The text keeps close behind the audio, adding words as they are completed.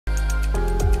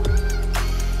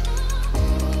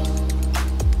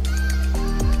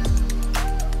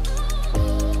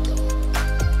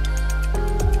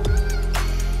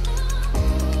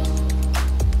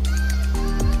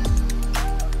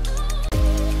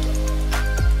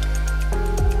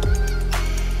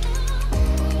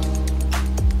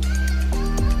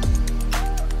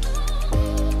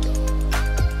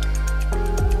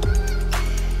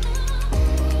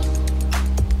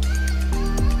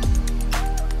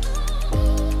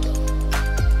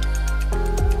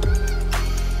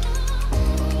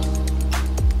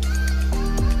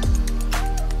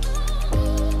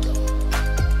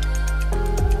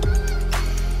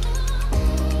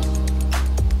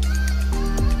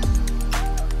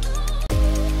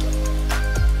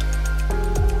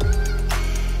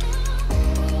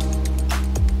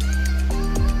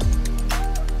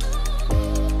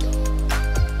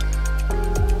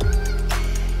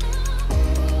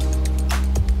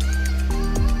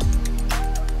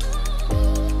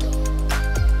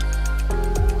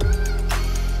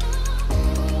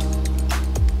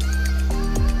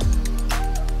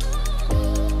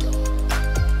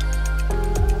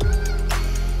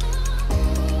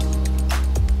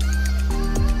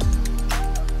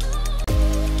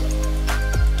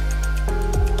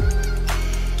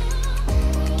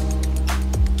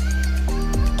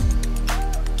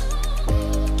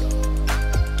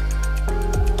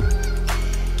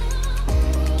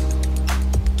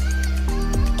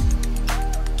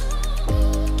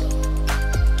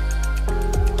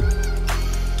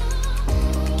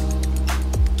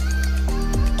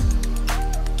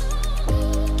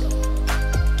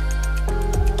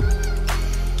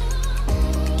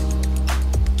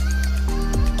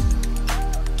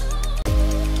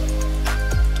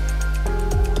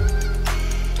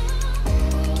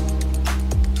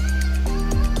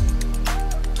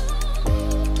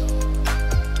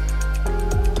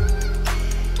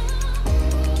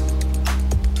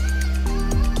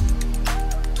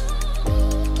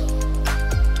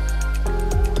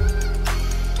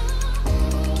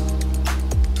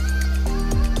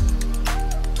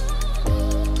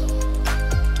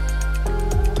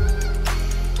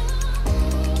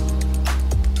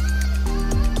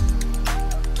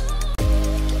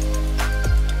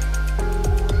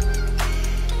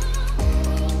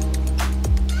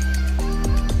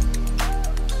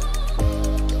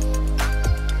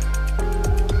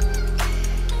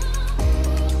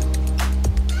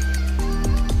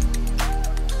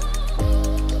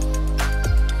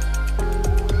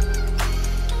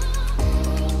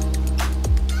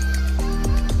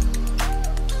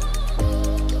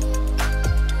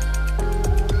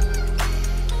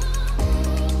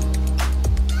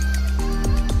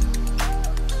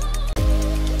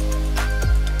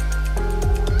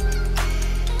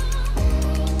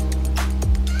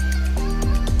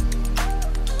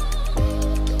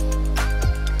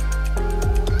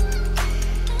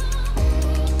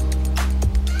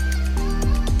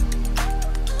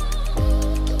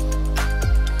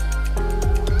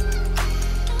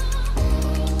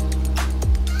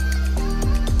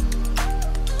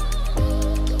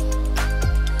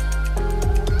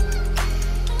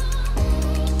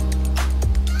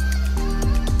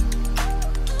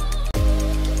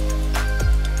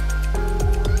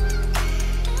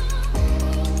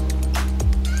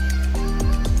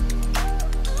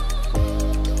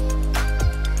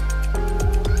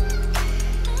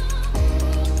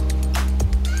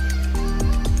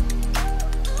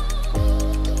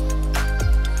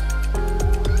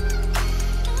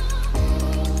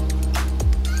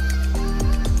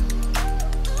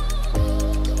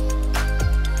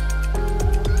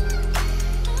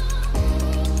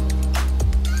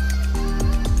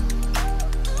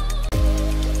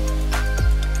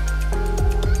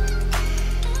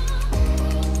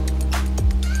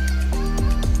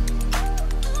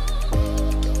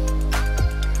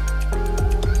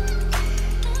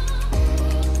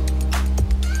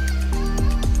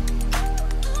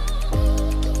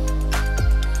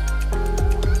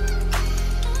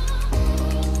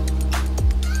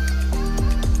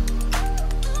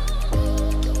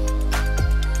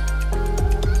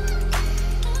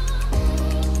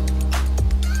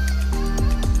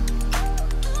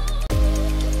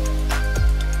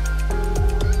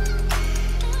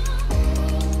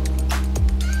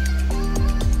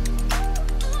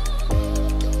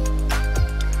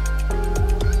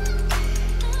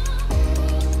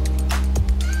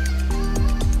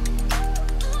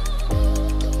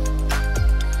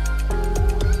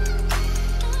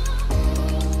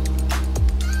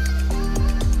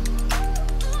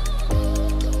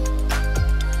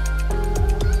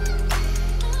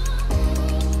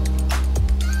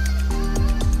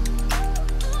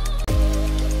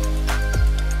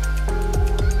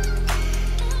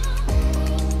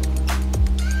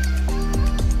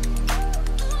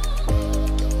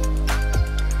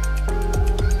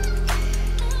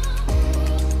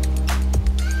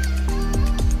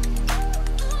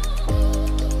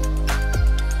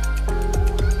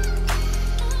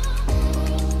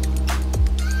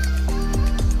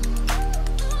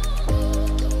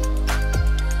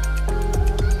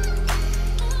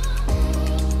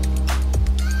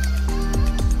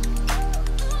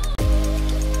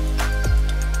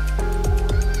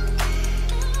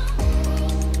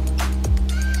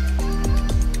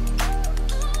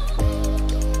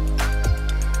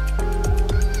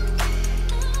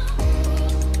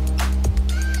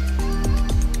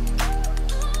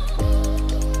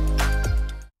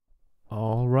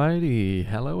Hey,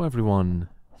 hello everyone.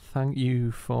 Thank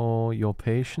you for your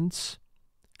patience.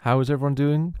 How is everyone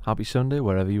doing? Happy Sunday,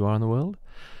 wherever you are in the world.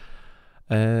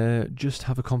 Just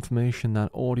have a confirmation that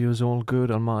audio is all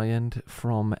good on my end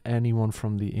from anyone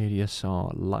from the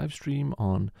ADSR Livestream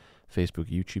on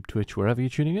Facebook, YouTube, Twitch, wherever you're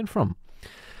tuning in from.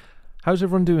 How's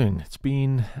everyone doing? It's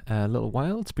been a little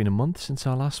while. It's been a month since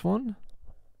our last one.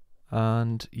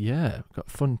 And yeah, we've got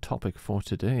a fun topic for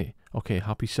today. Okay,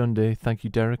 happy Sunday. Thank you,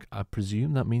 Derek. I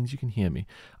presume that means you can hear me.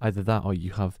 Either that or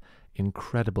you have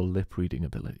incredible lip reading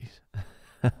abilities.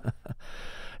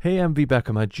 Hey, MV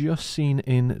Beckham, I just seen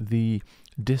in the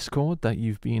Discord that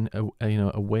you've been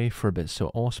away for a bit, so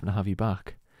awesome to have you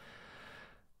back.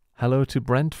 Hello to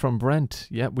Brent from Brent.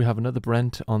 Yep, we have another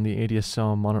Brent on the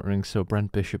ADSR monitoring, so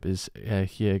Brent Bishop is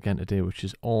here again today, which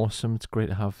is awesome. It's great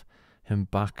to have him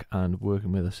back and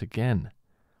working with us again.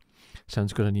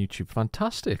 Sounds good on YouTube.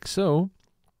 Fantastic. So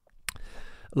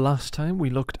last time we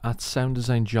looked at sound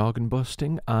design jargon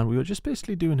busting, and we were just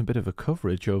basically doing a bit of a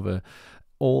coverage over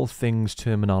all things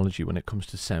terminology when it comes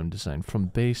to sound design, from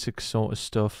basic sort of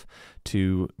stuff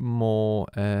to more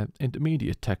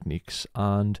intermediate techniques,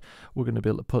 and we're going to be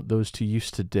able to put those to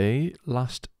use today.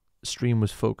 Last stream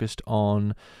was focused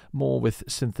on more with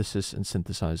synthesis and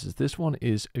synthesizers. This one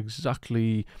is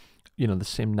exactly the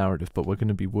same narrative, but we're going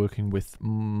to be working with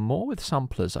more with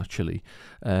samplers actually.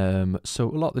 So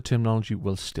a lot of the terminology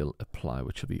will still apply,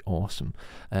 which will be awesome.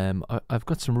 I've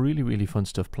got some really fun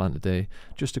stuff planned today.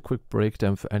 Just a quick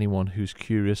breakdown for anyone who's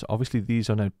curious. Obviously these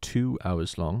are now 2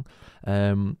 hours long.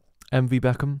 MV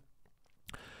Beckham,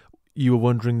 you were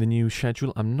wondering the new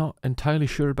schedule. I'm not entirely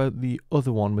sure about the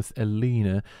other one with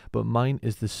Elena, but mine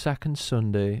is the second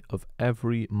Sunday of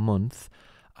every month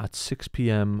at 6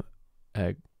 p.m.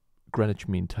 Greenwich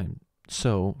Mean Time.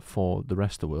 So for the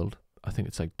rest of the world, I think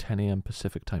it's like 10 a.m.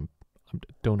 Pacific Time.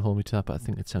 Don't hold me to that, but I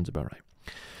think it sounds about right.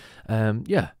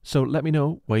 Yeah, so let me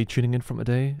know where you're tuning in from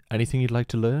today. Anything you'd like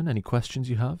to learn, any questions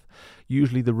you have.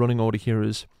 Usually the running order here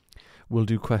is we'll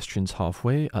do questions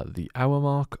halfway at the hour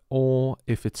mark, or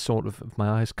if it's sort of, if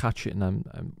my eyes catch it and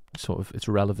I'm sort of, it's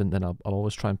relevant, then I'll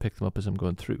always try and pick them up as I'm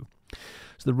going through.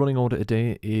 So the running order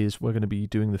today is we're going to be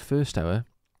doing the first hour.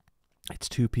 It's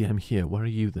 2 p.m. here. Where are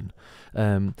you then?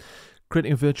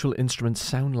 Creating a virtual instrument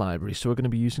sound library. So we're going to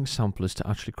be using samplers to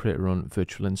actually create our own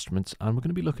virtual instruments, and we're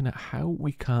going to be looking at how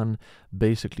we can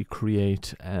basically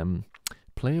create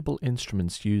playable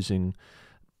instruments using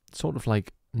sort of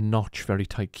like notch, very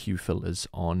tight Q filters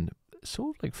on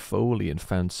sort of like Foley and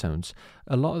Found Sounds.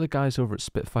 A lot of the guys over at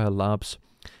Spitfire Labs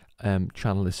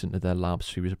channel this into their lab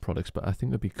series of products, but I think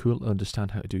it'd be cool to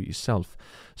understand how to do it yourself,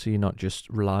 so you're not just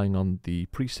relying on the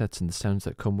presets and the sounds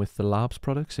that come with the labs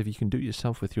products. If you can do it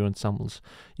yourself with your own samples,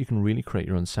 you can really create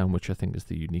your own sound, which I think is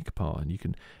the unique part, and you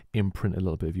can imprint a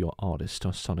little bit of your artist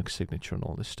or sonic signature and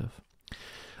all this stuff.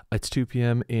 It's 2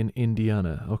 p.m. in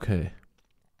Indiana. Okay,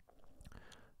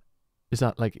 is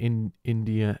that like in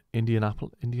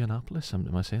Indianapolis?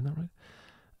 Am I saying that right?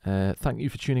 Thank you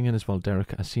for tuning in as well,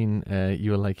 Derek. I seen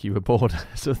you were bored,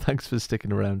 so thanks for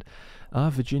sticking around.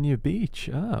 Virginia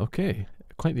Beach. Okay.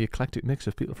 Quite the eclectic mix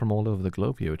of people from all over the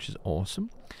globe here, which is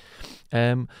awesome.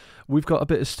 We've got a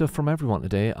bit of stuff from everyone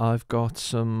today. I've got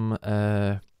some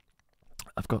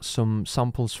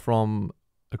samples from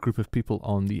a group of people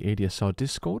on the ADSR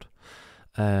Discord.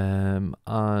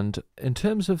 And in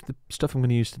terms of the stuff I'm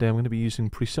going to use today, I'm going to be using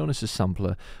Presonus'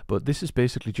 sampler, but this is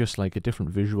basically just like a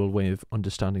different visual way of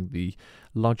understanding the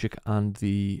Logic and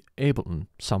the Ableton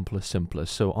sampler simpler.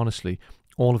 So honestly,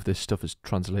 all of this stuff is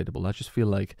translatable. I just feel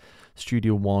like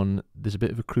Studio One, there's a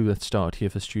bit of a crew that started here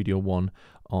for Studio One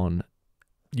on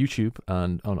YouTube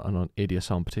and on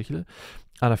ADSR in particular,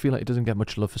 and I feel like it doesn't get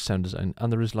much love for sound design,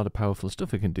 and there is a lot of powerful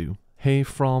stuff it can do. Hey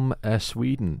from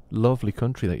Sweden, lovely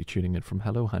country that you're tuning in from.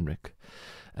 Hello, Henrik.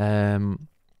 And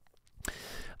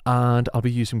I'll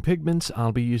be using Pigments.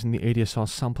 I'll be using the ADSR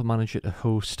Sample Manager to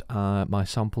host my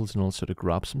samples and also to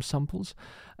grab some samples.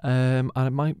 And I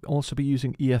might also be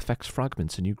using EFX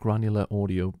Fragments, a new granular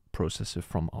audio processor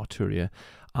from Arturia.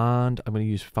 And I'm going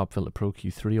to use FabFilter Pro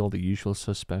Q3, all the usual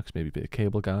suspects, maybe a bit of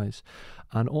Cable Guys.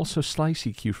 And also Slice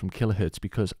EQ from Kilohertz,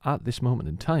 because at this moment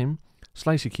in time,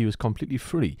 Slice EQ is completely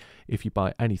free if you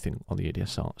buy anything on the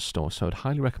ADSR store, so I'd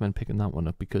highly recommend picking that one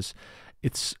up because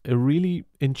it's a really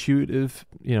intuitive,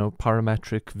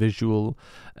 parametric visual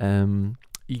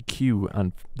EQ,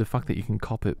 and the fact that you can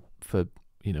cop it for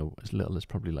as little as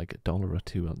probably like $1 or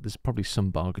 $2. There's probably some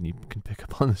bargain you can pick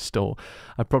up on the store.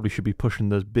 I probably should be pushing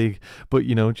those big, but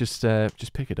just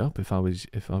pick it up if I were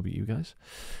you guys.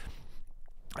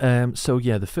 So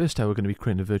yeah, the first hour we're going to be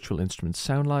creating a virtual instrument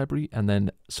sound library, and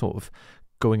then sort of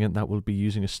going in that we'll be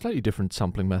using a slightly different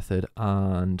sampling method,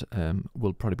 and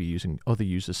we'll probably be using other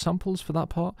users' samples for that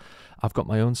part. I've got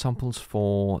my own samples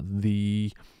for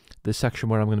the section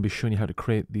where I'm going to be showing you how to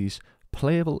create these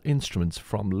playable instruments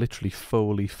from literally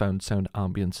Foley found sound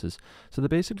ambiances. So they're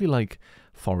basically like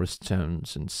forest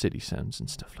sounds and city sounds and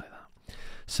stuff like that.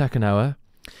 Second hour,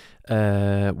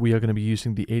 we are going to be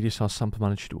using the ADSR sample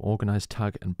manager to organize,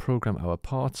 tag and program our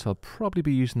parts. I'll probably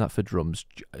be using that for drums.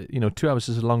 2 hours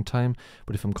is a long time,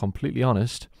 but if I'm completely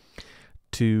honest,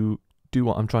 to do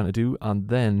what I'm trying to do and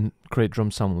then create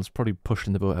drum samples, probably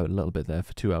pushing the boat out a little bit there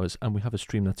for 2 hours. And we have a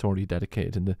stream that's already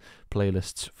dedicated in the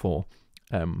playlists for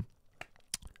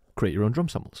create your own drum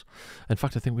samples. In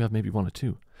fact, I think we have maybe 1 or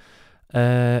 2.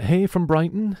 Hey from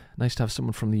Brighton, nice to have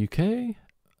someone from the UK.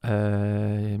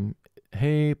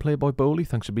 Hey Playboy Bowley,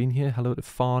 thanks for being here. Hello to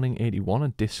Farning81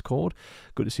 on Discord.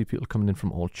 Good to see people coming in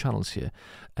from all channels here.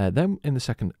 Then in the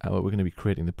second hour we're going to be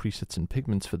creating the presets and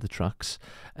pigments for the tracks,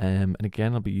 and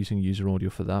again I'll be using user audio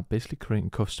for that, basically creating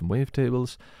custom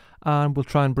wavetables, and we'll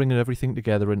try and bring everything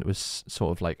together into a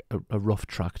sort of like a rough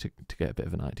track to get a bit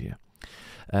of an idea.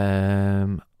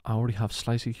 I already have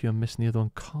Slice EQ, I'm missing the other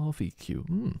one, Carve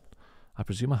EQ. I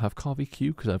presume I have Carve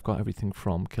EQ because I've got everything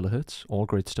from Kilohertz, all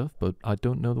great stuff, but I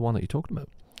don't know the one that you're talking about.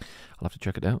 I'll have to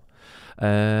check it out.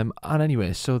 And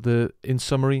anyway, so in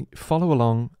summary, follow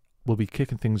along. We'll be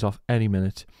kicking things off any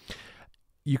minute.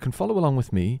 You can follow along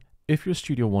with me. If you're a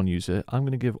Studio One user, I'm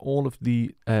going to give all of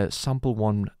the Sample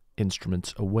One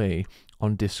instruments away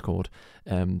on Discord,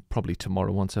 probably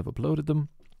tomorrow once I've uploaded them,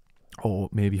 or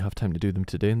maybe have time to do them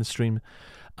today in the stream.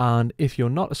 And if you're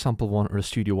not a Sample One or a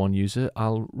Studio One user,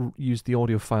 I'll use the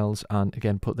audio files and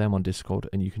again put them on Discord,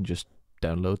 and you can just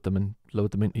download them and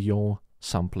load them into your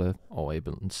sampler or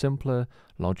Ableton Simpler,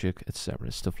 Logic, etc.,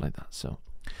 stuff like that. So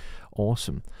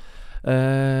awesome.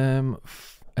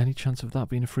 Any chance of that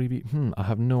being a freebie? I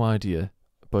have no idea,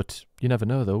 but you never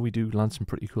know though. We do land some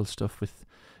pretty cool stuff with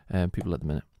people at the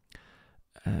minute.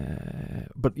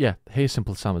 But yeah, hey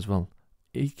Simple Sam as well.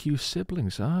 EQ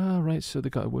siblings, right, so they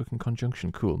got to work in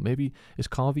conjunction. Cool. Maybe is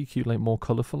Carve EQ like more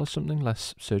colourful or something,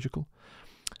 less surgical?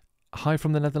 Hi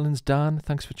from the Netherlands, Dan,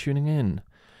 thanks for tuning in.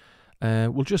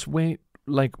 We'll just wait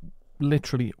like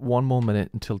literally 1 more minute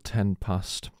until 10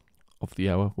 past of the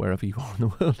hour, wherever you are in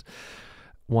the world.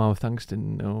 Wow, thanks,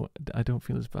 didn't know, I don't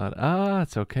feel as bad.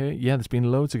 It's okay. Yeah, there's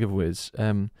been loads of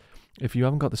giveaways. If you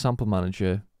haven't got the sample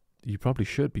manager, you probably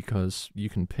should, because you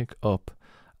can pick up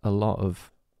a lot of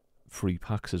free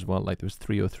packs as well. Like there was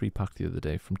 303 pack the other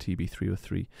day from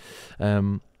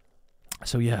TB303.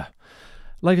 So yeah,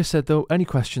 like I said though, any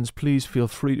questions, please feel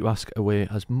free to ask away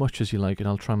as much as you like, and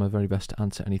I'll try my very best to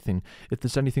answer anything. If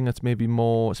there's anything that's maybe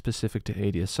more specific to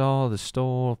ADSR, the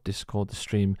store, Discord, the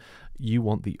stream, you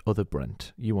want the other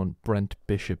Brent, you want Brent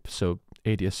Bishop, so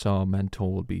ADSR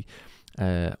Mentor will be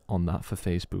on that for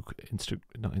Facebook,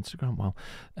 not Instagram, wow,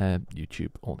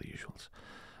 YouTube, all the usuals.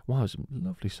 Wow, it's a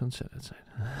lovely sunset outside.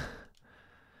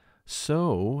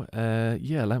 So,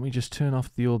 yeah, let me just turn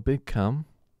off the old big cam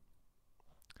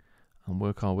and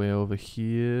work our way over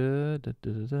here.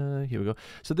 Here we go.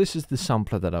 So this is the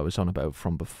sampler that I was on about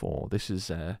from before. This is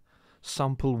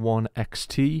Sample One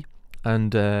XT,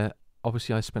 and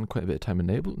obviously I spent quite a bit of time in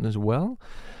Ableton as well.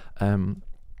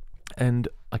 And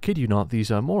I kid you not,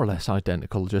 these are more or less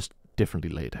identical, just differently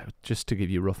laid out. Just to give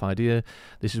you a rough idea,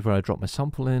 this is where I drop my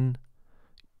sample in.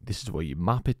 This is where you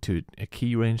map it to a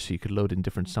key range, so you could load in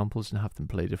different samples and have them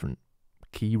play different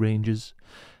key ranges.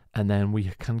 And then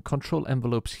we can control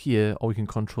envelopes here, or we can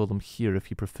control them here if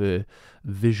you prefer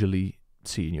visually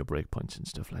seeing your breakpoints and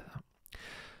stuff like that.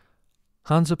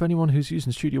 Hands up anyone who's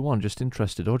using Studio One, just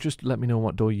interested, or just let me know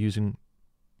what DAW you're using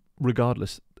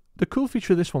regardless. The cool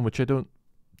feature of this one, which I don't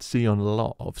see on a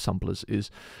lot of samplers, is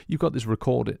you've got this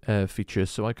record feature,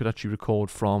 so I could actually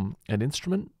record from an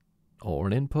instrument or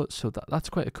an input, so that's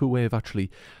quite a cool way of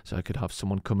actually, so I could have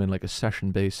someone come in like a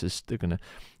session basis. They're gonna,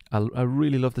 I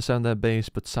really love the sound of their bass,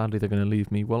 but sadly they're gonna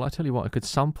leave me. Well, I tell you what, I could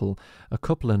sample a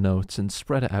couple of notes and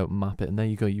spread it out and map it, and there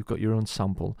you go, you've got your own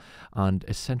sample, and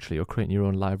essentially you're creating your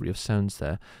own library of sounds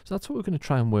there. So that's what we're going to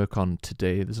try and work on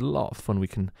today. There's a lot of fun we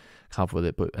can have with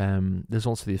it, but there's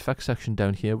also the effects section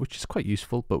down here, which is quite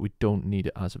useful, but we don't need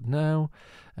it as of now.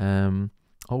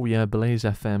 Oh yeah, Blaze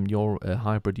FM, you're a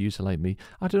hybrid user like me.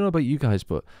 I don't know about you guys,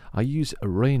 but I use a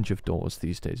range of DAWs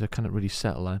these days. I can't really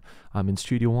settle. I'm in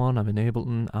Studio One, I'm in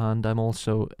Ableton, and I'm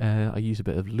also, I use a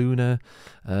bit of Luna.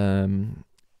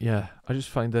 Yeah, I just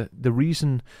find that the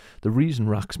reason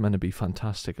rack's meant to be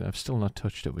fantastic, and I've still not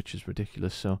touched it, which is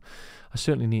ridiculous, so I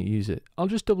certainly need to use it. I'll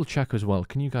just double check as well.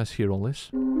 Can you guys hear all this?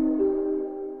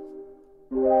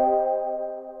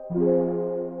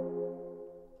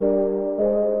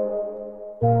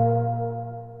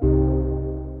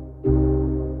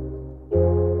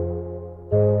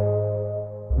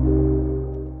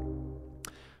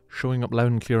 up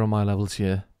loud and clear on my levels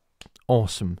here.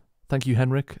 Awesome. Thank you,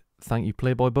 Henrik. Thank you,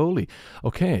 Playboy Bowley.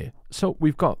 Okay, so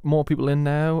we've got more people in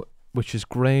now, which is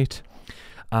great.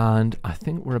 And I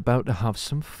think we're about to have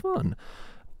some fun.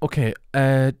 Okay,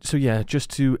 so yeah, just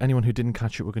to anyone who didn't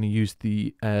catch it, we're going to use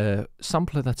the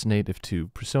sampler that's native to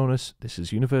PreSonus. This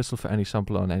is universal for any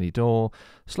sampler on any DAW.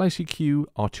 Slice EQ,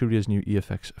 Arturia's new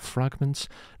EFX fragments.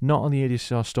 Not on the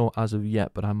ADSR store as of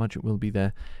yet, but I imagine it will be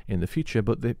there in the future.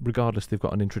 But regardless, they've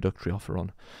got an introductory offer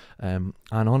on. And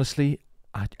honestly,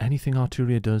 anything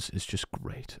Arturia does is just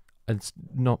great. It's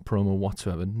not promo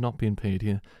whatsoever, not being paid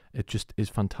here. It just is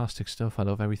fantastic stuff. I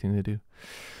love everything they do.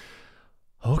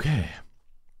 Okay.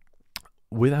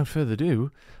 Without further ado,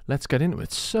 let's get into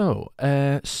it. So,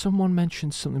 someone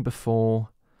mentioned something before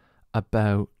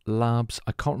about labs.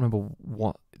 I can't remember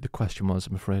what the question was,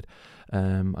 I'm afraid.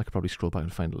 I could probably scroll back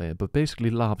and find it later. But basically,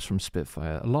 labs from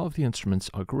Spitfire. A lot of the instruments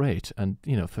are great. And,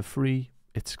 you know, for free,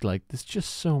 it's like, there's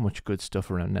just so much good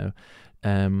stuff around now.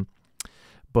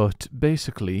 But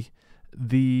basically,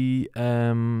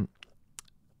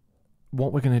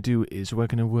 what we're going to do is we're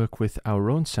going to work with our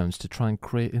own sounds to try and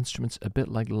create instruments a bit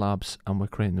like labs, and we're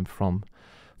creating them from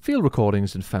field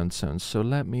recordings and found sounds. So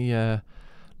let me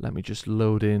just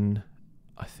load in.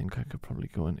 I think I could probably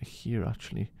go into here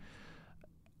actually.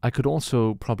 I could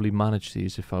also probably manage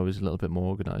these if I was a little bit more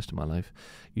organized in my life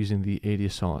using the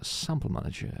ADSR sample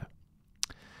manager.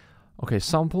 Okay,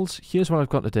 samples. Here's what I've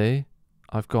got today.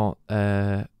 I've got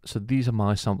so these are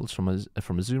my samples from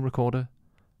a Zoom recorder.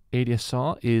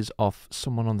 ADSR is off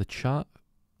someone on the chat.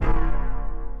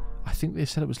 I think they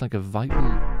said it was like a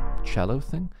vital cello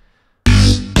thing.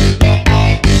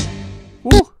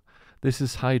 Woo! This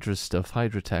is Hydra's stuff,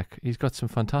 Hydra Tech. He's got some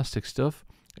fantastic stuff.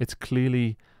 It's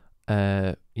clearly,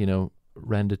 you know,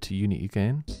 rendered to Unity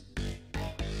again,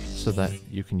 so that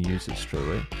you can use it straight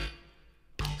away.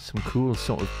 Some cool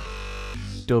sort of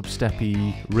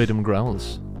dubsteppy rhythm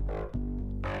growls.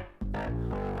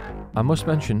 I must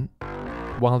mention,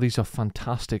 while these are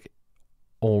fantastic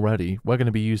already, we're going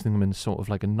to be using them in sort of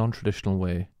like a non-traditional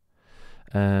way.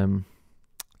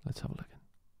 Let's have a look.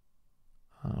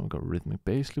 We've got a rhythmic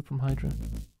bass loop from Hydra.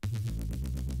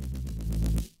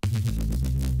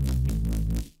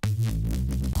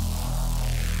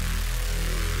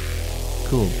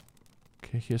 Cool.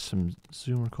 Okay, here's some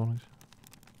Zoom recordings.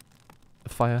 A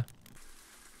fire.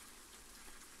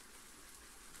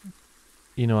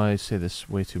 You know, I say this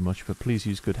way too much, but please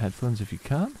use good headphones if you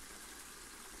can.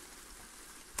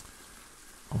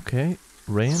 Okay,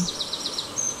 rain.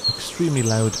 Extremely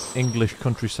loud English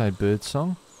countryside bird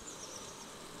song.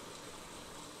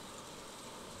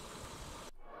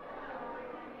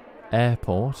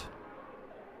 Airport.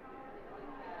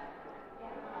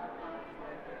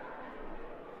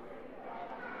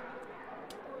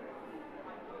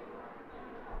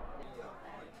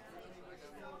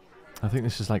 I think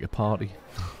this is like a party.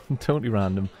 Totally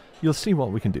random. You'll see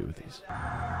what we can do with these.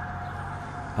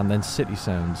 And then city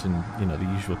sounds and, you know, the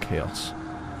usual chaos.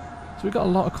 So we've got a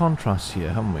lot of contrast here,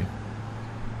 haven't we?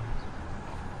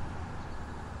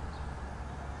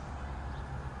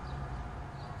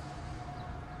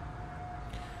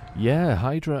 Yeah,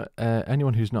 Hydra,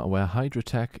 anyone who's not aware, Hydra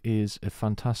Tech is a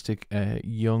fantastic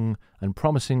young and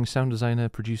promising sound designer,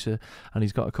 producer, and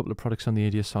he's got a couple of products on the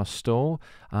ADSR store,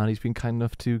 and he's been kind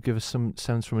enough to give us some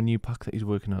sounds from a new pack that he's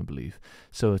working on, I believe.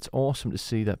 So it's awesome to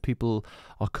see that people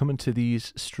are coming to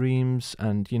these streams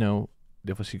and, you know,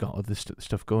 they've obviously got other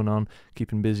stuff going on,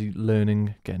 keeping busy,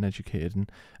 learning, getting educated,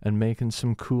 and making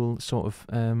some cool sort of,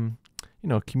 you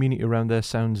know, community around their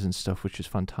sounds and stuff, which is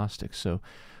fantastic. So,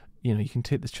 you know, you can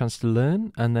take this chance to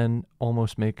learn and then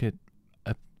almost make it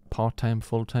a part-time,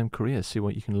 full-time career. See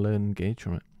what you can learn and engage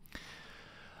from it.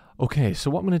 Okay, so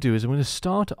what I'm going to do is I'm going to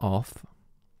start off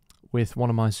with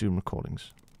one of my Zoom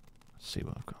recordings. Let's see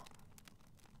what I've got.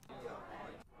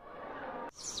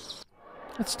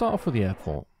 Let's start off with the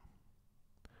airport.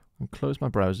 And close my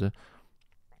browser.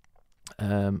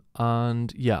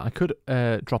 And yeah, I could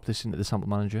drop this into the sample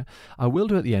manager. I will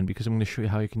do it at the end because I'm going to show you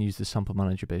how you can use the sample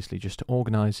manager basically just to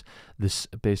organize this,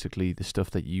 basically the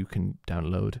stuff that you can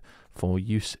download for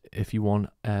use if you want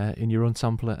in your own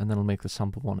sampler, and then I'll make the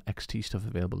Sample One XT stuff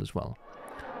available as well.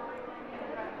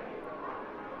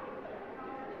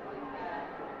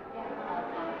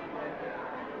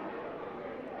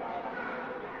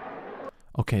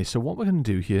 Okay, so what we're going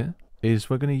to do here is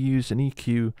we're going to use an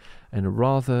EQ in a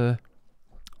rather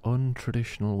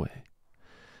untraditional way,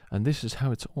 and this is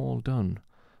how it's all done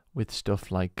with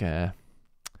stuff like Pro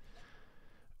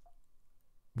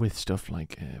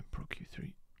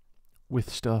Q3. with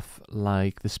stuff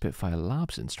like the Spitfire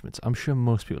Labs instruments. I'm sure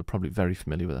most people are probably very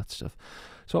familiar with that stuff.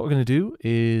 So what we're going to do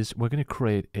is we're going to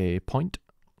create a point,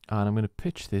 and I'm going to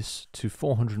pitch this to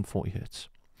 440 Hertz.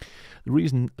 The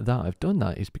reason that I've done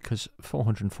that is because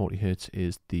 440 Hertz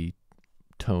is the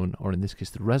tone, or in this case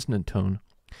the resonant tone,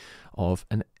 of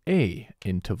an A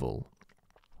interval.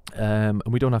 And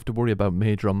we don't have to worry about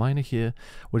major or minor here.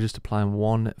 We're just applying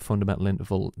one fundamental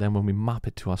interval. Then when we map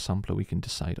it to our sampler, we can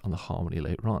decide on the harmony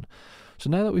later on. So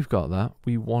now that we've got that,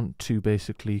 we want to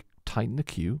basically tighten the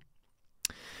Q,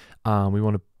 and we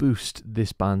want to boost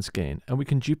this band's gain. And we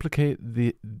can duplicate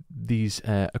these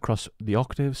across the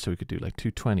octaves. So we could do like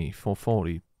 220,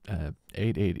 440,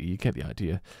 880. You get the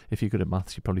idea. If you're good at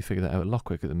maths, you probably figure that out a lot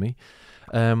quicker than me.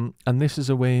 And this is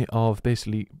a way of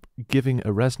basically giving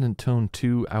a resonant tone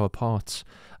to our parts,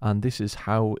 and this is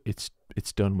how it's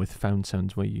done with found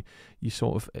sounds, where you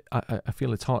sort of, I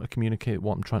feel it's hard to communicate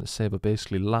what I'm trying to say, but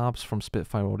basically Labs from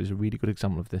Spitfire Audio is a really good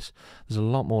example of this. There's a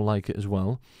lot more like it as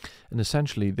well, and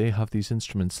essentially they have these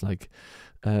instruments like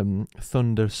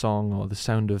Thunder Song or the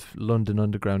Sound of London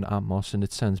Underground Atmos, and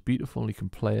it sounds beautiful. You can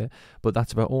play it, but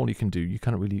that's about all you can do. You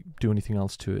can't really do anything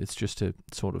else to it. It's just to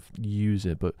sort of use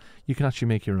it, but you can actually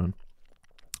make your own.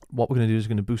 What we're going to do is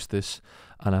we're going to boost this,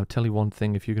 and I'll tell you one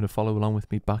thing: if you're going to follow along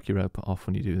with me, back your output off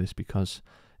when you do this, because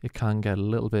it can get a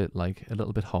little bit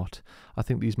hot. I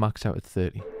think these max out at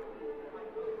 30.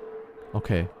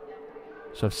 Okay,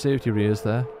 so I've saved your ears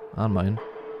there and mine.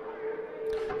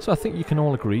 So I think you can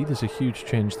all agree there's a huge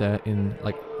change there in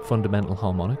like fundamental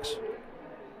harmonics.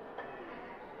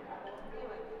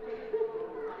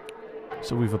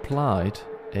 So we've applied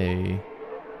a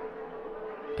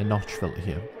notch filter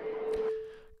here.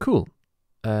 Cool.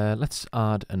 Let's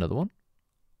add another one,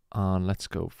 and let's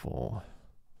go for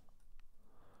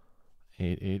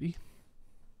 880.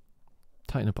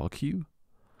 Tighten up our Q,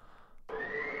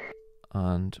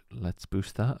 and let's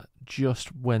boost that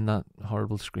just when that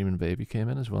horrible screaming baby came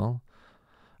in as well.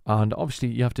 And obviously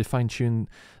you have to fine tune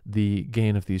the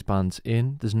gain of these bands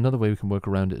in. There's another way we can work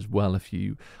around it as well if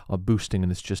you are boosting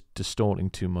and it's just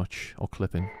distorting too much or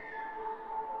clipping.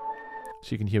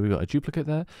 So you can hear we've got a duplicate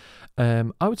there.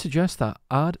 I would suggest that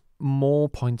add more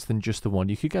points than just the one.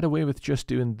 You could get away with just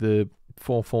doing the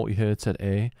 440 Hertz at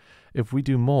A. If we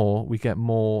do more, we get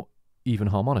more even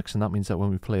harmonics, and that means that when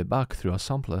we play it back through our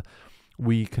sampler,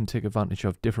 we can take advantage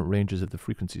of different ranges of the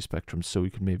frequency spectrum, so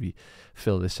we can maybe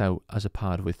fill this out as a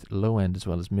pad with low end as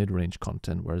well as mid-range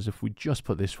content, whereas if we just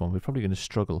put this one, we're probably going to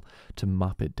struggle to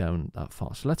map it down that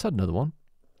far. So let's add another one.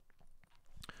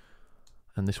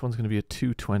 And this one's going to be a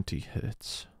 220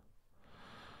 Hertz.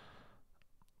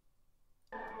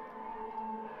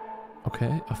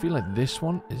 Okay, I feel like this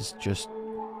one is just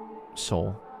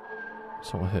so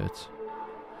Hertz.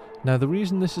 Now the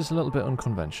reason this is a little bit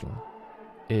unconventional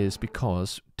is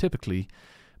because typically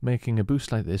making a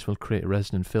boost like this will create a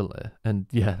resonant filter, and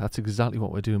yeah, that's exactly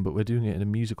what we're doing, but we're doing it in a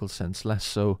musical sense, less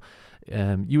so.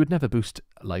 You would never boost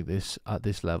like this at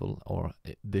this level or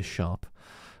this sharp.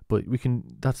 But we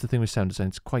can, that's the thing with sound design,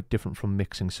 it's quite different from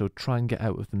mixing, so try and get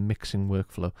out of the mixing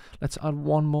workflow. Let's add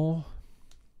one more.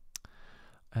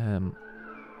 At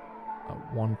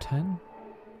 110.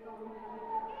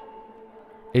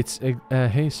 It's a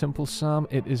Hey Simple Sam.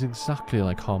 It is exactly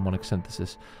like harmonic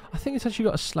synthesis. I think it's actually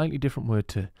got a slightly different word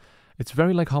to. It's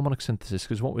very like harmonic synthesis,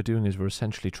 because what we're doing is we're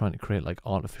essentially trying to create like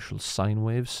artificial sine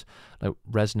waves, like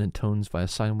resonant tones via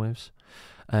sine waves.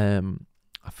 I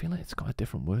feel like it's got a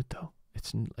different word though.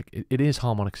 It's like it is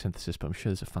harmonic synthesis, but I'm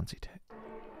sure there's a fancy tag.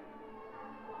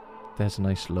 There's a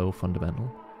nice low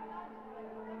fundamental.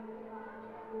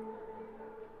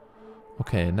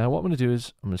 Okay, now what I'm going to do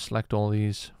is I'm going to select all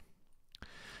these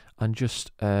and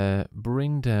just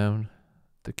bring down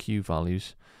the Q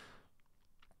values,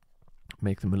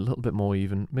 make them a little bit more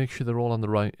even, make sure they're all on the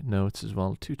right notes as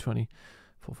well. 220,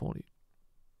 440.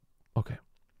 Okay,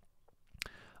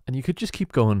 and you could just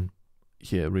keep going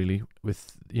here really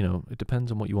with, you know, it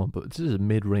depends on what you want, but this is a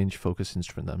mid-range focus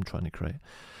instrument that I'm trying to create.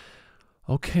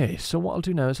 Okay, so what I'll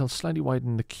do now is I'll slightly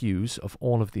widen the Qs of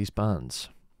all of these bands.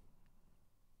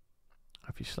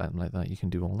 If you select them like that, you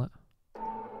can do all that.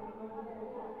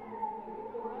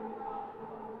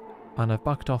 And I've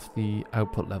backed off the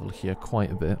output level here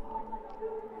quite a bit.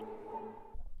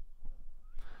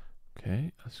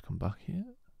 Okay, let's come back here.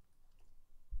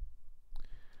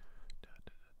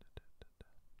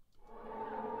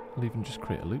 I'll even just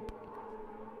create a loop.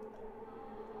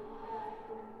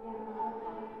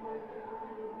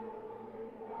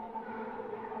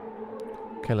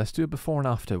 Okay, let's do a before and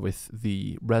after with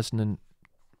the resonant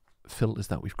filters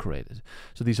that we've created.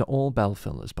 So these are all bell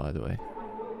filters, by the way.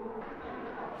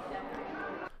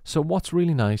 So what's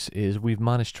really nice is we've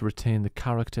managed to retain the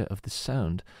character of the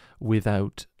sound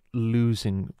without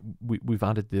losing. We've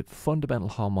added the fundamental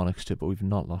harmonics to it, but we've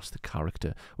not lost the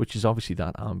character, which is obviously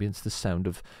that ambience, the sound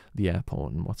of the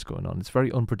airport and what's going on. It's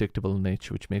very unpredictable in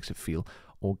nature, which makes it feel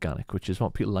organic, which is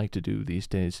what people like to do these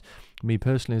days. Me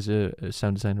personally, as a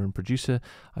sound designer and producer,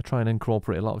 I try and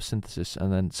incorporate a lot of synthesis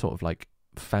and then sort of like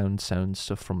found sound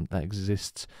stuff from that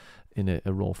exists in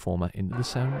a raw format into the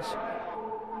sounds.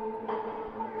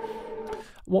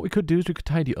 What we could do is we could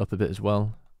tidy it up a bit as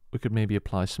well. We could maybe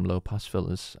apply some low pass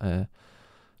filters.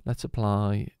 Let's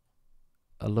apply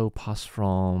a low pass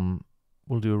from,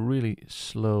 we'll do a really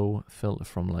slow filter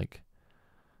from like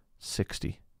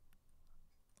 60.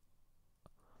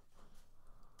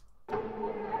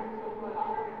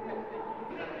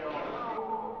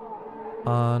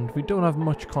 And we don't have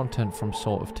much content from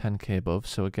sort of 10k above,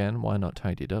 so again, why not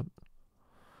tidy it up?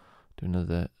 Do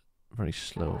another very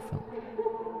slow filter.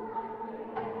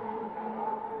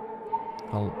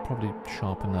 I'll probably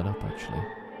sharpen that up actually.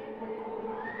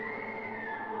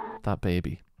 That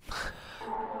baby.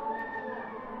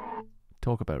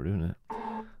 Talk about ruining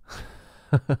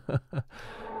it.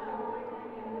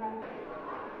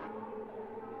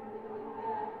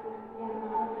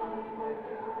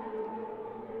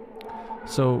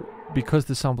 So, because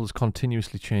the samples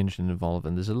continuously change and evolve,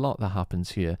 and there's a lot that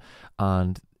happens here,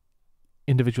 and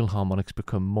individual harmonics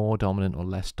become more dominant or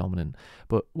less dominant,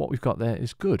 but what we've got there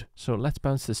is good. So let's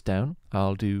bounce this down.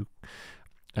 I'll do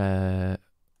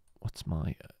what's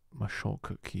my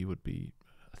shortcut key would be.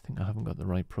 I think I haven't got the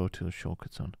right Pro Tools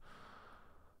shortcuts on.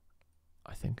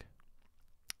 I think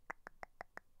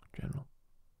general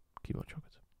keyboard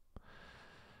shortcuts.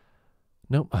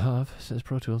 Nope, I have. It says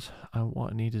Pro Tools.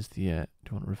 What I need is the do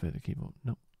you want to revert the keyboard?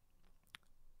 Nope.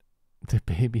 The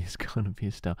baby is going to be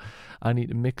a star. I need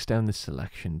to mix down this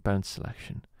selection, bounce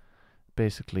selection.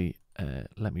 Basically,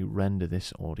 let me render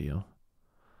this audio.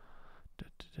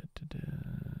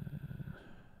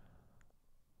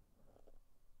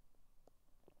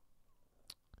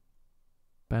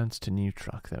 Bounce to new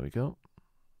track. There we go.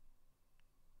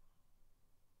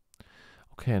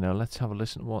 Okay, now let's have a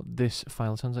listen to what this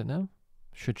file sounds like now.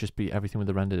 Should just be everything with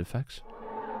the rendered effects.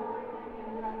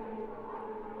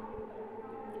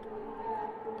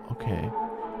 Okay,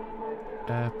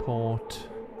 Airport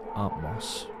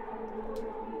Atmos.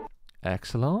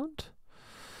 Excellent.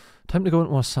 Time to go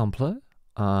into our sampler,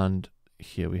 and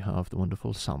here we have the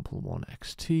wonderful Sample 1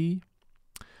 XT,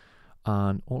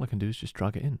 and all I can do is just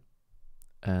drag it in.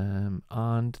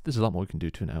 And there's a lot more we can do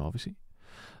to it now, obviously.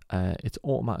 It's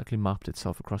automatically mapped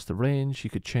itself across the range. You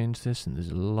could change this, and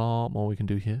there's a lot more we can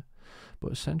do here.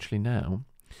 But essentially now,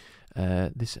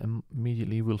 this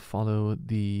immediately will follow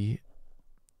the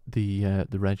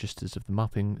registers of the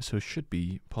mapping, so it should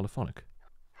be polyphonic.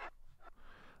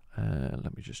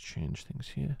 Let me just change things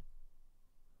here.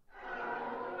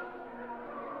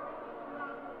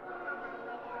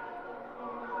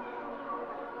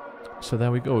 So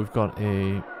there we go, we've got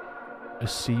a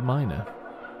C minor,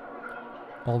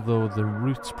 although the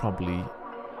root's probably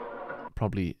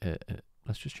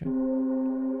let's just check.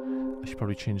 I should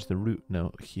probably change the root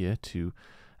note here to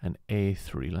an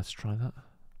A3. Let's try that.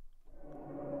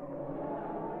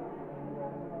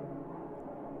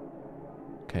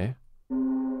 Okay.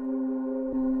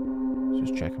 Let's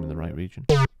just check I'm in the right region.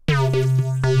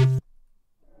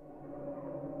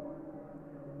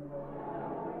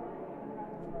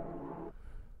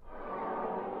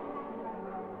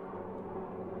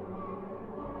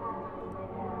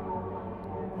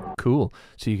 Cool.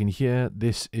 So you can hear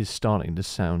this is starting to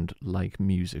sound like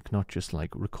music, not just like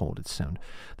recorded sound.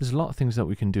 There's a lot of things that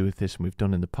we can do with this, and we've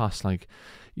done in the past, like,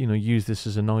 you know, use this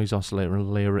as a noise oscillator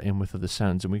and layer it in with other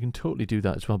sounds, and we can totally do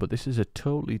that as well, but this is a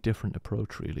totally different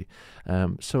approach, really.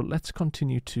 So let's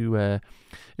continue to,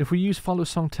 if we use follow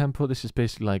song tempo, this is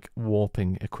basically like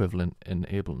warping equivalent in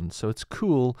Ableton. So it's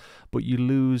cool, but you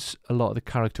lose a lot of the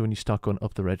character when you start going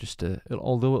up the register.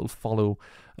 Although it'll follow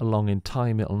along in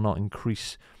time, it'll not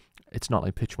increase. It's not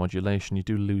like pitch modulation, you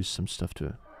do lose some stuff to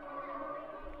it.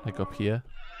 Like up here.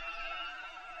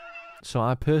 So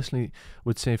I personally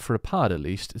would say for a pad at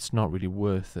least, it's not really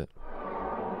worth it.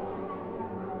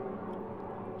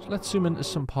 So let's zoom into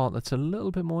some part that's a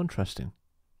little bit more interesting.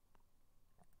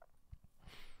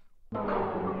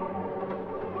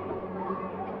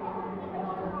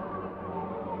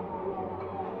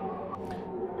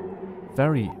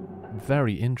 Very,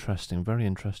 very interesting, very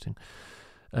interesting.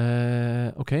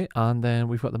 Okay, and then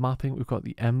we've got the mapping, we've got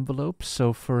the envelope.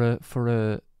 So for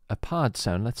a pad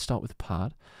sound, let's start with the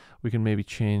pad. We can maybe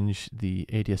change the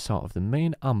ADSR of the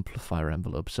main amplifier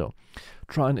envelope. So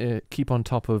trying to keep on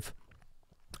top of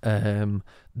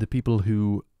The people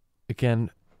who, again,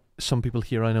 some people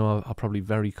here I know are probably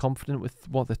very confident with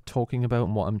what they're talking about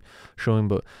and what I'm showing,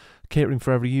 but catering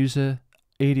for every user.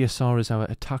 ADSR is our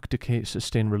attack, decay,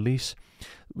 sustain, release.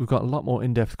 We've got a lot more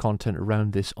in-depth content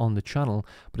around this on the channel,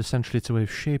 but essentially it's a way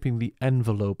of shaping the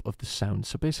envelope of the sound.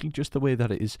 So basically just the way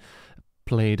that it is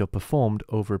played or performed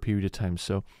over a period of time.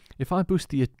 So if I boost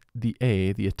the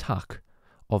attack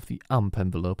of the amp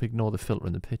envelope, ignore the filter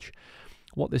and the pitch,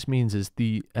 what this means is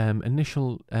the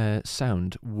initial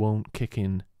sound won't kick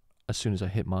in as soon as I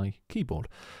hit my keyboard.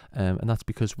 And that's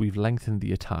because we've lengthened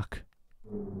the attack.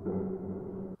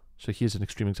 So here's an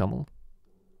extreme example.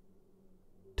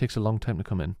 Takes a long time to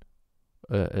come in.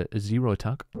 A 0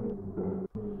 attack.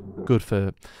 Good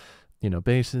for,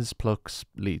 basses, plucks,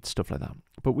 leads, stuff like that.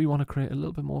 But we want to create a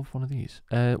little bit more of one of these.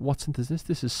 What synth is this?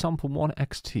 This is Sample 1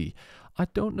 XT. I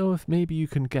don't know if maybe you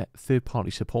can get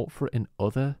third-party support for it in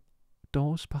other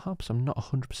DAWs, perhaps. I'm not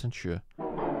 100% sure.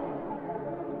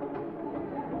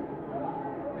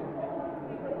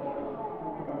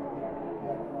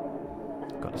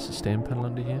 Got a sustain pedal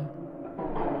under here.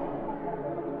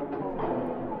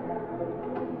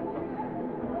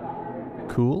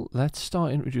 Cool. Let's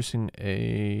start introducing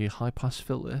a high pass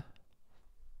filter.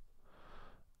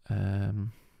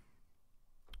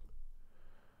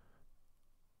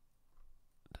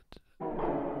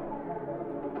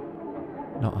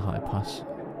 Not a high pass.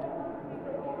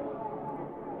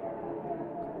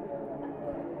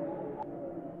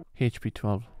 HP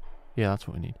 12. Yeah, that's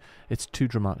what we need. It's too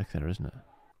dramatic there, isn't it?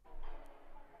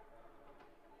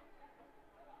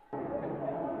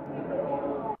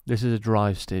 This is a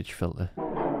drive stage filter.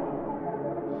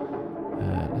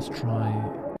 Let's try...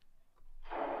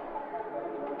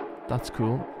 That's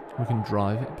cool. We can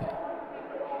drive it a bit.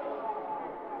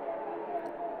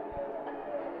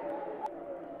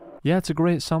 Yeah, it's a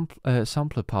great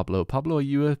sampler, Pablo. Pablo, are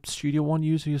you a Studio One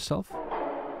user yourself?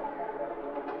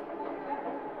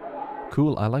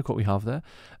 Cool, I like what we have there.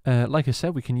 Like I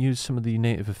said, we can use some of the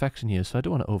native effects in here, so I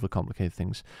don't want to overcomplicate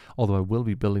things. Although I will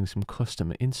be building some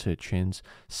custom insert chains,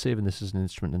 saving this as an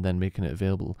instrument and then making it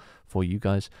available for you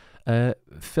guys.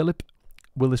 Philip,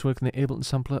 will this work in the Ableton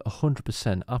sampler?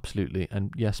 100%, absolutely.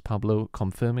 And yes, Pablo,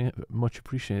 confirming it, much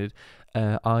appreciated.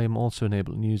 I am also an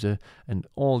Ableton user, and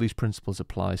all these principles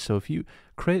apply. So if you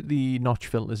create the notch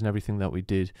filters and everything that we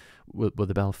did with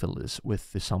the bell filters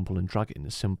with the sample and drag it in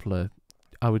a simpler,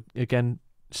 I would, again,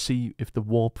 see if the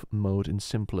warp mode in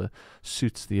simpler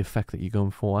suits the effect that you're going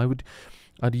for.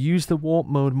 I'd use the warp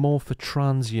mode more for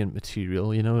transient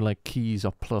material, like keys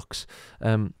or plucks.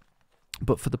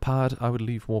 But for the pad, I would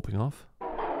leave warping off.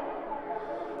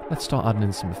 Let's start adding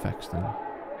in some effects then.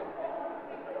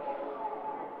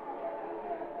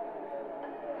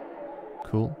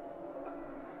 Cool.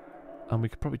 And we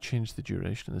could probably change the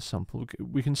duration of the sample.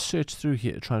 We can search through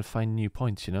here to try and find new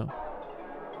points,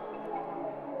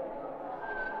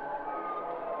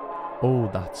 Oh,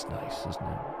 that's nice, isn't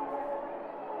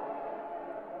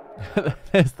it?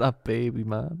 There's that baby,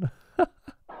 man.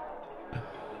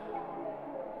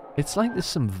 It's like there's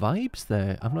some vibes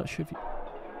there. I'm not sure if you...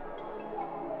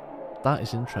 That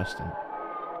is interesting.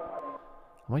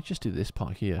 I might just do this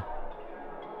part here.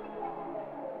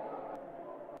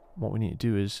 What we need to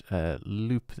do is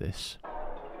loop this.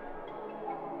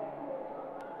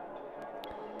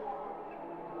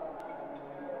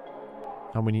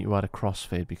 And we need to add a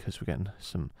crossfade because we're getting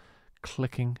some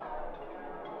clicking.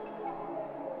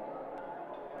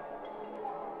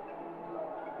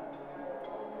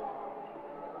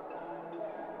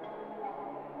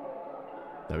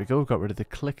 There we go, got rid of the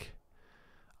click.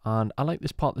 And I like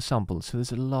this part of the sample, so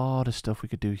there's a lot of stuff we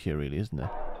could do here really, isn't there?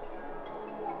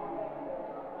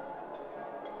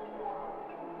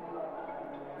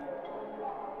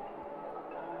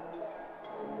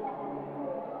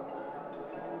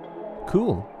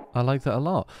 Cool. I like that a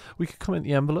lot. We could come in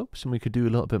the envelopes and we could do a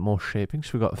little bit more shaping.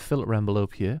 So we've got a filter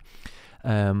envelope here.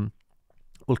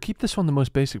 We'll keep this one the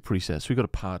most basic preset. So we've got a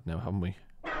pad now, haven't we?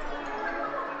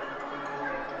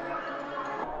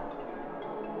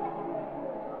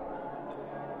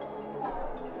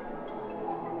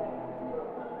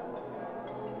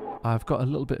 I've got a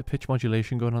little bit of pitch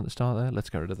modulation going on at the start there. Let's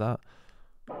get rid of that.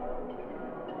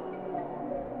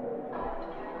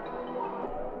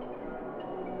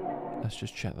 Let's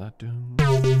just check that down.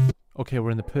 Okay,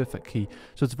 we're in the perfect key.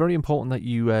 So it's very important that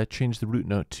you change the root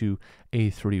note to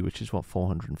A3, which is what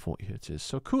 440 Hz is.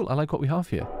 So cool, I like what we have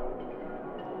here.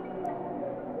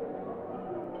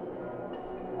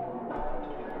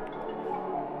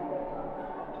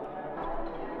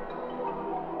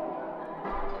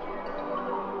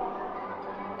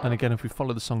 And again, if we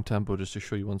follow the song tempo, just to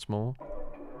show you once more.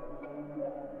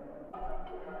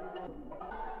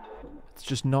 It's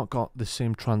just not got the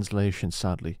same translation,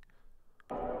 sadly.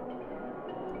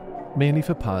 Mainly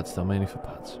for pads though, mainly for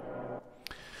pads.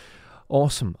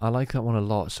 Awesome, I like that one a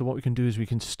lot. So what we can do is we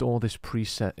can store this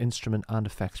preset, instrument and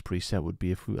effects preset would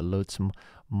be if we load some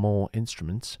more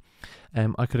instruments.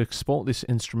 I could export this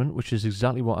instrument, which is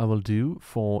exactly what I will do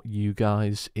for you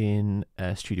guys in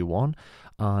Studio One,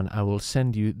 and I will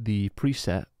send you the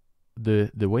preset,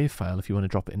 the WAV file, if you want to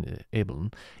drop it in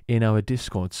Ableton, in our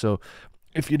Discord. So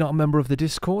if you're not a member of the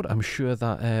Discord, I'm sure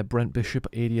that Brent Bishop,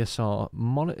 ADSR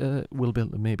Monitor, will be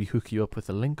able to maybe hook you up with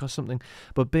a link or something.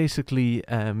 But basically,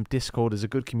 Discord is a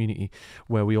good community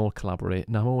where we all collaborate.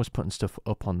 And I'm always putting stuff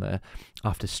up on there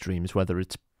after streams, whether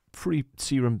it's free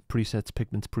serum presets,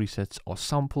 pigments presets, or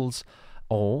samples,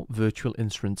 or virtual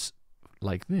instruments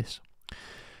like this.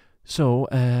 So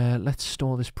let's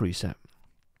store this preset.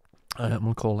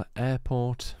 We'll call it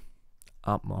Airport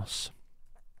Atmos.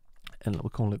 And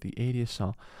we'll call it the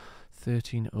ADSR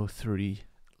 1303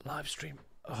 Livestream.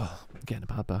 Oh, I'm getting a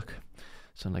bad back.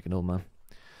 Sound like an old man.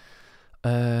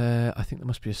 I think there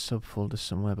must be a subfolder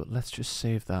somewhere, but let's just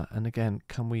save that. And again,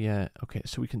 can we... okay,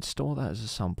 so we can store that as a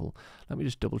sample. Let me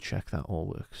just double check that all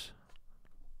works.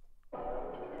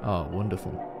 Oh,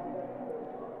 wonderful.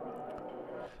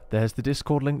 There's the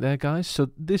Discord link there, guys. So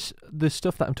this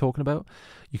stuff that I'm talking about,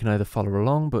 you can either follow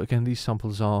along, but again, these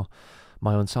samples are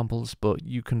my own samples, but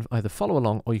you can either follow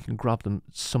along or you can grab them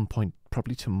at some point,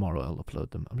 probably tomorrow I'll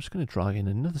upload them. I'm just going to drag in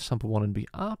another sample one and be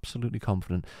absolutely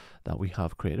confident that we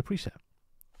have created a preset.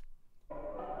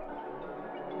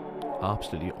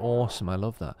 Absolutely awesome, I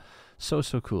love that. So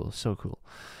cool, so cool.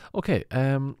 Okay,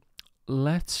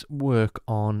 let's work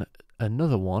on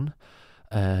another one,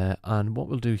 and what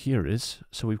we'll do here is,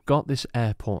 so we've got this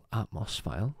Airport Atmos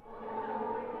file.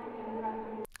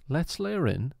 Let's layer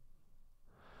in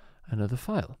another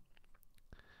file.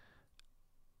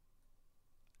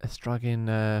 Let's drag in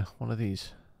one of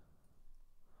these.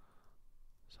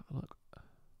 Let's have a look.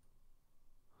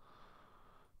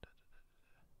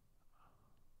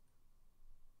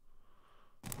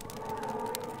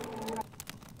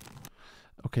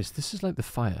 Okay, so this is like the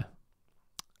fire.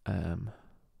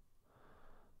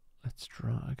 Let's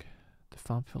drag the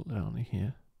fab filter on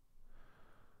here.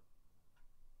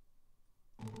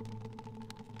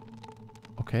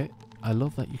 Okay, I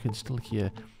love that you can still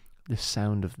hear the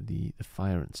sound of the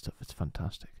fire and stuff. It's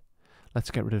fantastic.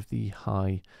 Let's get rid of the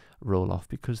high roll off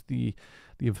because the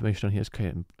information on here is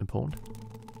quite important.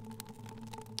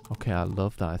 Okay, I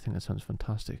love that. I think that sounds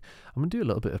fantastic. I'm going to do a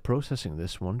little bit of processing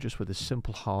this one just with a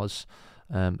simple Haas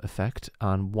effect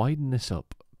and widen this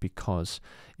up because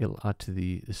it'll add to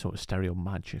the sort of stereo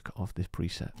magic of this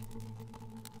preset.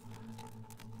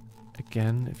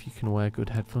 Again, if you can wear good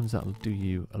headphones, that'll do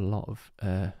you a lot of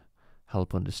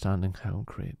help understanding how I'm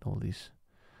creating all these.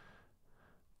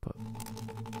 But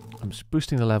I'm just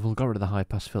boosting the level, got rid of the high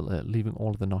pass filter, leaving all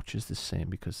of the notches the same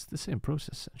because it's the same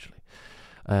process essentially.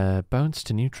 Bounce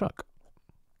to new track.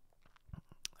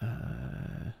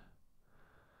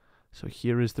 So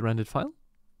here is the rendered file.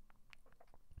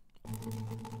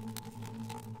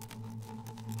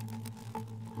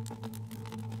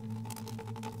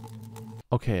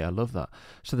 Okay, I love that.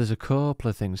 So there's a couple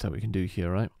of things that we can do here,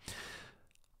 right?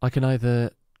 I can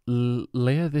either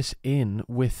layer this in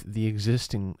with the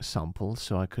existing sample,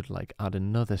 so I could like add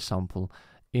another sample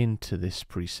into this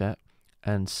preset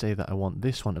and say that I want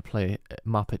this one to play,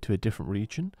 map it to a different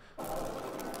region.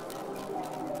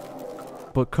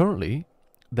 But currently,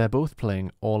 they're both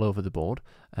playing all over the board.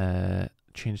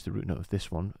 Change the root note of this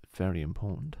one, very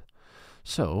important.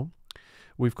 So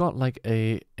we've got like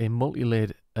a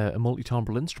multi-layered, a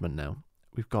multi-timbrel instrument now.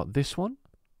 We've got this one,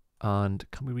 and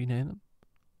can we rename them?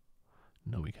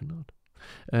 No, we cannot.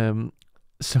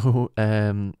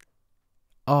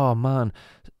 Oh man,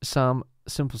 Sam,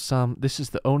 Simple Sam, this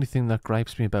is the only thing that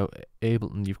gripes me about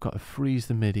Ableton. You've got to freeze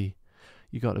the MIDI.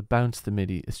 You got to bounce the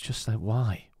MIDI. It's just like,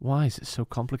 why? Why is it so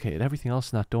complicated? Everything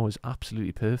else in that door is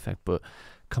absolutely perfect, but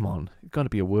come on, it's got to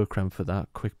be a workaround for that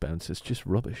quick bounce. It's just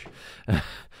rubbish.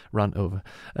 Rant over.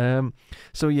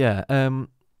 So yeah, I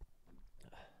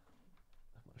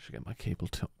should get my cable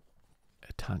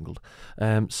tangled.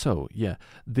 So yeah,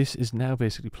 this is now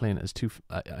basically playing as two.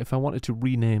 If I wanted to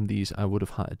rename these, I would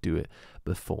have had to do it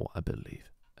before, I believe.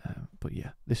 But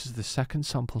yeah, this is the second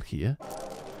sample here.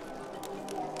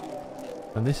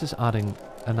 And this is adding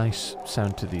a nice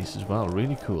sound to these as well.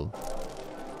 Really cool.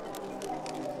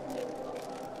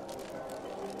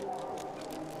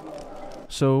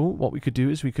 So what we could do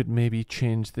is we could maybe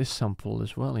change this sample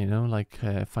as well, you know, like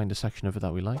find a section of it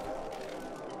that we like.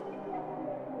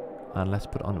 And let's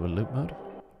put it onto a loop mode.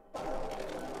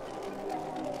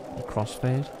 A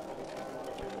crossfade.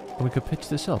 And we could pitch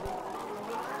this up.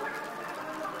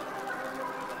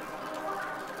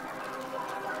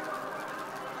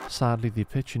 Sadly, the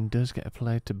pitching does get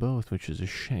applied to both, which is a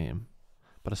shame.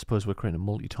 But I suppose we're creating a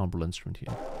multi-timbral instrument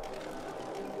here.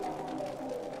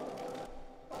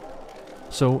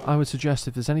 So I would suggest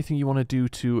if there's anything you want to do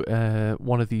to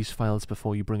one of these files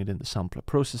before you bring it in the sampler,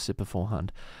 process it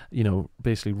beforehand, you know,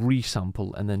 basically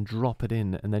resample and then drop it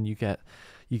in, and then you get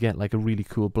like a really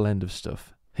cool blend of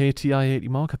stuff. Hey TI80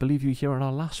 Mark, I believe you were here on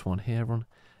our last one. Hey everyone,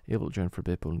 able to join for a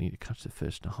bit, but we'll need to catch the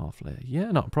 1.5 layer. Yeah,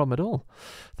 not a problem at all.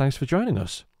 Thanks for joining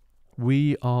us.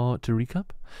 We are, to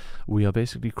recap, we are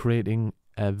basically creating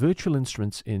virtual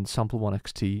instruments in Sample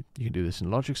 1XT. You can do this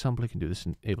in Logic Sampler, you can do this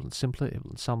in Ableton Simpler,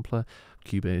 Ableton Sampler,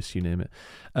 Cubase, you name it.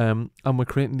 And we're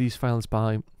creating these files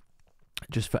by,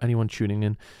 just for anyone tuning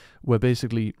in, we're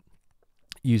basically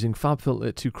using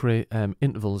FabFilter to create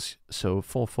intervals, so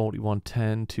 440,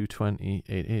 110, 220,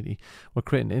 880. We're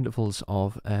creating intervals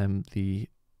of the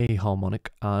A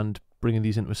harmonic and bringing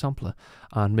these into a sampler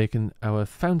and making our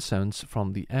found sounds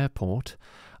from the airport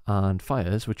and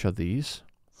fires, which are these.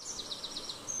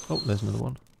 Oh, there's another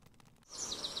one.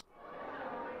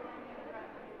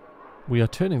 We are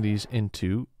turning these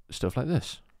into stuff like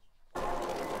this.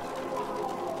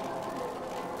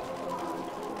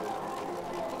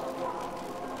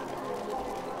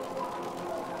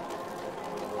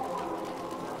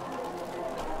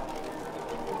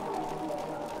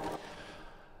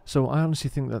 So I honestly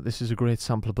think that this is a great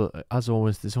sampler, but as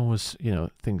always, there's always, you know,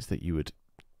 things that you would,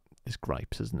 there's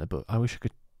gripes, isn't there? But I wish I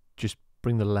could just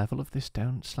bring the level of this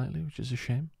down slightly, which is a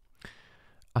shame.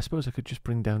 I suppose I could just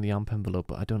bring down the amp envelope,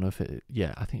 but I don't know if it,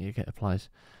 yeah, I think it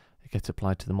gets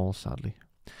applied to them all, sadly.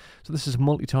 So this is a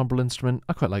multi-timbral instrument.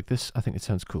 I quite like this. I think it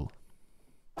sounds cool.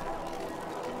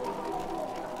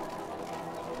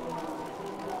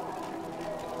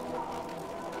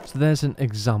 So there's an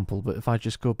example, but if I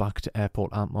just go back to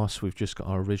Airport Atmos, we've just got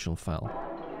our original file.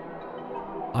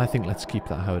 I think let's keep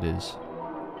that how it is.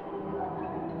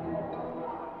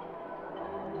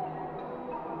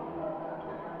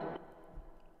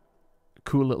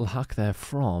 Cool little hack there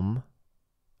from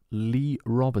Lee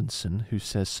Robinson, who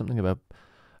says something about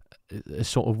a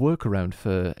sort of workaround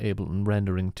for Ableton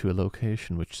rendering to a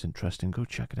location, which is interesting. Go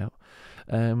check it out.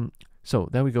 So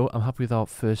there we go. I'm happy with our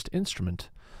first instrument.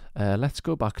 Let's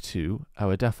go back to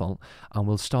our default and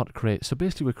we'll start to create. So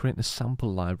basically we're creating a sample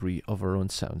library of our own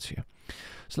sounds here.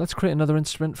 So let's create another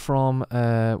instrument from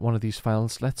one of these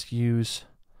files. Let's use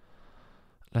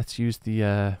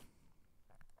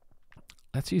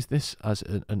this as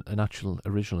an actual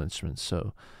original instrument.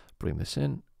 So bring this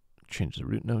in, change the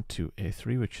root node to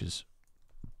A3, which is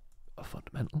a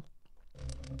fundamental.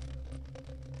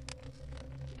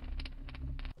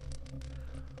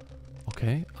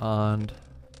 Okay, and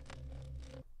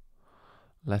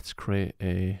let's create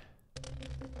a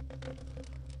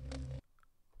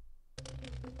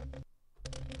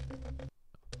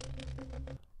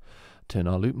turn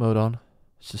our loop mode on,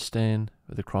 sustain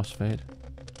with a crossfade.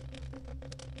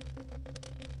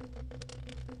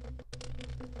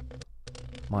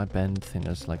 My bend thing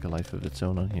has like a life of its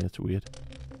own on here, it's weird.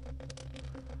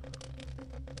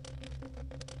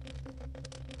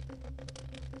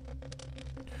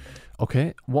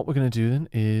 Okay, what we're going to do then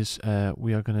is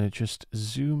we are going to just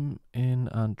zoom in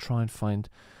and try and find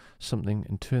something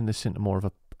and turn this into more of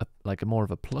a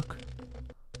pluck.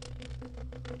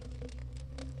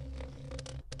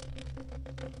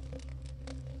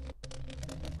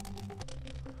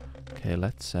 Okay,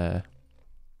 let's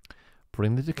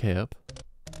bring the decay up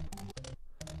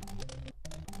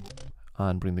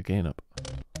and bring the gain up.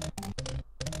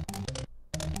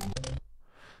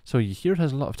 So you hear it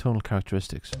has a lot of tonal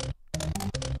characteristics.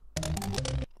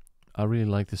 I really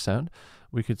like the sound.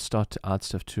 We could start to add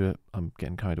stuff to it. I'm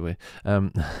getting carried away.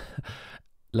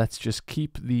 Let's just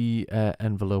keep the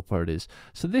envelope where it is.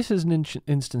 So this is an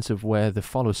instance of where the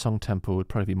follow song tempo would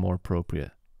probably be more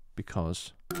appropriate,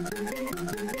 because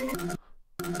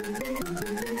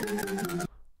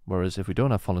whereas if we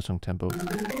don't have follow song tempo,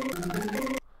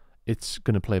 it's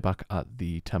going to play back at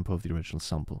the tempo of the original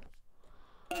sample.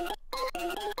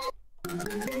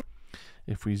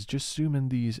 If we just zoom in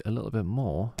these a little bit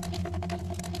more,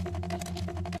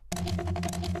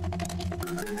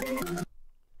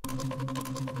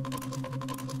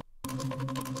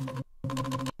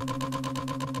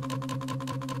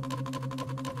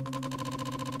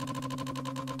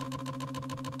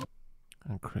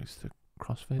 and creates the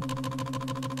crossfade.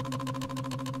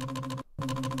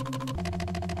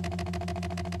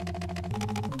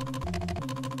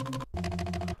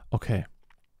 Okay,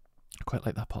 I quite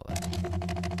like that part there.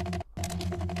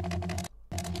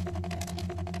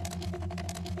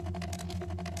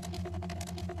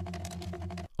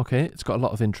 Okay, it's got a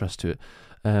lot of interest to it.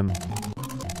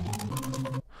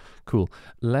 Cool.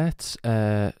 Let's,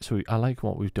 so I like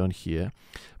what we've done here,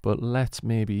 but let's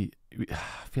maybe,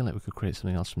 I feel like we could create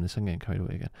something else from this. I'm getting carried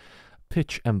away again.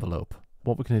 Pitch envelope.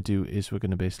 What we're going to do is we're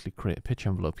going to basically create a pitch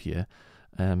envelope here,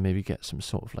 and maybe get some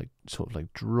sort of like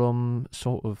drum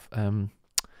sort of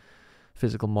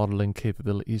physical modeling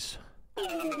capabilities.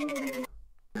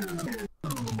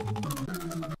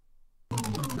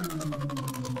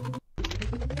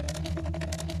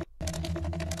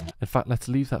 In fact, let's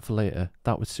leave that for later.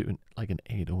 That would suit like an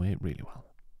 808 really well.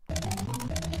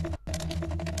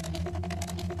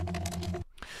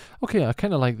 Okay, I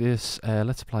kind of like this.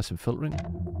 Let's apply some filtering.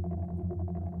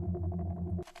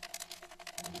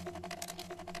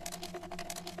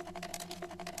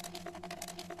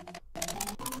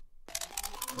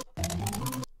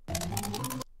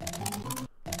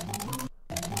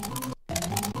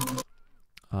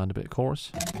 And a bit of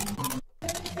chorus.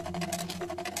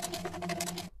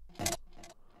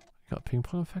 Got a ping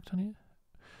pong effect on here.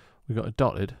 We got a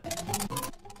dotted.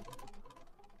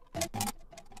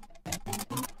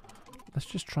 Let's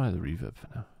just try the reverb for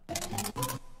now.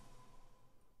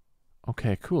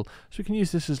 Okay, cool. So we can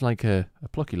use this as like a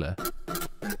plucky layer.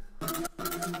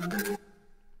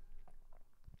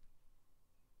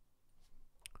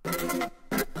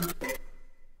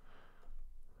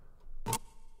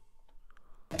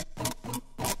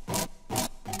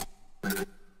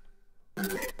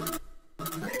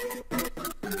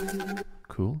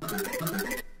 Cool.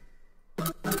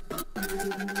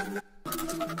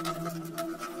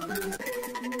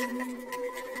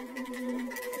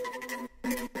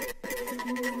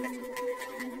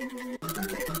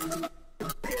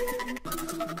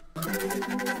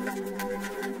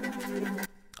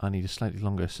 I need a slightly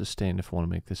longer sustain if I want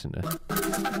to make this into...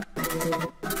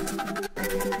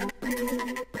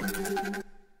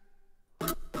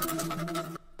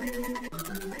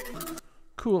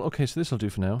 Cool, okay, so this will do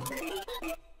for now.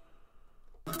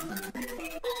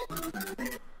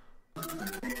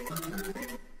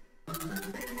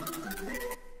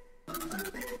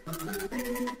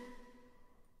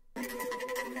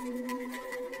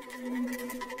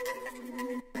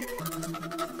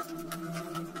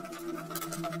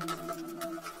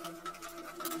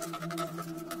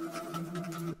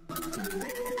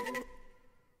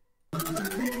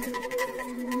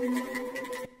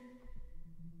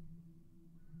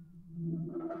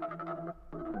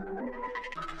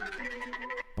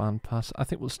 Band pass. I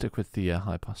think we'll stick with the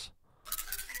high pass.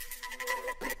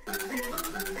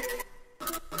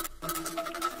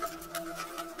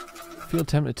 Feel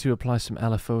tempted to apply some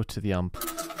LFO to the amp.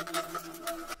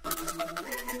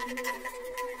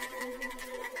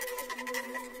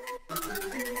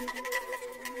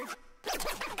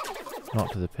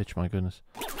 Not to the pitch, my goodness.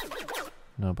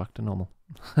 No, back to normal.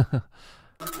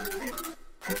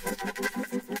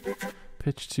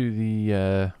 Pitch to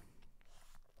the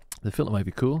filter might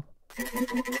be cool.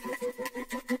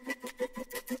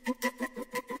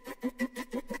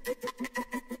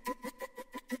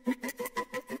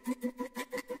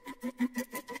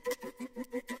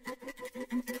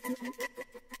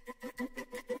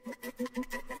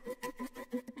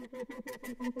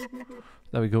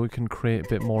 There we go, we can create a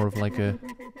bit more of like a...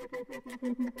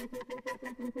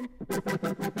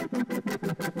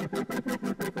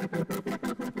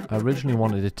 I originally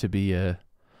wanted it to be a...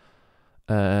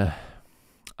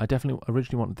 I definitely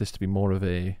originally wanted this to be more of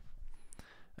a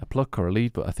pluck or a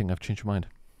lead, but I think I've changed my mind.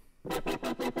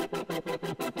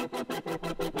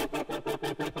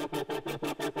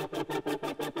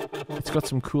 It's got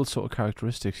some cool sort of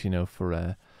characteristics, you know,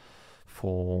 for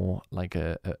like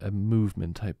a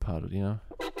movement type part, you know.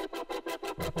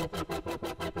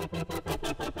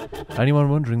 Anyone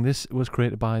wondering, this was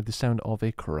created by the sound of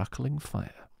a crackling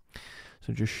fire.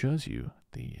 So it just shows you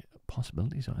the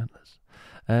possibilities are endless.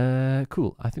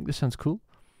 Cool. I think this sounds cool.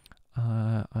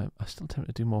 I'm still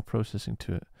tempted to do more processing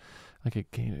to it. Like a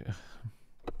gain.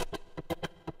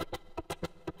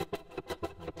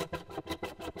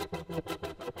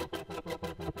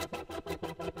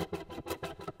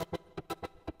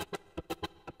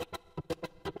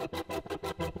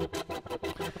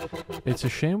 It's a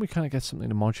shame we can't get something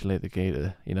to modulate the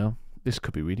gator, you know? This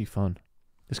could be really fun.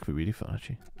 This could be really fun,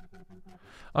 actually.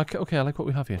 Okay, I like what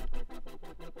we have here.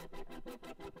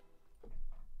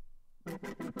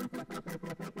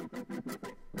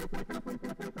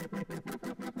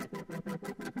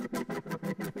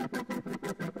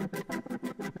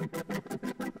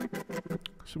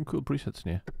 Some cool presets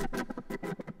in here.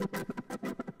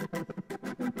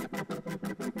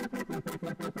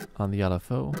 And the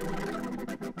LFO.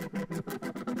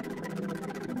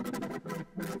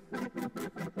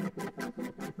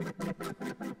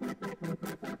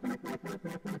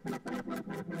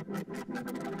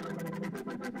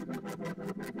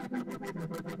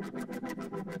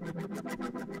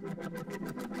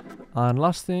 And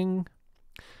last thing,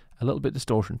 a little bit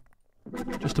distortion,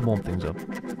 just to warm things up.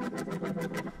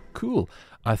 Cool.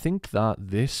 I think that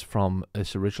this from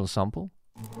this original sample,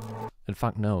 in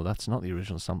fact, no, that's not the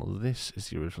original sample. This is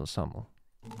the original sample.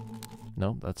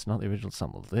 No, that's not the original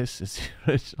sample. This is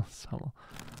the original sample.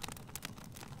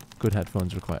 Good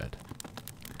headphones required.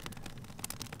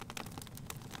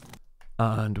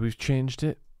 And we've changed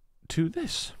it to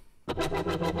this.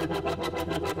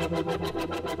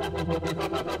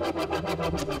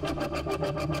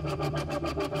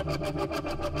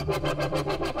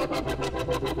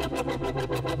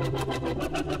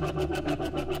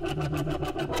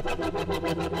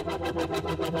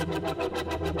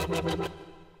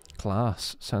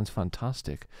 Class. Sounds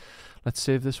fantastic. Let's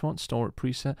save this one, store it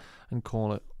preset, and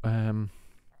call it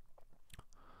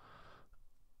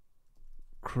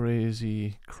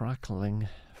Crazy Crackling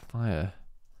Fire.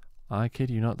 I kid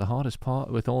you not, the hardest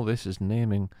part with all this is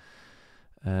naming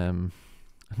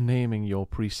naming your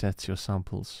presets, your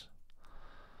samples.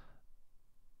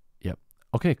 Yep.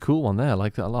 Okay, cool one there. I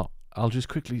like that a lot. I'll just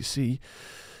quickly see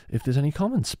if there's any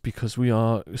comments, because we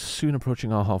are soon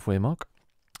approaching our halfway mark.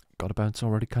 Got to bounce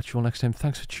already. Catch you all next time.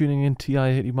 Thanks for tuning in,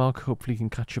 TI80 Mark. Hopefully you can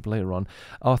catch up later on.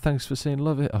 Oh, thanks for saying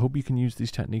love it. I hope you can use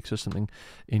these techniques or something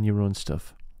in your own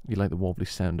stuff. You like the wobbly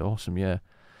sound. Awesome, yeah.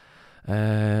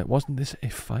 Wasn't this a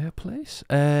fireplace?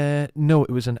 No,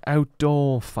 it was an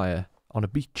outdoor fire on a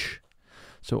beach.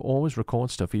 So always record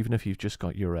stuff, even if you've just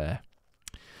got your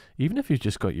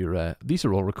these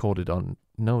are all recorded on,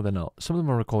 no they're not. Some of them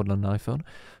are recorded on an iPhone.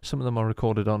 Some of them are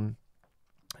recorded on,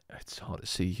 it's hard to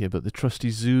see here, but the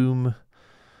trusty Zoom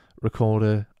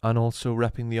recorder, and also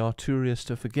repping the Arturia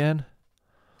stuff again.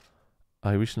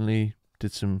 I recently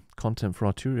did some content for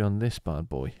Arturia on this bad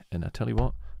boy, and I tell you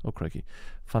what, oh crikey,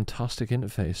 fantastic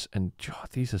interface. And God,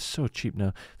 these are so cheap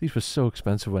now. These were so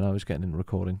expensive when I was getting into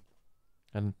recording,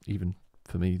 and even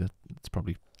for me, that's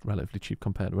probably relatively cheap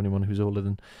compared to anyone who's older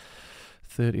than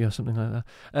 30 or something like that.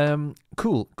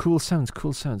 Cool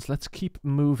sounds. Let's keep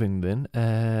moving then.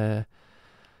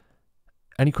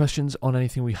 Any questions on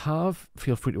anything we have,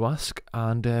 feel free to ask,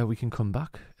 and we can come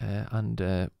back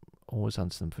and always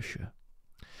answer them for sure.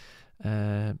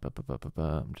 I'm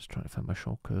just trying to find my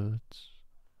shortcuts.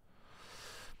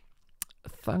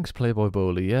 Thanks, Playboy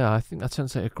Bowley. Yeah, I think that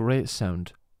sounds like a great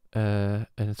sound. And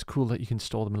it's cool that you can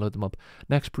store them and load them up.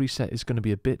 Next preset is going to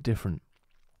be a bit different,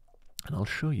 and I'll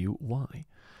show you why.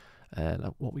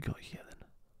 What we got here then?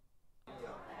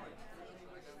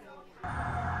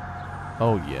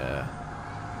 Oh yeah.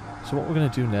 So what we're going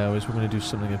to do now is we're going to do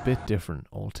something a bit different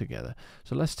altogether.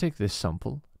 So let's take this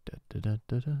sample.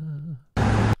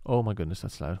 Oh my goodness,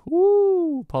 that's loud.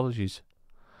 Woo! Apologies.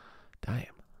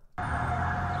 Damn.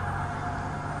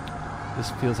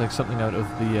 This feels like something out of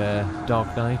the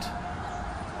Dark Knight,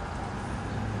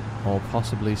 or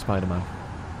possibly Spider-Man.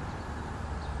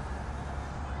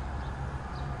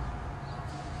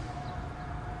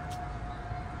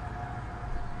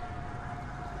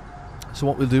 So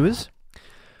what we'll do is,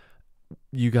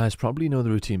 you guys probably know the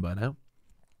routine by now.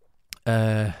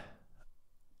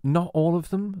 Not all of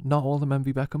them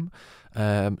MV Beckham.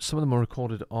 Some of them are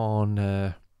recorded on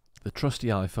the trusty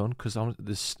iPhone, because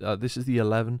this is the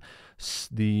 11.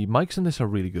 The mics in this are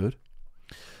really good,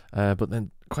 but then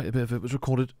quite a bit of it was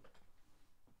recorded.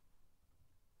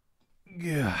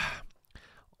 Yeah,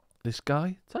 this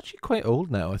guy, it's actually quite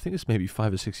old now. I think it's maybe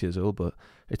 5 or 6 years old, but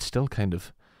it still kind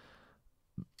of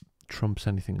trumps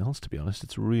anything else, to be honest.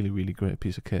 It's a really, really great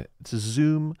piece of kit. It's a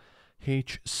Zoom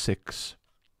H6.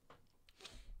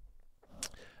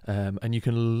 And you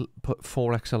can put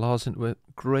 4 XLRs into it.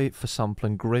 Great for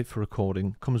sampling, great for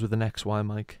recording. Comes with an XY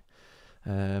mic,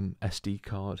 SD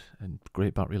card, and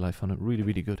great battery life on it. Really,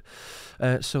 really good.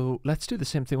 So let's do the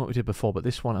same thing what we did before, but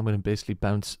this one I'm going to basically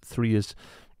bounce 3 years.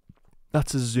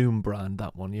 That's a Zoom brand,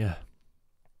 that one, yeah.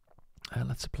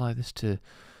 Let's apply this to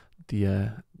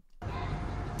the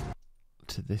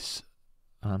to this,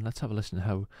 and let's have a listen to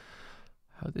how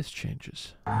this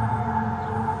changes.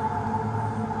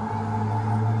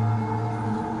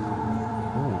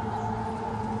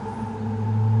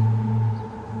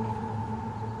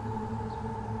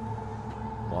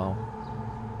 Wow.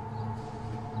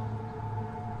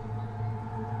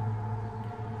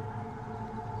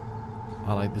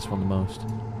 I like this one the most.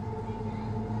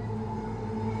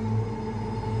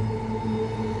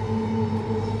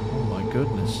 Oh my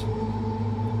goodness.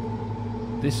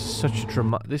 This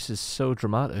is so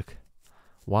dramatic.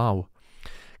 Wow.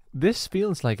 This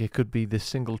feels like it could be this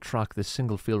single track, this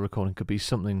single field recording could be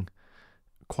something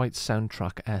quite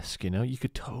soundtrack-esque, you know? You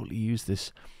could totally use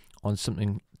this on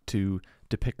something to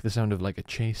depict the sound of like a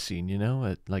chase scene, you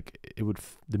know?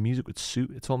 The music would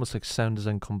suit. It's almost like sound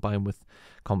design combined with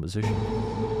composition.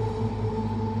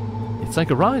 It's like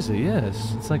a riser,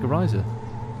 yes. It's like a riser.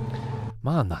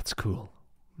 Man, that's cool.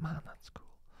 Man, that's cool.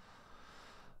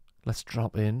 Let's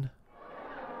drop in.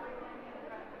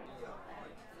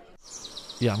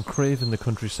 Yeah, I'm craving the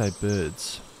countryside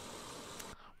birds.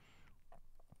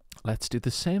 Let's do the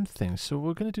same thing. So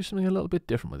we're going to do something a little bit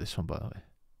different with this one, by the way.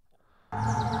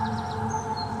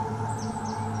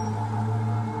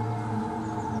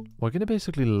 We're going to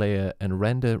basically layer and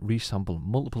render, resample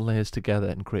multiple layers together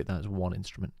and create that as one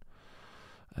instrument.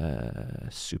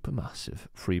 Super massive.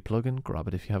 Free plugin. Grab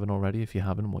it if you haven't already. If you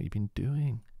haven't, what you've been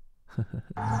doing.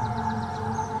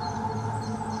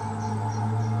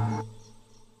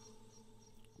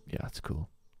 Yeah, that's cool.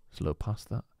 Slow past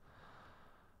that.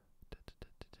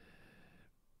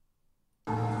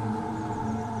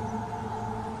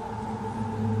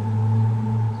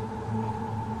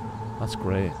 That's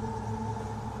great.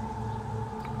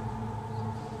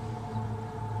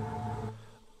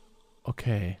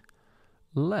 Okay,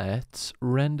 let's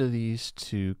render these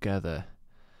together.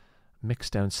 Mix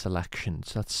down selection.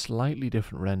 So that's slightly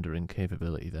different rendering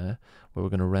capability there, where we're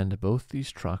going to render both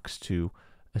these tracks to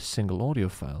a single audio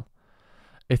file.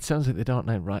 It sounds like the Dark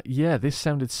Knight, right? Yeah, this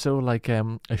sounded so like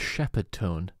a shepherd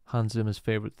tone. Hans Zimmer's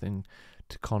favorite thing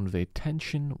to convey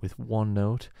tension with one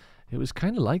note. It was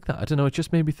kind of like that. I don't know. It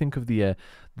just made me think of the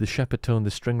shepherd tone,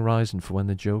 the string rising for when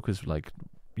the Joker's like,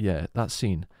 yeah, that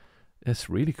scene. It's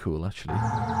really cool, actually.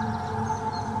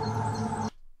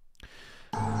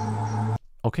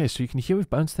 Okay, so you can hear we've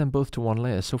bounced them both to one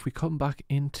layer. So if we come back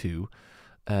into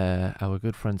our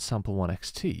good friend Sample 1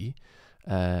 XT,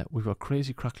 we've got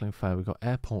Crazy Crackling Fire, we've got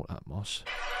Airport Atmos.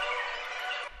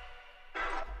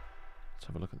 Let's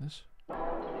have a look at this.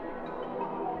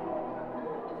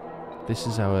 This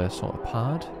is our sort of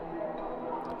pad.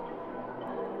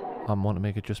 I want to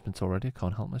make adjustments already, I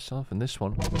can't help myself. And this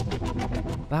one,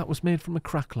 that was made from a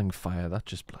crackling fire. That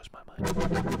just blows my mind.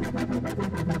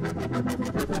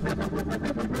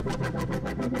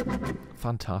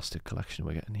 Fantastic collection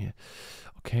we're getting here.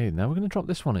 Okay, now we're going to drop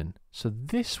this one in. So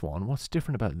this one, what's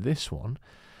different about this one?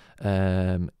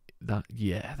 That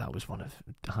was one of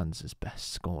Hans's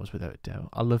best scores without a doubt.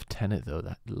 I love Tenet though,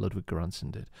 that Ludwig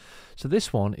Göransson did. So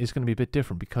this one is going to be a bit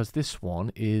different because this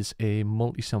one is a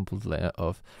multi-sampled layer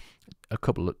of a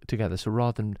couple together. So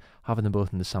rather than having them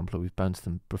both in the sampler, we've bounced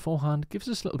them beforehand. Gives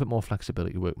us a little bit more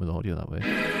flexibility working with audio that way.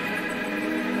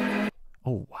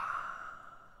 Oh wow!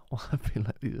 Well, I feel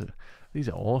like these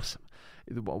are awesome.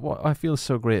 What I feel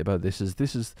so great about this is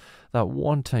that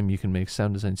one time you can make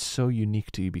sound design so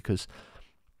unique to you, because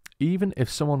even if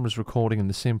someone was recording in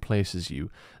the same place as you,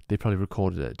 they probably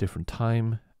recorded at a different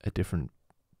time, a different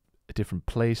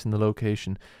place in the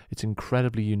location. It's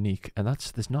incredibly unique, and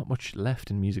there's not much left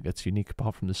in music that's unique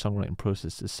apart from the songwriting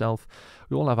process itself.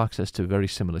 We all have access to very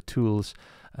similar tools,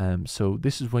 so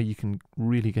this is where you can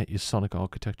really get your sonic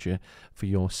architecture for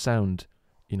your sound,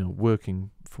 you know,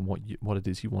 working from what it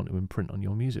is you want to imprint on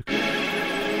your music.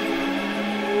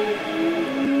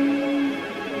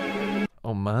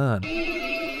 Oh man.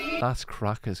 That's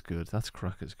crackers good. That's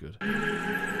crackers good.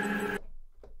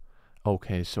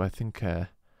 Okay, so I think the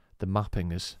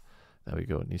mapping is... There we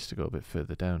go. It needs to go a bit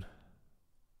further down.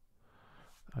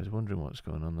 I was wondering what was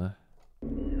going on there.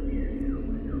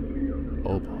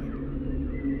 Oh boy.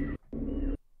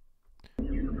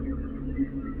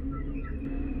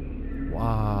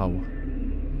 Wow.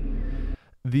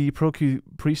 The ProQ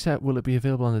preset, will it be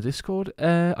available on the Discord?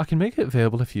 I can make it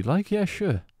available if you'd like. Yeah,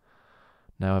 sure.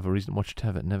 Now I have a reason to watch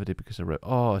Tenet. Never did because I wrote...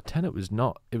 Oh, Tenet was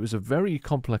not... It was a very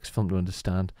complex film to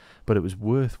understand, but it was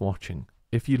worth watching.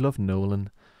 If you love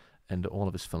Nolan and all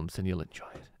of his films, then you'll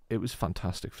enjoy it. It was a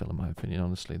fantastic film, in my opinion,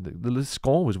 honestly. The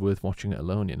score was worth watching it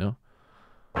alone, you know?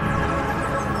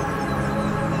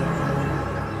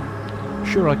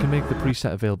 Sure, I can make the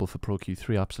preset available for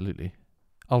ProQ3, absolutely.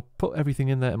 I'll put everything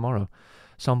in there tomorrow.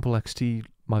 Sample XT,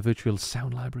 my virtual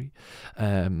sound library,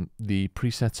 the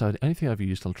preset side, anything I've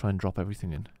used, I'll try and drop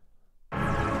everything in.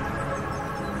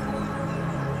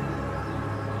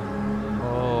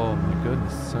 Oh my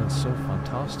goodness, it sounds so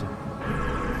fantastic.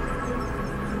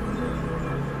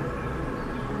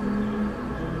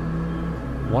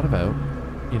 What about,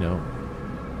 you know,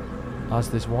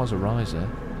 as this was a riser?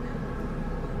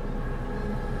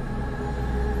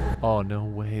 Oh no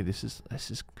way, this is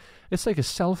it's like a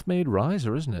self-made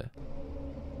riser, isn't it?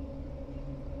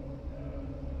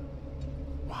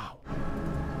 Wow.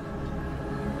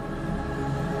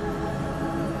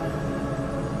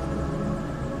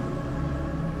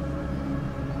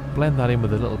 Blend that in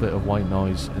with a little bit of white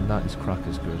noise and that is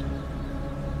crackers good.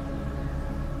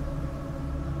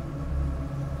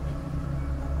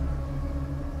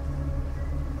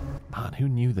 who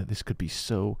knew that this could be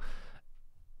so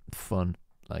fun?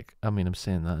 Like, I mean, I'm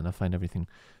saying that and I find everything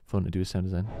fun to do with sound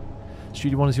design.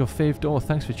 Studio One is your fave door.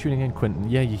 Thanks for tuning in, Quentin.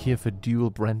 Yeah, you're here for dual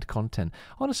Brent content.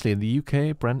 Honestly, in the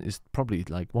UK, Brent is probably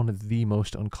like one of the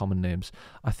most uncommon names.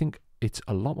 I think it's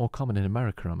a lot more common in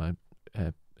America,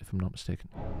 if I'm not mistaken.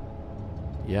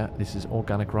 Yeah, this is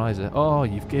Organic Riser. Oh,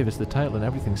 you've gave us the title and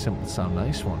everything. Simple to sound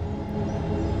nice one.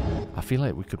 I feel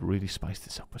like we could really spice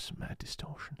this up with some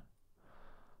distortion.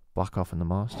 Black off in the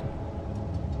master.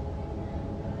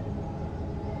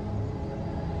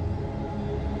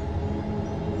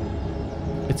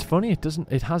 It's funny,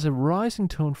 it has a rising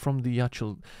tone from the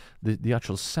actual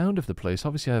sound of the place.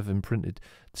 Obviously I've imprinted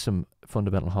some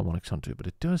fundamental harmonics onto it, but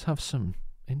it does have some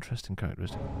interesting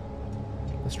characteristics.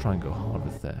 Let's try and go hard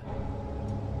with there.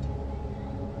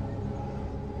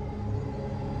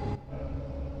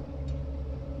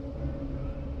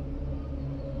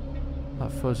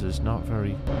 That fuzz is not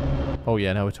very... Oh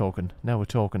yeah, now we're talking. Now we're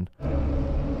talking.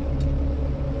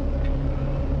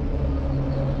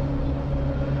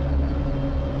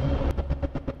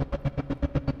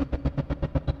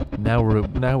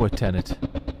 Now we're tenet.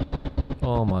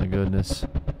 Oh my goodness.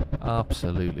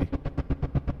 Absolutely.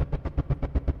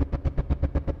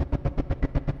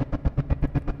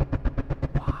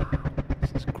 Wow,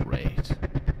 this is great.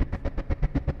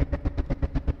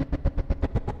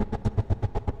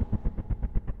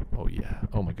 Oh yeah,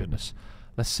 oh my goodness.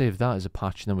 Let's save that as a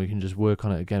patch and then we can just work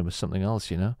on it again with something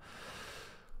else, you know?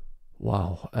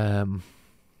 Wow.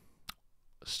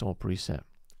 Store preset.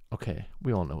 Okay,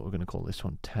 we all know what we're going to call this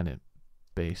one, Tenet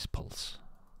Bass Pulse.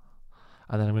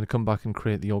 And then I'm going to come back and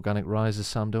create the Organic Riser,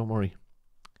 Sam, don't worry.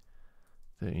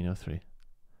 1303.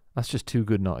 That's just too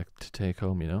good not to take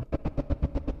home, you know?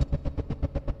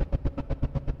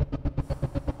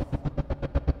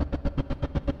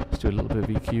 Let's do a little bit of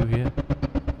EQ here.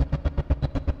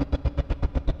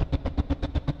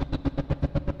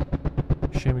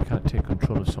 Shame we can't take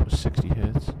control of sort of 60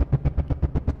 Hertz.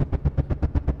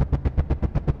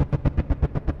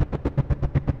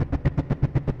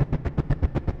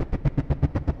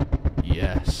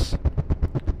 Yes.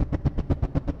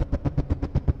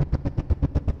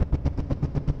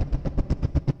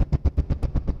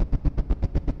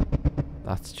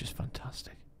 That's just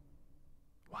fantastic.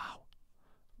 Wow.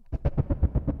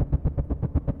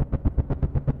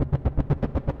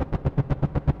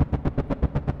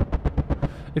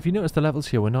 If you notice the levels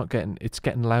here, it's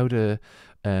getting louder.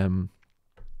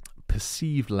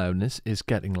 Perceived loudness is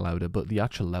getting louder, but the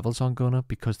actual levels aren't going up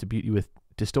because the beauty with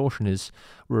distortion is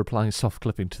we're applying soft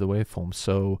clipping to the waveform,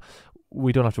 so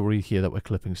we don't have to worry here that we're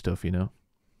clipping stuff, you know.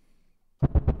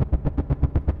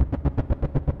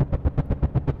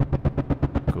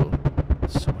 Cool.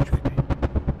 So much creepy.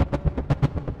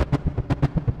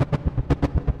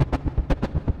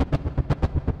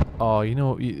 Oh, you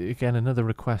know, again, another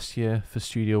request here for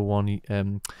Studio One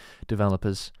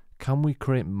developers. Can we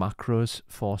create macros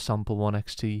for Sample 1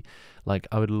 XT? Like,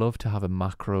 I would love to have a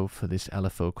macro for this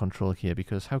LFO control here,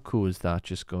 because how cool is that,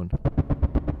 just going...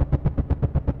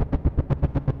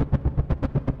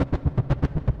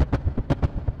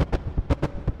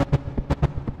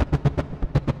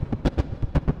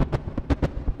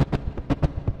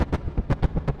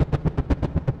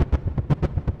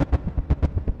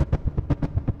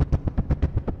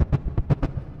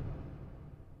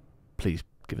 Please,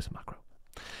 give us a macro.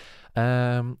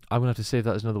 I'm going to have to save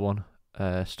that as another one.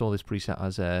 Store this preset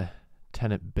as a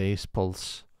Tenet Bass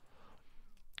Pulse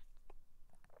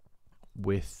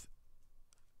with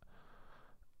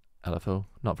LFO.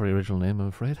 Not very original name, I'm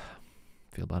afraid.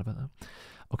 Feel bad about that.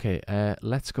 Okay,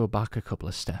 let's go back a couple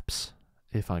of steps,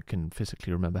 if I can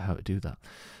physically remember how to do that.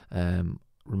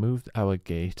 Remove our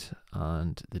gate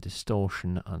and the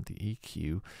distortion and the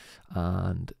EQ,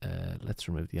 and let's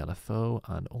remove the LFO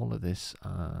and all of this,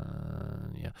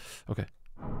 and yeah, okay.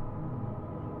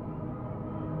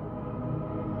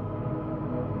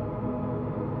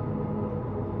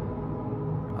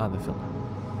 And the filter.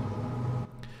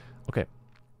 Okay,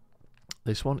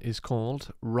 this one is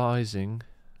called Rising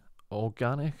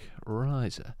Organic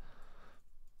Riser.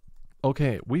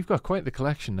 Okay, we've got quite the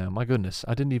collection now, my goodness.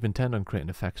 I didn't even intend on creating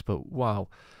effects, but wow.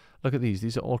 Look at these.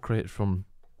 These are all created from...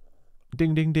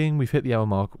 Ding, ding, ding. We've hit the hour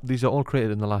mark. These are all created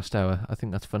in the last hour. I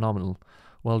think that's phenomenal.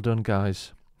 Well done,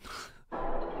 guys. I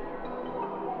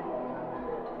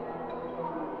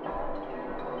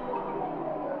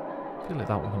feel like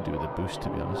that one can do with a boost, to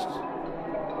be honest.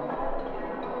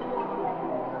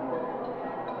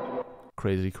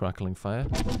 Crazy crackling fire.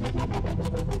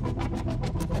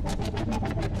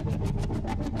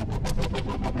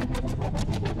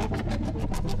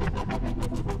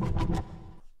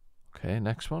 Okay,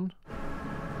 next one.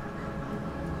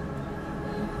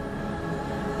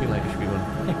 feel like I should be going,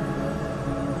 hey,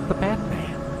 the Batman.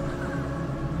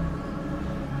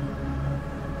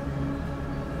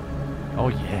 Oh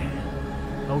yeah.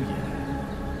 Oh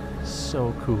yeah.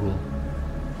 So cool.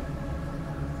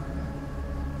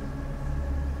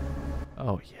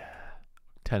 Oh yeah.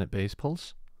 Tenant bass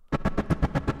pulse.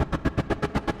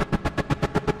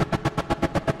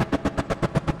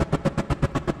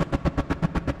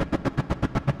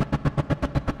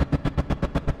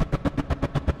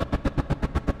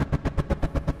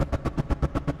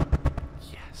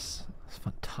 Yes, that's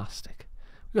fantastic.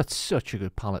 We've got such a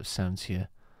good palette of sounds here.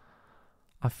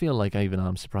 I feel like I even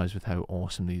am surprised with how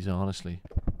awesome these are, honestly.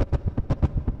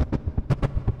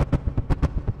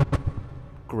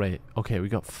 Great. Okay, we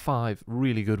got 5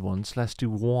 really good ones. Let's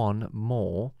do one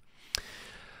more.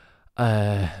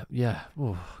 Yeah.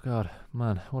 Oh, God.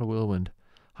 Man, what a whirlwind.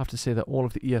 I have to say that all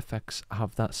of the EFX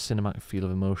have that cinematic feel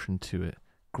of emotion to it.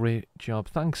 Great job.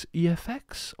 Thanks,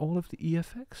 EFX? All of the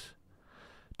EFX?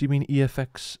 Do you mean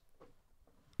EFX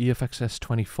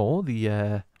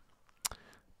S24?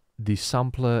 The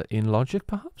sampler in Logic,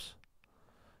 perhaps?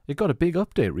 It got a big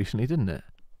update recently, didn't it?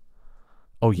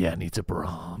 Oh yeah, it needs a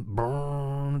burn.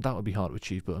 That would be hard to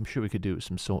achieve, but I'm sure we could do it with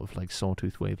some sort of like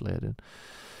sawtooth wave layered in.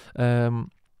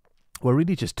 We're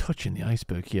really just touching the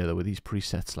iceberg here, though, with these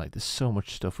presets. Like, there's so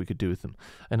much stuff we could do with them,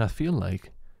 and I feel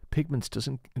like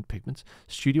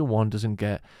Studio One doesn't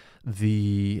get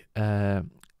the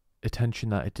attention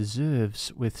that it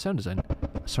deserves with sound design.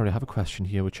 Sorry, I have a question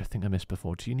here which I think I missed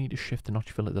before. Do you need to shift the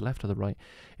notch filter to the left or the right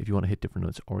if you want to hit different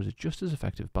notes, or is it just as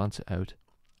effective? Balance it out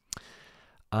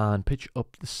and pitch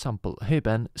up the sample. Hey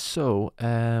Ben, so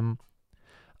I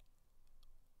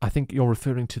think you're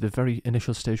referring to the very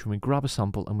initial stage when we grab a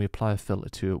sample and we apply a filter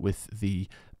to it with the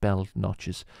bell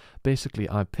notches. Basically,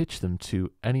 I pitch them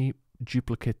to any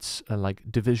duplicates,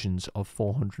 like divisions of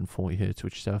 440 Hz,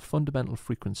 which is our fundamental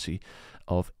frequency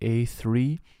of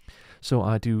A3. So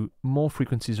I do more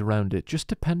frequencies around it, just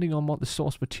depending on what the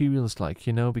source material is like,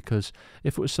 you know, because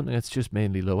if it was something that's just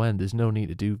mainly low end, there's no need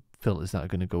to do filters that are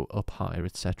going to go up higher,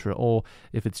 etc. Or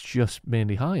if it's just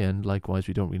mainly high end, likewise,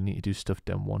 we don't really need to do stuff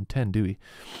down 110, do we?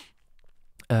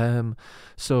 No,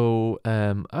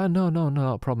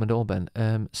 not a problem at all, Ben.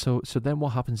 So then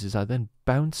what happens is I then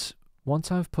bounce,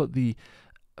 once I've put the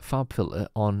fab filter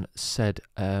on said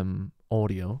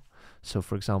audio. So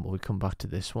for example, we come back to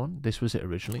this one. This was it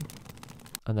originally,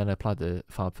 and then I applied the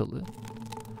fab filter.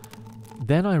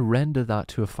 Then I render that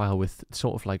to a file with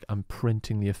sort of like I'm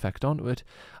printing the effect onto it,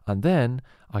 and then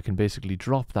I can basically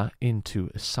drop that into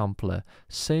a sampler.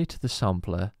 Say to the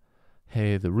sampler,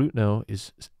 hey, the root note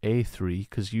is A3,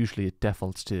 because usually it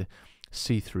defaults to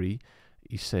C3.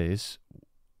 He says,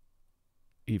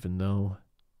 even though,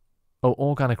 oh,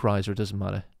 organic riser, it doesn't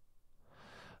matter.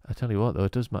 I tell you what though,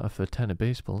 it does matter for tenor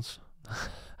bass pulse.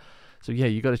 So yeah,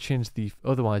 you got to change the,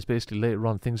 otherwise basically later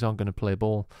on things aren't going to play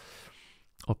ball.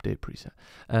 Update preset.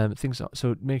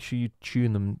 So make sure you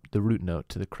tune them, the root note,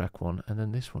 to the correct one, and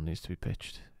then this one needs to be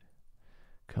pitched.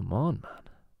 Come on, man.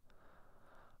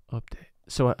 Update.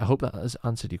 So I hope that has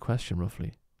answered your question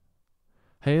roughly.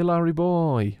 Hey Larry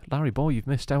boy, you've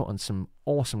missed out on some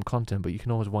awesome content, but you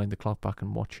can always wind the clock back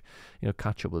and watch,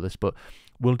 catch up with us. But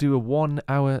we'll do a 1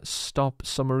 hour stop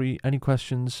summary. Any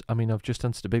questions? I mean, I've just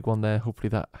answered a big one there. Hopefully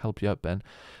that helped you out, Ben.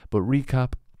 But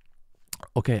recap.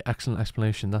 Okay, excellent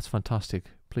explanation. That's fantastic.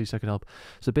 Please, I can help.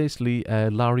 So basically,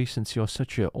 Larry, since you're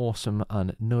such an awesome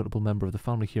and notable member of the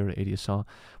family here at ADSR,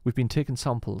 we've been taking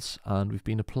samples and we've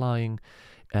been applying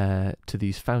to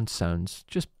these found sounds.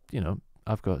 Just,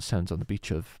 I've got sounds on the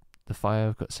beach of the fire,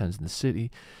 I've got sounds in the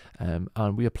city,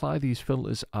 and we apply these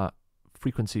filters at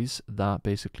frequencies that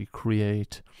basically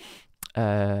recreate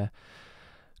a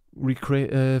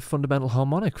fundamental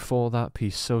harmonic for that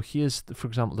piece. So here's, for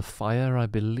example, the fire, I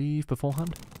believe,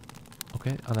 beforehand.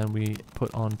 Okay, and then we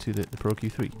put onto the Pro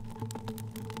Q3.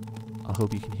 I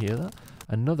hope you can hear that.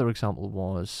 Another example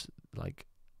was like,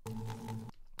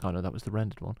 oh no, that was the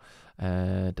rendered one.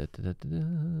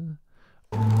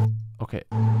 Okay.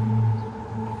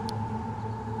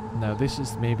 Now this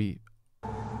is maybe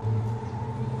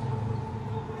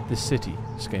the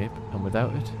cityscape, and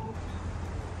without it.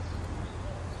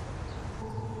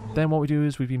 Then what we do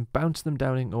is we've been bouncing them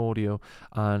down in audio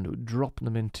and dropping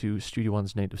them into Studio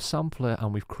One's native sampler,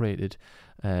 and we've created,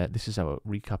 this is our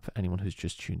recap for anyone who's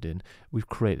just tuned in, we've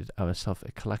created ourselves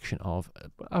a collection of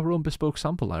our own bespoke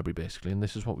sample library basically, and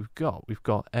this is what we've got. We've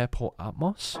got Airport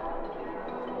Atmos,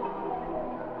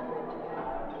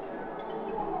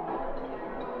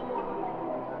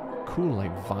 cool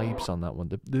like vibes on that one.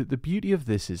 The beauty of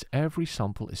this is every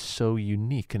sample is so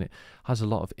unique, and it has a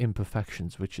lot of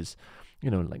imperfections, which is, you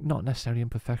know, like not necessarily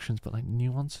imperfections, but like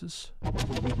nuances.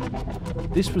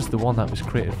 This was the one that was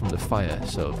created from the fire,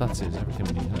 so that's it, everything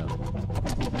we need now.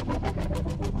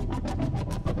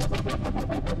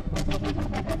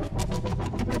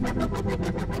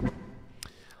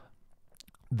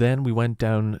 Then we went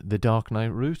down the Dark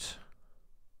Knight route.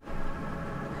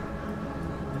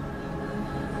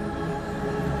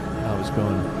 I was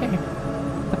going, hey,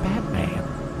 the Batman.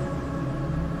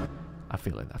 I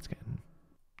feel like that's getting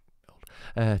old.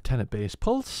 Tenor bass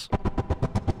pulse.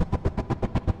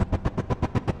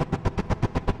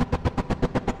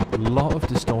 A lot of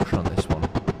distortion on this one.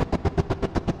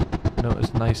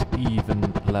 Notice nice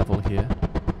even level here.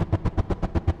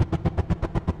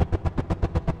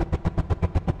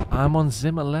 I'm on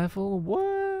Zimmer level?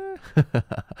 What?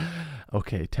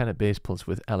 Okay, tenor bass pulse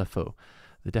with LFO.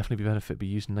 There definitely be benefit by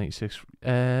using 96.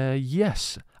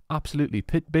 Yes, absolutely.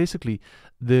 Basically,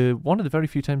 one of the very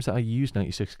few times that I use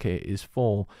 96K is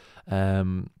for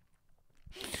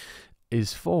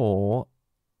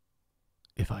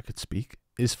if I could speak,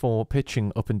 is for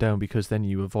pitching up and down, because then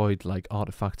you avoid like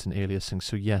artifacts and aliasing.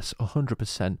 So yes,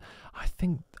 100%. I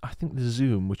think the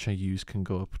Zoom, which I use, can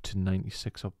go up to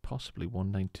 96 or possibly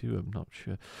 192. I'm not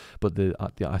sure, but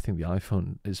I think the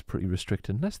iPhone is pretty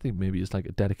restricted, unless they maybe it's like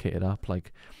a dedicated app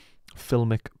like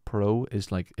Filmic Pro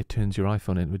is like it turns your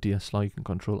iPhone into a DSLR. You can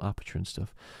control aperture and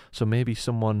stuff. So maybe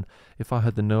someone, if I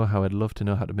had the know-how, I'd love to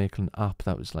know how to make an app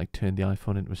that was like turn the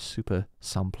iPhone into a super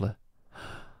sampler. $1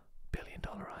 billion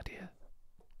idea.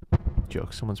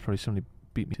 Joke. Somebody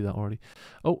beat me to that already.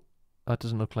 Oh, that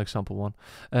doesn't look like sample one.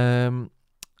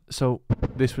 So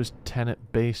this was tenor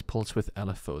bass pulse with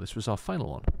LFO. This was our final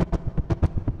one.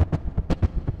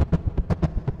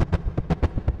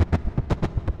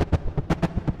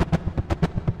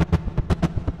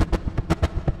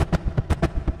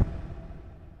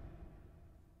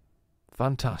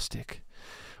 Fantastic.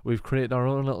 We've created our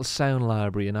own little sound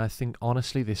library, and I think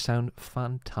honestly they sound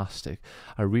fantastic.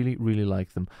 I really, really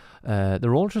like them.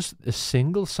 They're all just a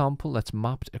single sample that's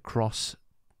mapped across,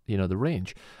 you know, the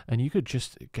range, and you could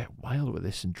just get wild with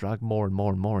this and drag more and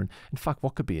more and more. And in fact,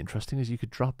 what could be interesting is you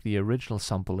could drop the original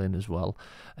sample in as well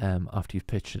after you've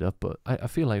pitched it up. But I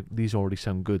feel like these already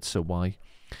sound good, so why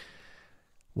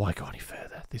go any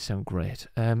further? They sound great.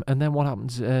 And then what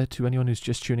happens to anyone who's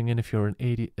just tuning in? If you're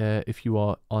if you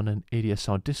are on an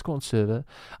ADSR Discord server,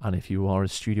 and if you are a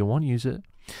Studio One user,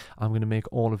 I'm going to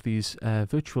make all of these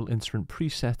virtual instrument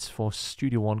presets for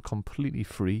Studio One completely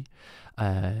free,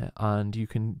 and you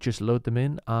can just load them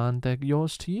in, and they're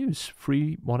yours to use.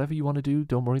 Free, whatever you want to do.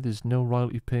 Don't worry, there's no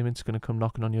royalty payments going to come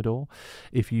knocking on your door.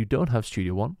 If you don't have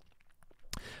Studio One,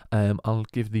 I'll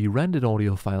give the rendered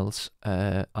audio files,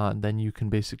 and then you can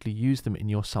basically use them in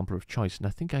your sampler of choice. And I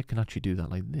think I can actually do that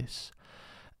like this.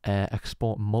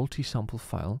 Export multi-sample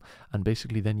file, and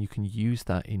basically then you can use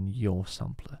that in your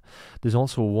sampler. There's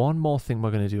also one more thing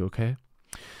we're going to do, okay?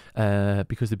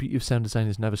 Because the beauty of sound design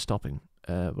is never stopping.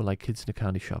 We're like kids in a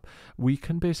candy shop. We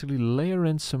can basically layer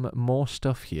in some more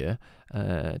stuff here.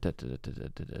 My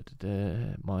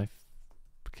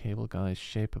cable guys,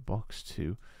 shaper box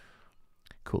 2.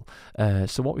 Cool.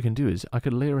 So what we can do is I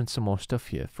could layer in some more stuff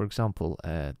here. For example,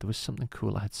 there was something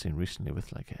cool I had seen recently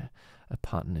with like a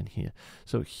pattern in here.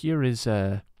 So here is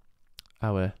let's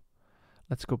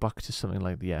go back to something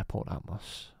like the Airport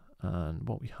Atmos, and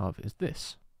what we have is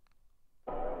this.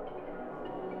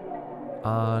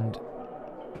 And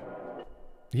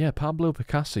yeah, Pablo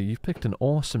Picasso, you've picked an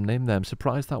awesome name there. I'm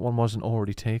surprised that one wasn't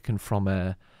already taken from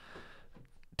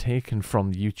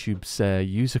YouTube's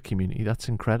user community. That's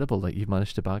incredible that you've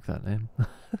managed to bag that name.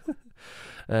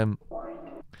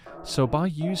 So by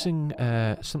using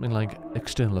something like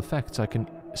external effects, I can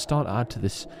start to add to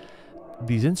these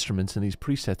instruments and these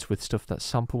presets with stuff that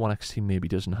Sample 1XT maybe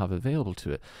doesn't have available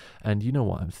to it. And you know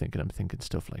what I'm thinking? I'm thinking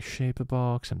stuff like shaper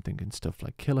box. I'm thinking stuff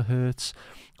like kilohertz.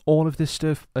 All of this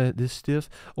stuff,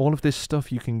 all of this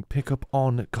stuff you can pick up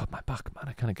on, God, my back, man,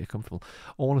 I can't get comfortable.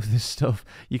 All of this stuff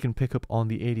you can pick up on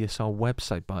the ADSR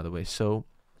website, by the way. So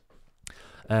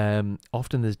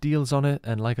often there's deals on it,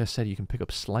 and like I said, you can pick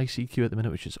up Slice EQ at the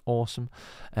minute, which is awesome.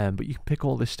 But you can pick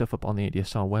all this stuff up on the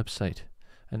ADSR website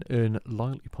and earn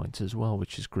loyalty points as well,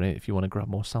 which is great if you want to grab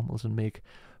more samples and make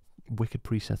wicked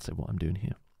presets like what I'm doing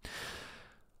here.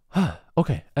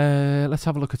 Okay, let's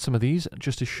have a look at some of these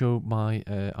just to show my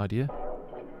idea.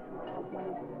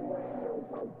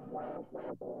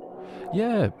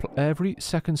 Yeah, every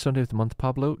second Sunday of the month,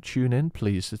 Pablo, tune in,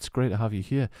 please. It's great to have you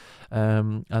here.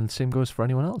 And the same goes for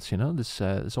anyone else, you know.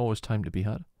 There's always time to be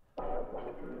had.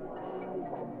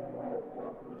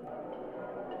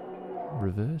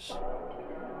 reverse?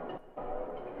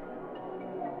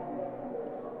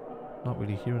 Not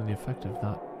really hearing the effect of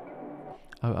that.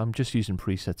 I'm just using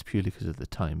presets purely because of the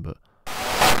time, but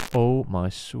oh my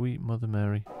sweet Mother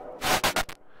Mary.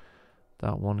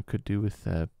 That one could do with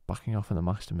backing off in the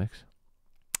master mix.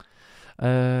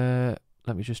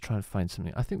 Let me just try and find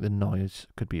something. I think the noise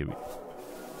could be a...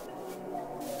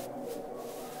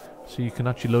 So you can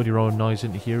actually load your own noise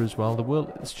into here as well. The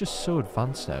world, it's just so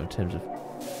advanced now in terms of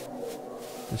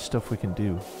the stuff we can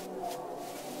do.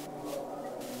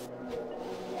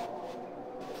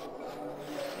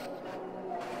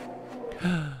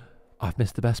 I've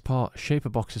missed the best part.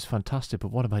 Shaperbox is fantastic,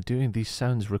 but what am I doing? These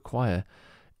sounds require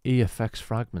EFX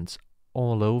fragments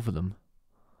all over them.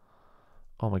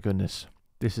 Oh my goodness.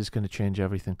 This is going to change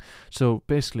everything. So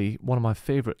basically, one of my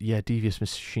favorite, Devious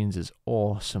Machines is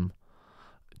awesome.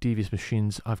 Devious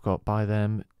Machines, I've got by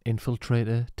them,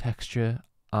 Infiltrator, Texture,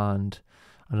 and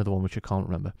another one which I can't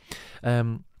remember.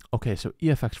 Okay, so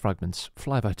EFX fragments,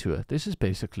 Fly-by-Tour. This is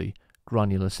basically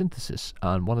granular synthesis,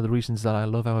 and one of the reasons that I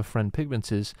love our friend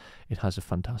Pigments is it has a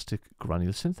fantastic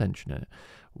granular synth engine in it,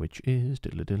 which is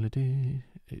it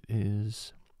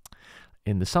is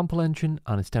in the sample engine,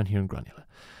 and it's down here in granular.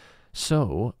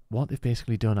 So what they've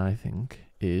basically done, I think,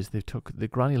 is they took the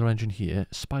granular engine here,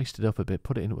 spiced it up a bit,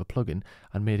 put it into a plugin,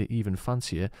 and made it even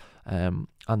fancier. And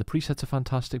the presets are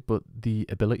fantastic, but the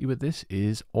ability with this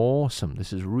is awesome.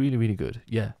 This is really, really good.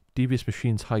 Yeah, Devious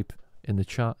Machines hype in the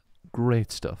chat.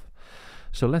 Great stuff.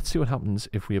 So let's see what happens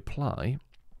if we apply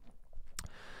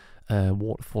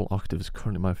Waterfall Octave is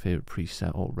currently my favorite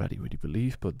preset already, would you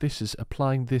believe? But this is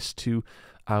applying this to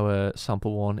our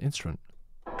sample 1 instrument.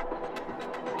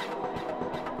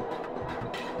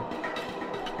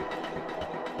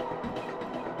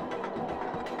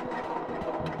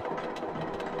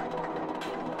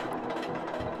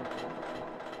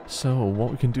 So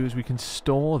what we can do is we can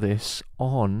store this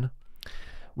on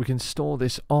the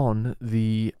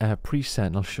preset,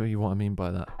 and I'll show you what I mean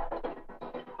by that.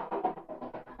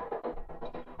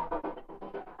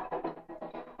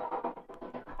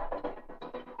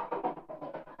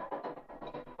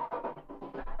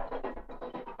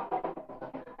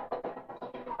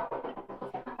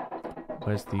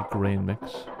 Where's the grain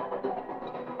mix?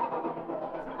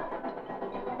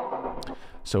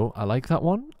 So I like that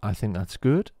one. I think that's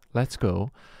good. Let's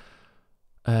go.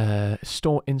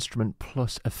 Store instrument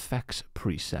plus effects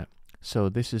preset. So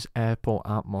this is Airport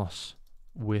Atmos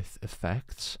with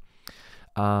effects,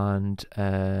 and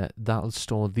that'll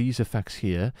store these effects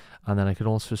here, and then I could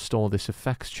also store this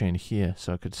effects chain here.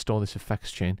 So I could store this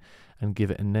effects chain and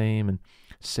give it a name and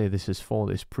say this is for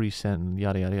this preset and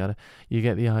yada yada yada. You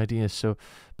get the idea. So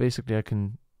basically I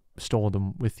can store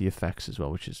them with the effects as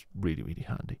well, which is really, really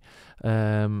handy.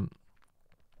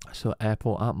 So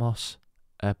Airport Atmos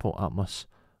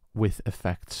with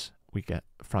effects, we get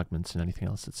fragments and anything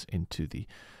else that's into the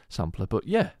sampler. But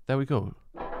yeah, there we go.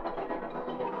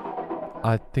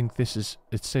 I think it's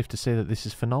safe to say that this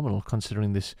is phenomenal,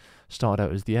 considering this started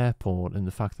out as the airport and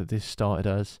the fact that this started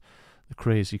as the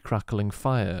crazy crackling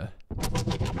fire.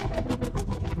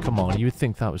 Come on, you would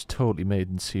think that was totally made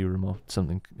in Serum or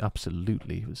something.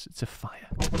 Absolutely, it's a fire.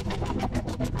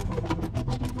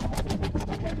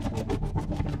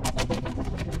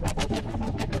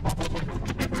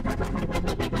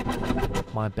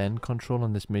 My bend control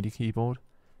on this MIDI keyboard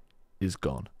is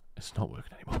gone. It's not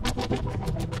working anymore.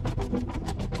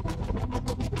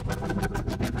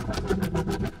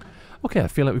 Okay, I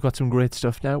feel like we've got some great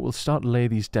stuff now. We'll start to lay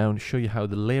these down, show you how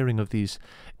the layering of these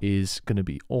is going to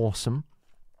be awesome.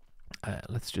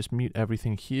 Let's just mute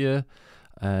everything here,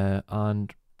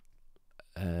 and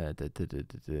let's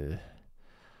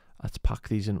pack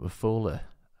these into a folder.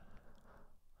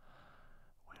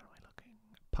 Where are we looking?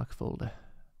 Pack folder.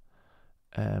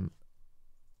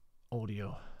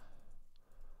 Audio.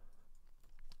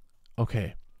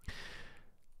 Okay.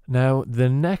 Now, the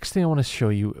next thing I want to show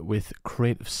you with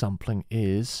creative sampling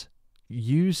is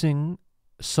using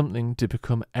something to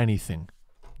become anything.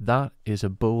 That is a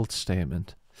bold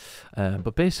statement.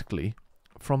 But basically,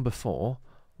 from before,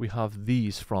 we have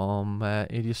these from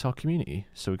ADSR Community.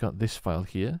 So we got this file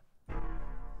here,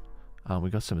 and we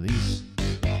got some of these.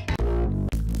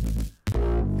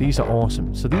 These are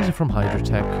awesome. So these are from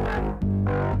Hydrotech,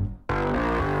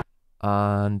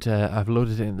 and I've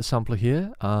loaded it in the sampler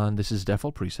here, and this is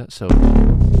default preset. So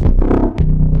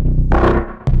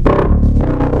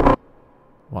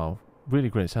wow, really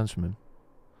great sounds from him.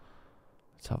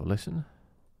 Let's have a listen.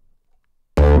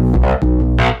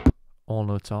 All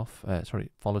notes off.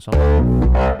 Sorry, follow song.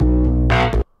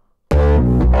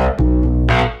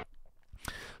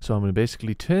 So So I'm going to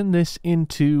basically turn this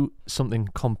into something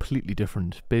completely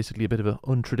different. Basically a bit of an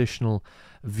untraditional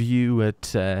view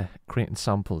at creating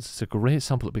samples. It's a great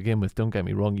sample to begin with, don't get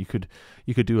me wrong. You could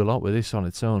do a lot with this on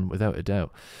its own, without a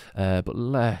doubt. But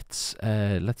let's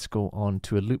go on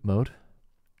to a loop mode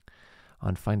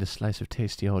and find a slice of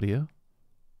tasty audio.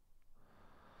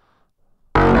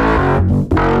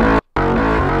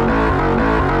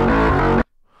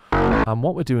 And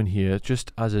what we're doing here,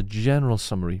 just as a general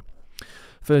summary,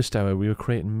 first hour we were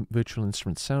creating virtual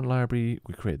instrument sound library.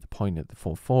 We created the point at the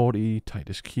 440,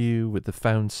 tightest Q with the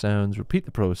found sounds, repeat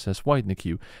the process, widen the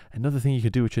Q. Another thing you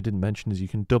could do, which I didn't mention, is you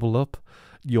can double up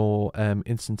your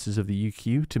instances of the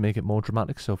EQ to make it more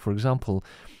dramatic. So for example,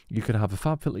 you could have a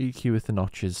FabFilter EQ with the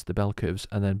notches, the bell curves,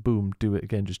 and then boom, do it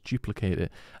again, just duplicate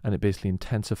it, and it basically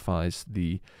intensifies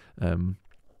the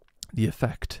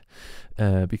effect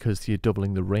because you're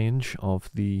doubling the range of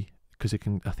the, because it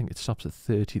can, I think it stops at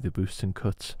 30, the boosts and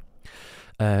cuts.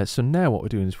 So now what we're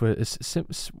doing is we're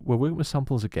working with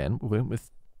samples again. We're working with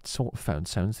sort of found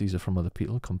sounds. These are from other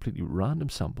people, completely random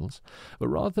samples. But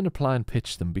rather than apply and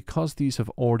pitch them, because these have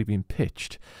already been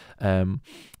pitched,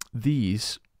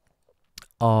 these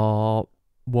are,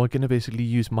 we're going to basically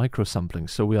use micro sampling.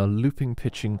 So we are looping,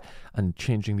 pitching, and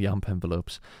changing the amp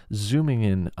envelopes, zooming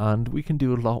in, and we can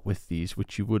do a lot with these,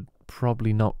 which you would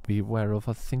probably not be aware of.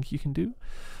 I think you can do.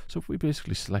 So if we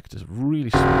basically select a really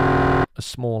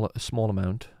small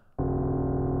amount,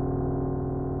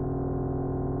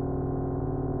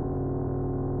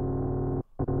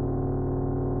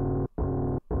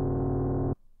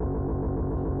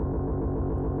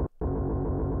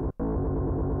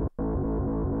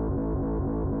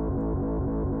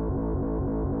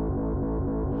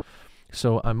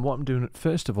 so what I'm doing,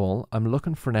 first of all, I'm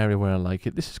looking for an area where I like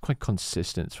it. This is quite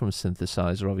consistent. It's from a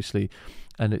synthesizer, obviously,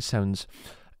 and it sounds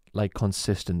like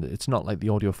consistent. It's not like the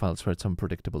audio files where it's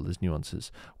unpredictable. There's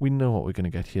nuances. We know what we're going to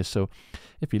get here. So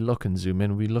if you look and zoom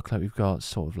in, we look like we've got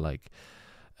sort of like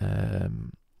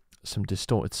some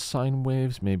distorted sine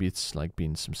waves. Maybe it's like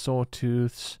being some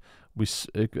sawtooths.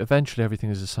 Eventually everything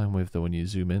is a sine wave though when you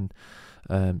zoom in.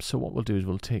 So what we'll do is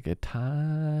we'll take a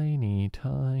tiny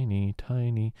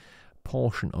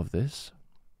portion of this.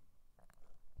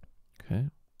 Okay.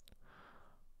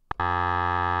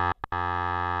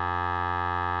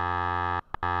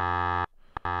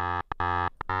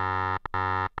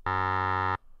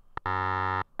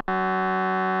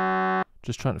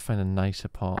 Just trying to find a nicer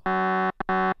part.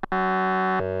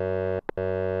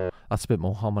 That's a bit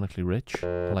more harmonically rich.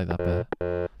 I like that better.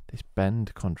 This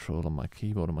bend control on my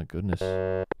keyboard, oh my goodness.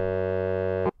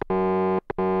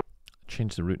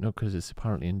 Change the root note because it's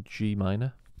apparently in G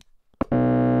minor.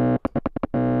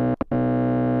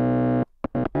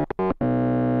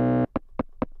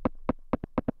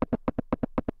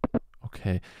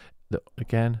 Okay,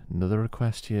 again, another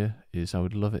request here is I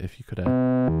would love it if you could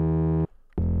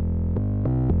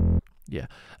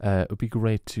it would be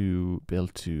great to be able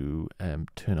to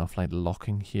turn off like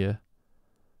locking here,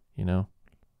 you know.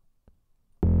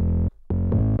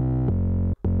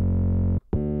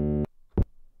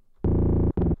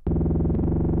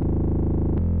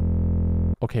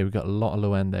 Okay, we've got a lot of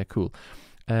low end there, cool.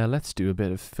 Let's do a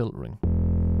bit of filtering.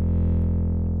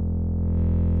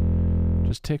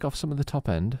 Just take off some of the top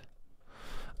end,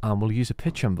 and we'll use a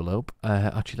pitch envelope.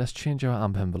 Actually, let's change our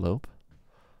amp envelope.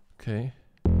 Okay.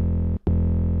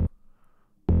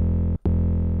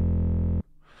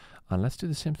 And let's do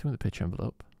the same thing with the pitch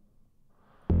envelope.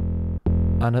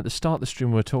 And at the start of the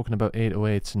stream, we were talking about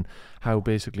 808s and how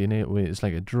basically an 808 is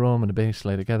like a drum and a bass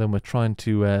laid together, and we're trying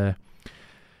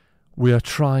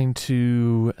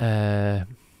to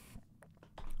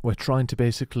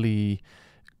basically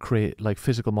create like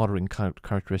physical moderating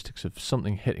characteristics of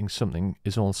something hitting something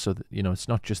is also, you know, it's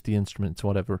not just the instrument, it's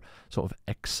whatever sort of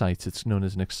excites, it's known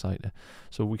as an exciter.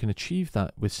 So we can achieve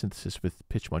that with synthesis with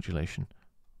pitch modulation.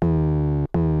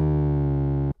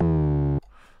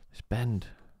 This bend.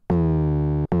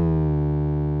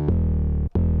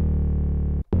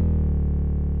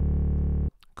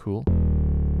 Cool.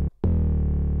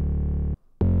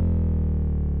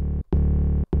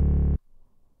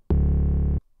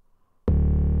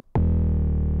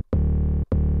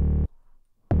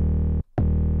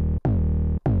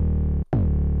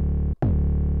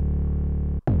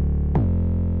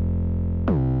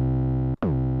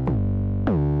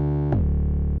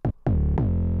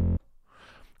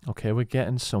 Okay, we're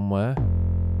getting somewhere.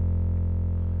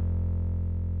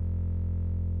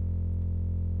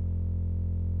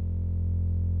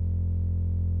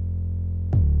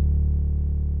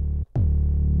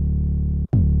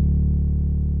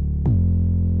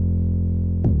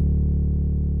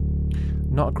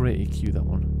 Not a great EQ, that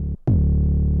one.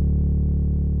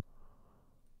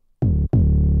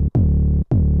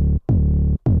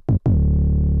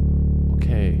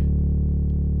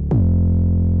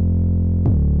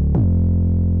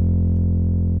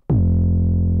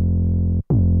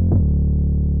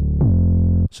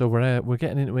 So we're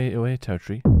getting into 808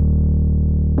 territory.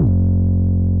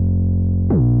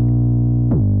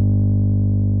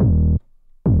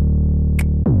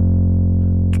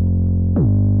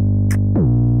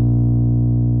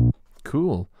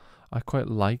 Cool. I quite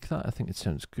like that. I think it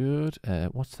sounds good.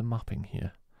 What's the mapping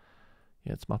here?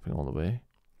 Yeah, it's mapping all the way.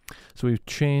 So we've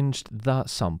changed that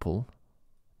sample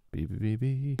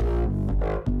into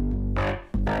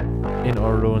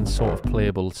our own sort of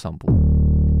playable sample.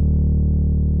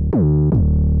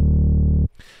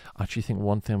 I actually think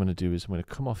one thing I'm going to do is I'm going to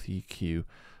come off the EQ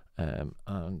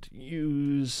and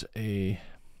use a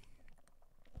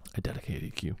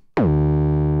dedicated EQ.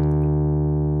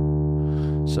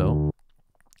 So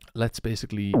let's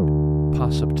basically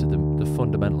pass up to the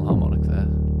fundamental harmonic there.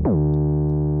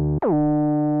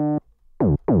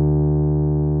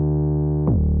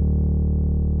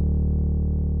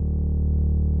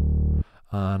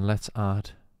 And let's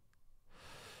add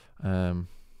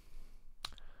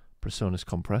PreSonus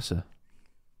compressor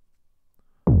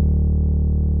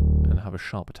and have a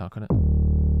sharp attack on it.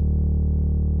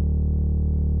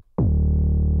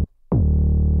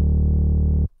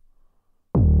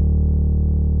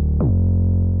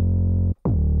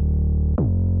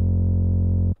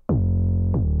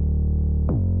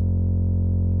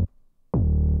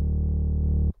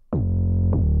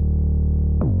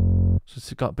 So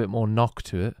it's got a bit more knock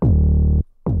to it.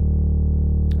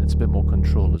 It's a bit more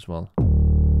control as well.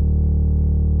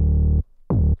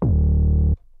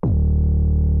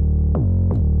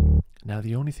 Now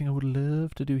the only thing I would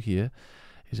love to do here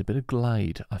is a bit of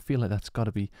glide. I feel like that's got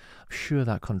to be, I'm sure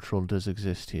that control does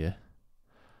exist here.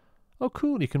 Oh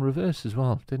cool, you can reverse as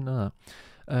well, didn't know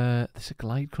that. There's a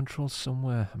glide control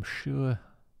somewhere, I'm sure.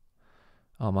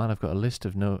 Oh man, I've got a list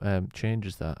of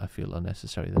changes that I feel are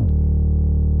necessary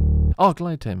then. Oh,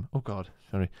 glide time. Oh god,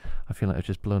 sorry. I feel like I've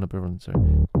just blown up everyone, sorry.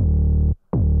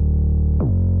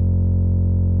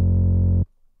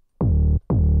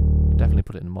 Definitely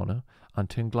put it in mono. And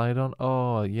turn glide on.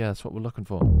 Oh yeah, that's what we're looking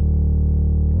for.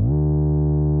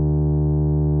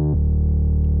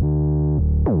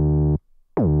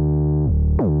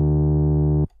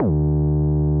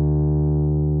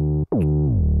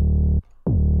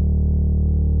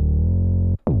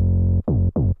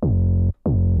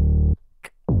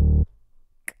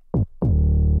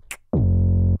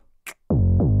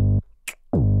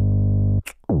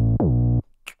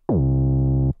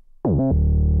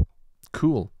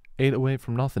 Cool. 808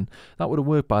 from nothing. That would have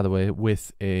worked, by the way,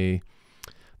 with a...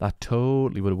 That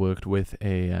totally would have worked with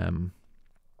a...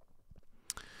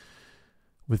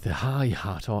 with the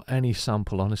hi-hat or any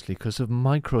sample, honestly, because of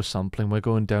micro sampling, we're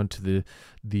going down to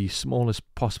the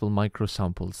smallest possible micro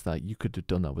samples that you could have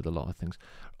done that with a lot of things.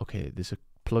 Okay, there's a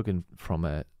plugin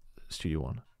from Studio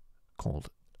One called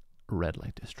Red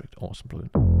Light District. Awesome plugin.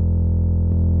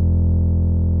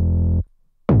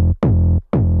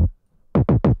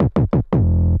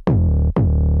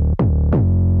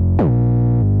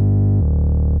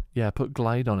 Yeah, put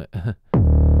glide on it.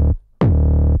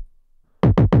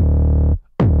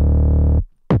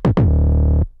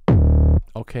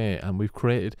 Okay, and we've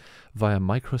created via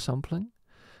microsampling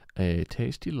a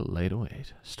tasty little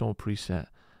 808. Store preset,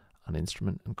 an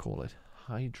instrument, and call it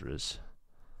Hydra's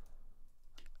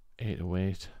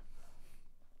 808.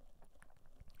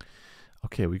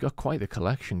 Okay, we got quite the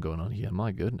collection going on here.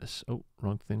 My goodness. Oh,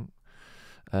 wrong thing.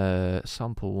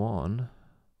 Sample 1.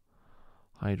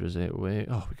 Hydra's 808.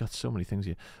 Oh, we got so many things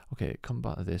here. Okay, come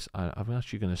back to this. I'm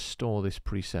actually going to store this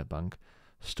preset bank,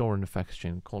 store an effects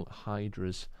chain, call it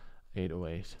Hydra's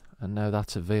 808, and now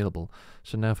that's available.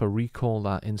 So now if I recall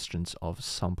that instance of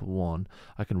sample 1,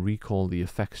 I can recall the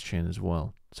effects chain as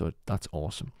well. So that's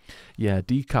awesome. Yeah,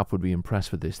 Decap would be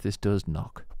impressed with this. This does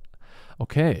knock.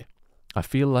 Okay, I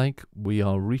feel like we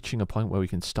are reaching a point where we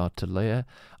can start to layer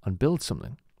and build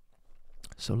something.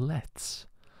 So let's.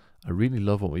 I really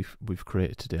love what we've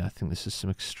created today. I think this is some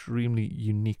extremely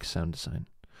unique sound design.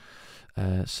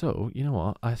 So you know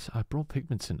what? I brought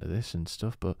pigments into this and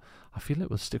stuff, but I feel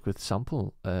like we'll stick with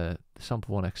sample 1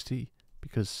 XT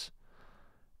because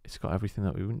it's got everything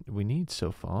that we need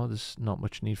so far. There's not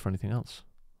much need for anything else.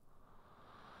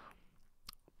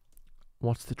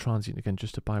 What's the transient again?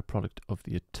 Just a byproduct of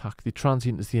the attack. The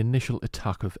transient is the initial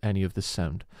attack of any of the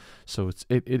sound. So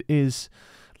it is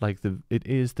like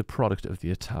the product of the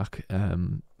attack,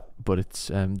 but it's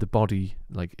the body,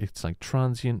 like it's like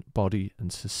transient, body,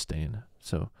 and sustain.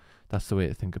 So that's the way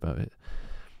to think about it.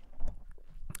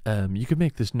 You could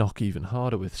make this knock even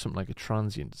harder with something like a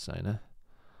transient designer.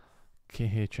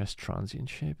 KHS transient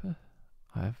shaper.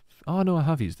 I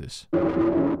have used this.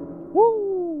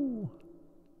 Woo!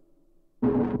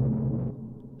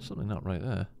 Something not right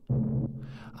there.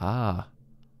 Ah,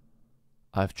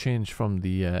 I've changed from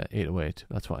the 808.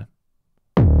 That's why.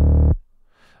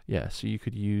 Yeah, so you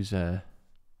could use a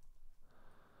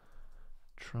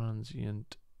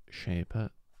transient shaper.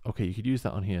 Okay, you could use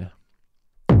that on here.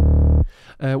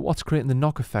 What's creating the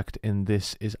knock effect in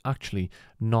this is actually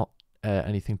not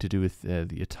anything to do with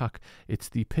the attack. It's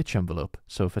the pitch envelope.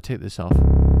 So if I take this off,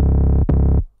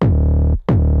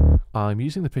 I'm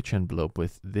using the pitch envelope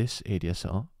with this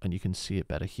ADSR, and you can see it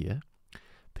better here.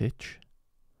 Pitch.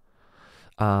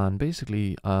 And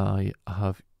basically I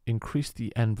have increased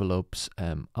the envelope's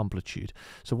amplitude.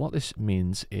 So what this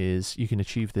means is you can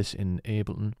achieve this in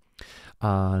Ableton,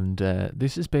 and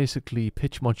this is basically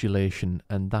pitch modulation,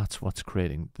 and that's what's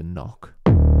creating the knock.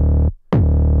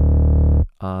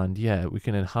 And yeah, we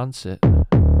can enhance it.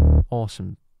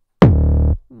 Awesome.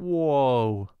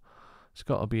 Whoa, there's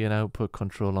got to be an output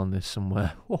control on this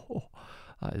somewhere. Whoa,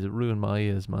 that has ruined my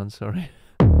ears, man, sorry.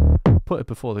 Put it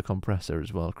before the compressor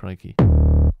as well, crikey.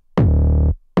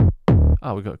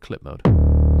 Ah, we got clip mode.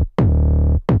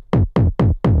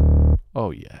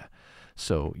 Oh yeah.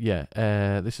 So yeah,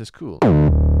 this is cool.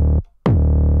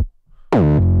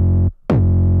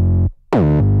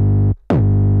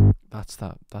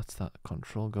 That's that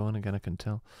control going again, I can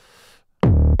tell.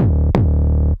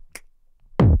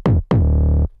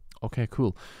 Okay,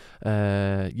 cool.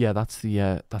 Yeah, that's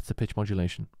the pitch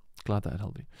modulation. Glad that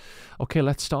helped you. Okay,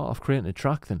 let's start off creating a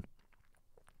track then.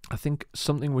 I think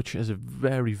something which is a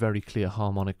very, very clear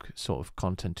harmonic sort of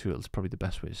content to it is probably the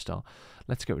best way to start.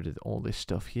 Let's get rid of all this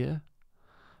stuff here.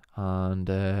 And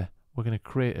we're going to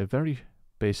create a very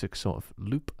basic sort of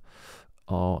loop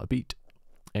or a beat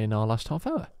in our last half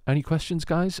hour. Any questions,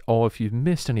 guys? Or if you've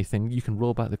missed anything, you can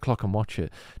roll back the clock and watch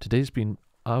it. Today's been,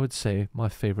 I would say, my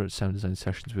favourite sound design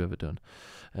sessions we've ever done.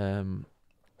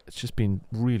 It's just been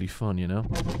really fun, you know.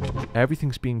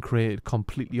 Everything's been created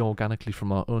completely organically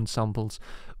from our own samples,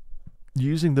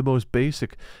 using the most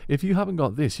basic. If you haven't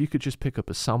got this, you could just pick up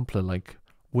a sampler like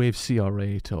Wave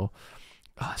CR8 or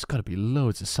it's got to be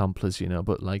loads of samplers, you know.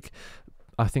 But like,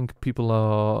 I think people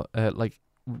are like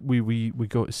we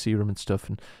go to Serum and stuff,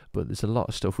 but there's a lot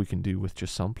of stuff we can do with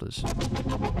just samplers. There's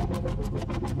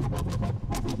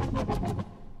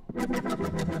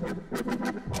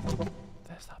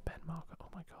that pen marker. Oh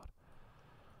my god.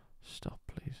 Stop,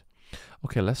 please.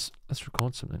 Okay, let's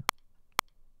record something.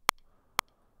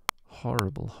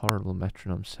 Horrible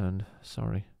metronome sound.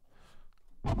 Sorry.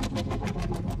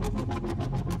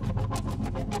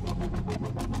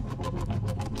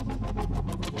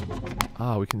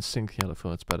 Ah, we can sync the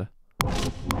LFO, it's better.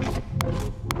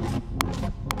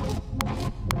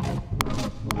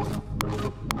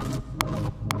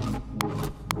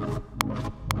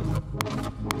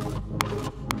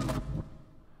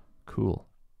 Cool.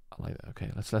 I like that.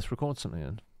 Okay, let's record something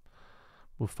and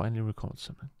we'll finally record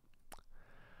something.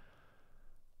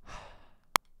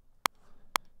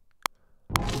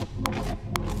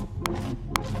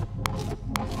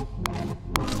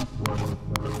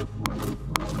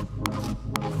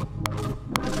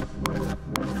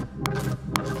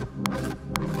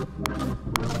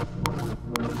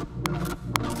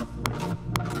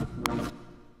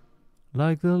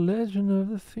 Like the legend of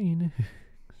the Phoenix.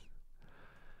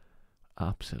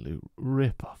 Absolute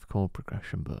rip-off chord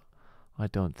progression, but I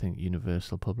don't think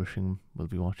Universal Publishing will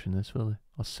be watching this, will they?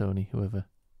 Or Sony, whoever.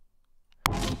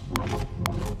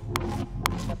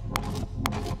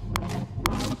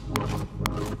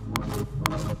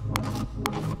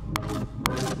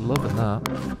 Loving that.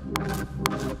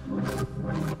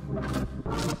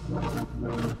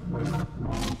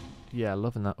 Yeah,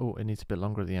 loving that. Oh, it needs a bit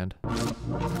longer at the end.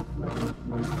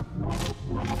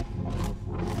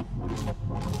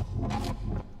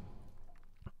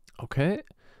 Okay,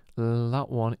 that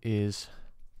one is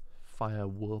Fire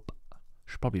Whoop.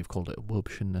 Should probably have called it a whoop,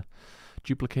 shouldn't I?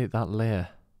 Duplicate that layer.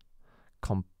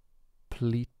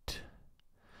 Complete.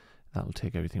 That'll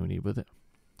take everything we need with it.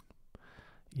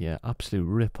 Yeah, absolute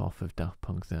rip-off of Daft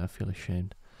Punk there. I feel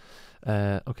ashamed.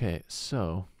 Okay,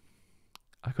 so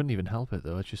I couldn't even help it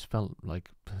though. It just felt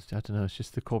like, I don't know, it's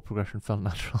just the chord progression felt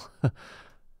natural.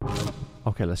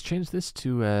 Okay, let's change this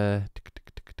to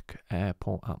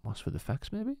Airport Atmos with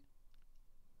effects maybe?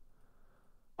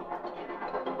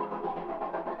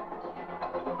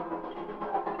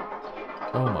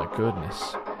 Oh my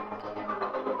goodness.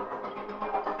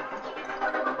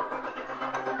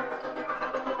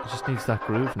 It just needs that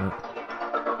groove in it.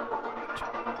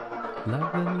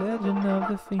 Like the legend of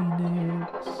the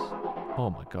Phoenix. Oh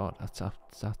my god,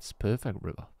 that's perfect,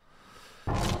 River.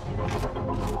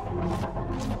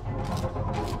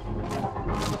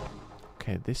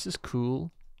 Okay, this is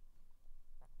cool.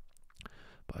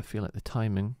 But I feel like the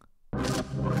timing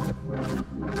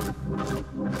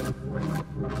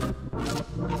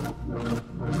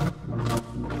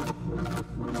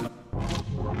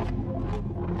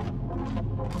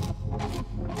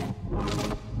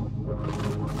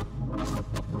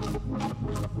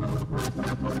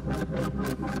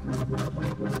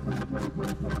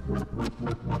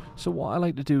So what I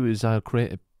like to do is I'll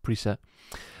create a preset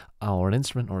or an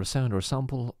instrument or a sound or a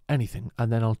sample, anything,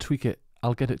 and then I'll tweak it.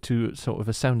 I'll get it to sort of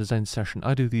a sound design session.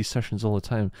 I do these sessions all the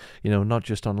time, you know, not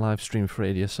just on live stream for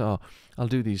ADSR. I'll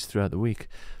do these throughout the week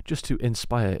just to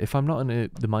inspire. If I'm not in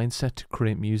the mindset to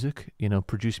create music, you know,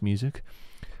 produce music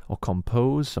or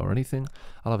compose or anything,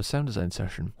 I'll have a sound design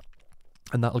session.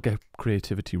 And that'll get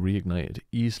creativity reignited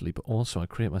easily, but also I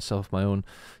create myself my own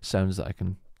sounds that I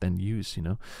can then use, you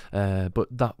know.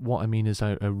 But that, what I mean is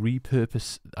I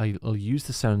repurpose, I'll use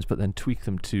the sounds but then tweak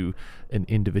them to an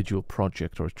individual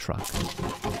project or a track.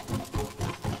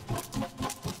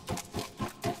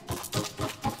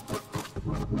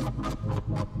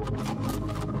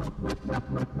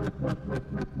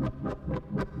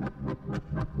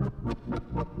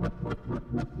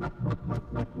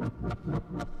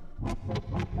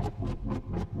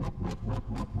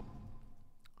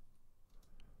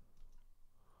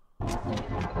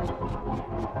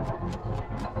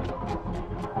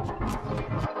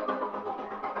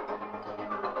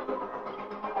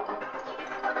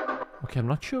 Okay, I'm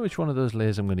not sure which one of those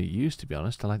layers I'm going to use, to be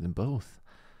honest. I like them both.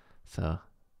 So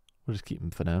we'll just keep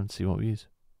them for now and see what we use.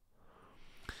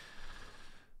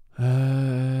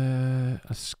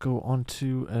 Let's go on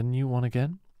to a new one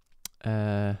again.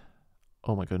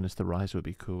 Oh my goodness, the rise would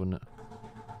be cool, wouldn't it?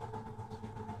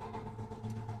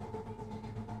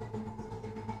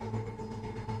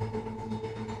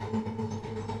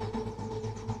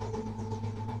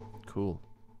 Cool.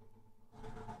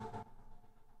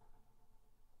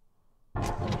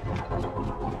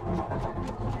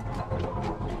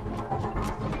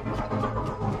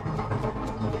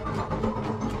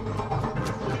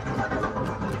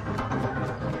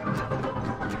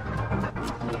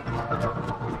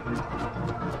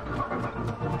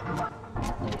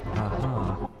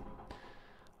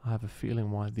 I have a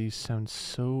feeling why these sound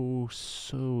so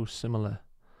similar.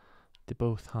 They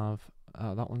both have,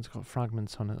 that one's got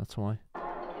fragments on it, that's why.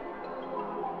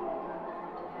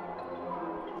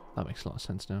 That makes a lot of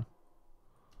sense now.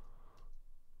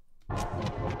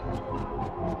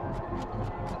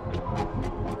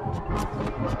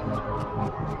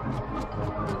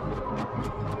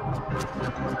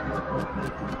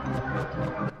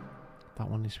 That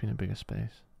one needs to be in a bigger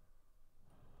space.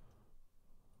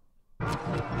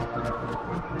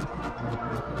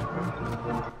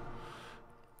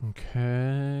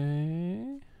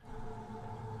 Okay.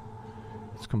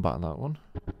 Let's come back to that one.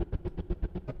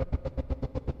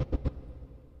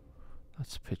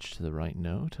 That's pitched to the right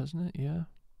note, hasn't it? Yeah.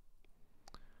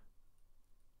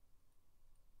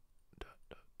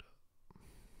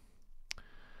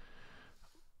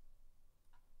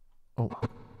 Oh.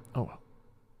 Oh.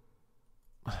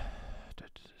 Let's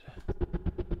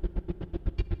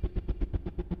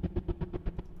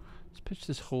pitch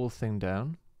this whole thing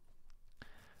down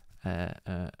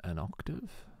an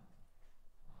octave.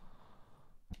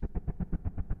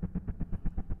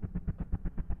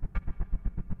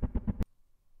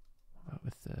 What about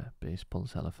with the bass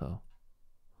pulse LFO?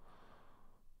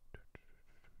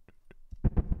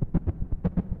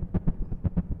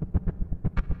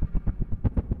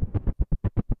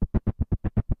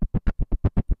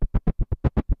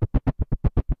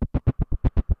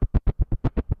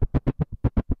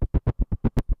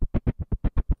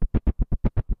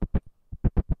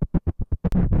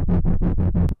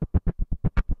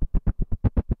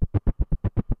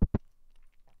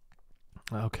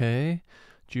 Okay,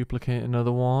 duplicate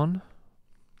another one,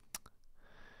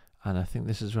 and I think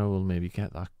this is where we'll maybe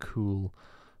get that cool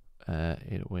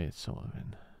 808 sort of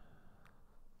in.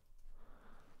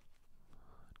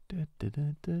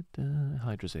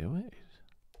 Hydra's 808.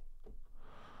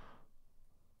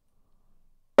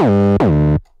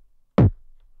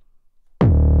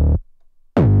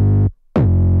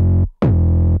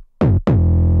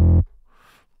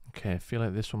 Okay, I feel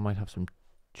like this one might have some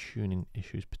tuning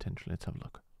issues potentially. Let's have a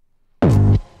look.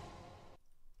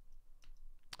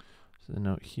 So the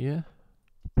note here,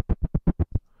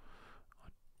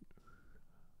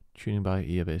 tuning by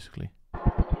ear basically. Let's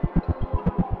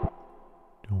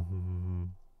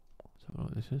have a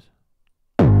look what this is.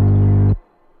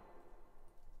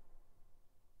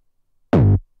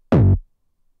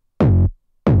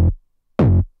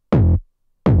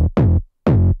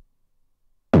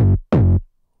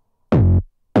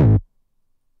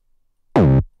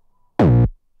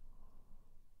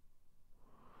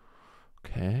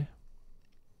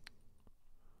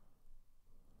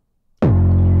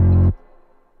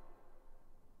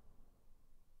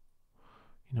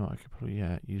 could probably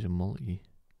use a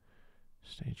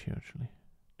multi-stage here actually.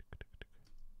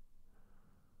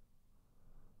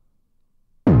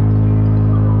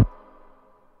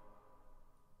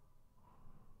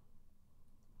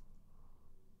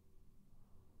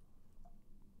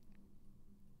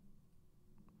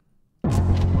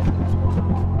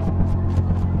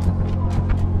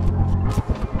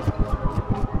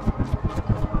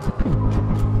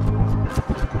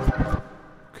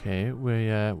 Okay,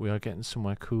 we are getting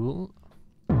somewhere cool.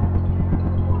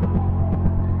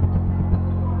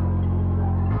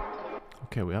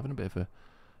 Okay, we're having a bit of a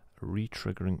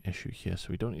re-triggering issue here, so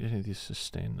we don't need any of these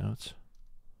sustain notes.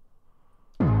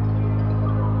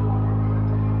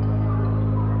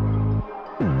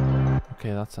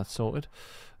 Okay, that's that sorted.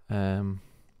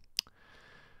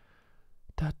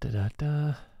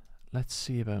 Let's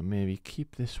see about maybe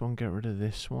keep this one, get rid of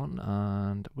this one,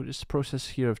 and we're just the process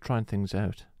here of trying things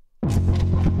out. I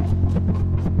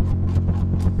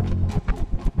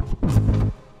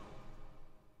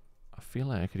feel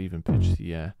like I could even pitch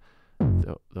the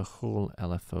whole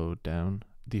LFO down,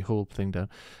 the whole thing down.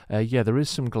 Yeah, there is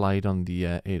some glide on the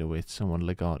 808, someone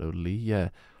legato Lee.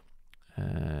 Yeah,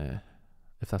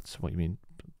 if that's what you mean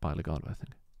by legato, I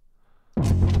think.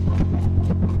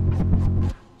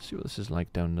 See what this is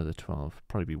like down another 12.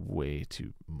 Probably be way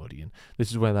too muddy, and this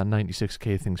is where that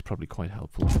 96k thing's probably quite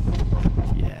helpful.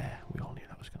 Yeah, we all knew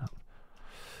that was going to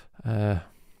happen.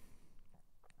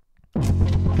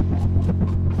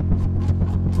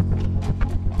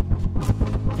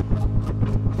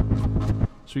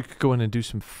 So we could go in and do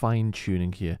some fine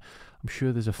tuning here. I'm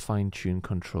sure there's a fine tune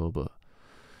control, but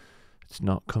it's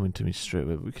not coming to me straight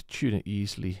away. We could tune it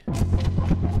easily.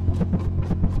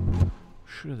 I'm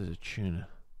sure there's a tuner.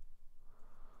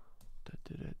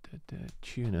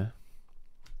 Tuner.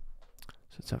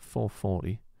 So it's at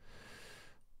 440.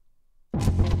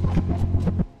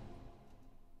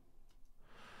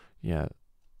 Yeah.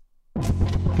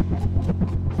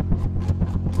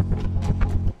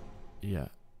 Yeah.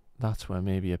 That's where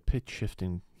maybe a pitch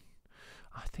shifting.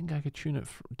 I think I could tune it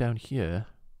down here.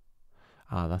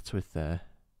 Ah, that's with there.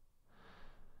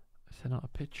 Is there not a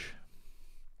pitch?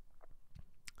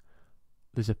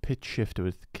 There's a pitch shifter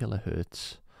with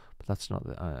kilohertz. But that's not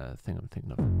the thing I'm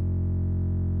thinking of.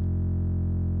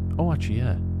 Oh, actually,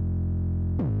 yeah.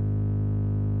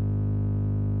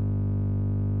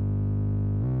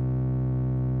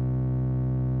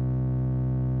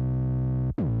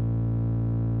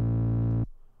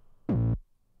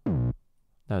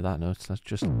 No, that notes. That's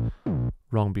just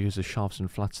wrong because the sharps and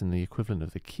flats in the equivalent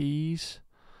of the keys.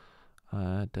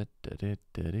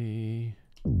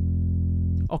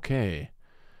 Okay.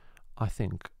 I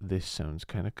think this sounds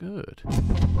kind of good.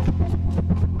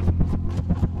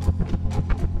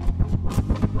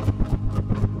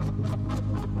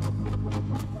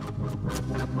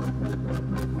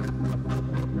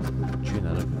 Tune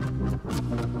that up.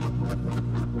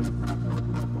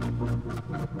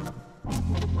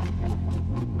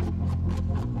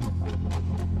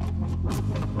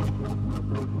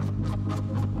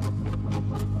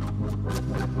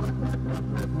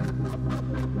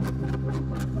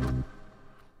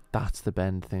 That's the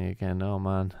bend thing again. Oh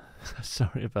man,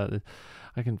 sorry about it.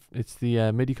 It's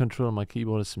the MIDI control on my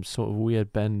keyboard is some sort of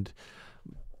weird bend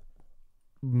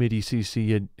MIDI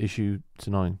CC issue. It's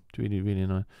annoying. It's really, really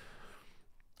annoying.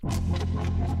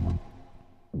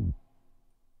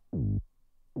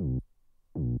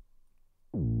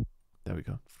 There we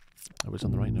go. I was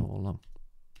on the right note all along.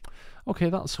 Okay,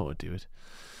 that'll sort of do it.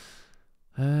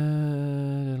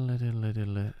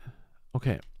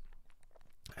 Okay,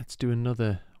 let's do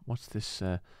another. What's this?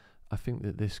 I think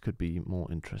that this could be more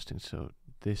interesting. So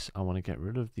this, I want to get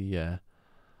rid of the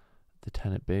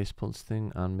tenet bass pulse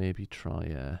thing and maybe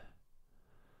try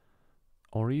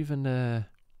or even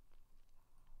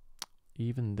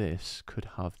this could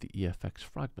have the EFX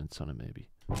fragments on it maybe.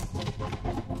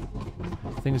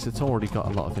 Thing is, it's already got a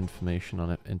lot of information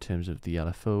on it in terms of the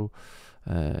LFO.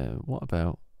 What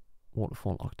about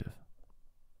waterfall octave?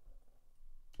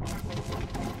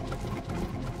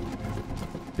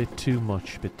 Bit too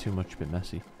much, bit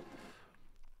messy.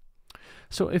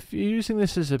 So if you're using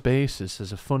this as a basis,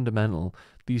 as a fundamental,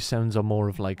 these sounds are more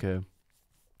of like a,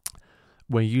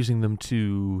 we're using them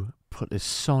to put a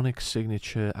sonic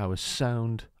signature, our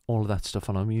sound, all of that stuff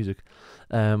on our music.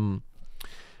 Then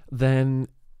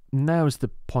now is the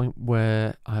point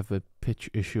where I have a pitch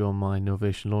issue on my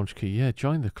Novation launch key. Yeah,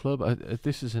 join the club.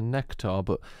 This is a Nectar,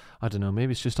 but I don't know,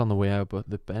 maybe it's just on the way out, but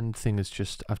the bend thing is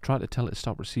just, I've tried to tell it to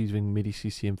stop receiving MIDI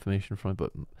CC information from it,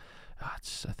 but I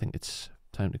think it's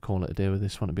time to call it a day with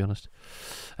this one, to be honest.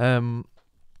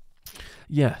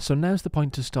 Yeah, so now's the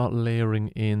point to start layering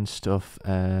in stuff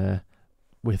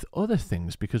with other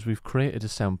things, because we've created a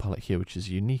sound palette here which is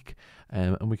unique,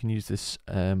 and we can use this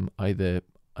either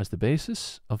as the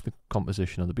basis of the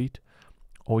composition of the beat,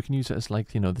 or we can use it as,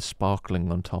 like, you know, the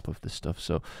sparkling on top of this stuff.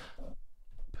 So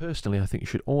personally, I think you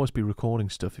should always be recording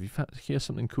stuff. If you hear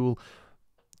something cool,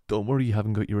 don't worry you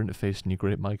haven't got your interface and your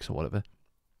great mics or whatever.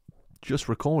 Just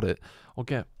record it, or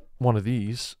get one of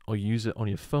these, or use it on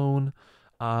your phone,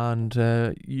 and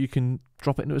you can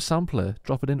drop it into a sampler,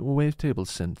 drop it into a wavetable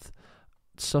synth,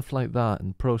 stuff like that,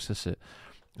 and process it.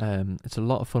 It's a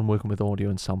lot of fun working with audio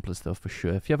and samplers though, for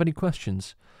sure. If you have any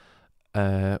questions,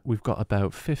 we've got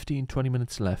about 15-20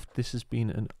 minutes left. This has been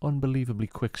an unbelievably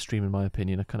quick stream in my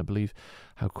opinion. I can't believe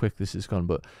how quick this has gone.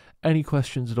 But any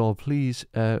questions at all, please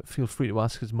feel free to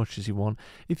ask as much as you want.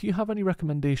 If you have any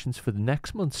recommendations for the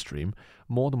next month's stream,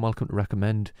 more than welcome to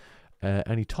recommend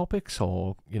any topics,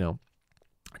 or, you know,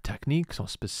 techniques or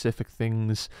specific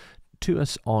things to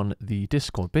us on the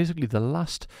Discord. Basically, the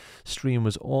last stream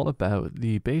was all about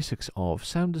the basics of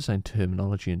sound design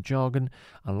terminology and jargon,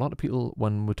 and a lot of people,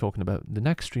 when we're talking about the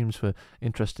next streams, were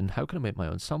interested in how can I make my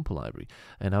own sample library.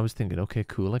 And I was thinking, okay,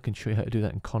 cool, I can show you how to do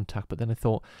that in Contact. But then I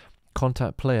thought,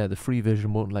 Contact Player, the free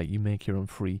version, won't let you make your own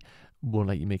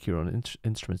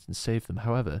instruments and save them.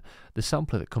 However, the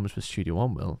sampler that comes with Studio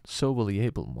One will, so will the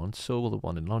Ableton one, so will the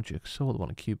one in Logic, so will the one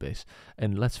in Cubase.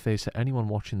 And let's face it, anyone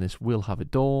watching this will have a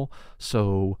DAW,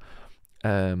 so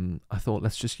I thought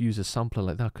let's just use a sampler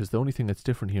like that, because the only thing that's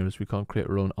different here is we can't create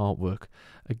our own artwork.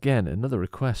 Again, another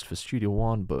request for Studio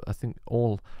One, but I think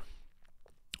all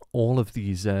of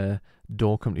these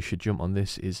DAW companies should jump on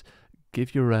this, is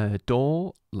give your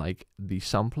DAW, like the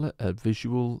sampler, a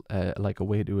visual, like a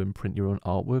way to imprint your own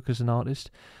artwork as an artist,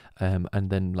 and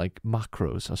then like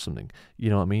macros or something. You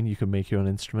know what I mean? You can make your own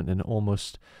instrument, and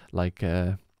almost like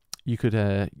you could,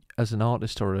 as an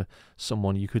artist or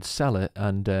someone, you could sell it,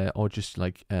 and or just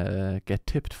like get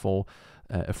tipped for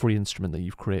a free instrument that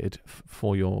you've created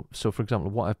for your. So for example,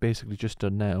 what I've basically just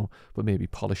done now, but maybe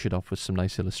polish it off with some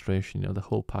nice illustration, you know, the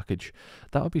whole package.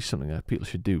 That would be something that people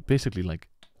should do. Basically, like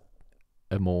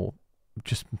a more,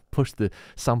 just push the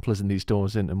samplers in these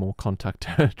DAWs into more Contact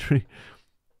territory.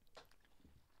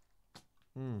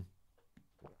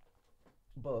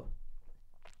 But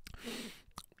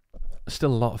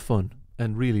still a lot of fun,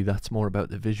 and really that's more about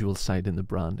the visual side and the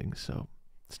branding, so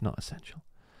it's not essential.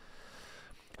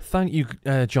 Thank you,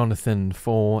 Jonathan,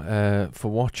 for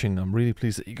watching. I'm really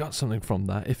pleased that you got something from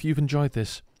that. If you've enjoyed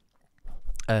this,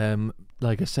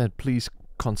 like I said, please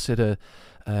consider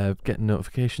getting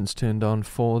notifications turned on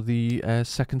for the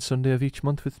second Sunday of each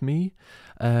month with me,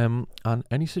 and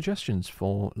any suggestions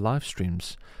for live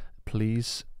streams,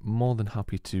 please, more than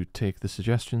happy to take the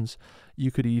suggestions. You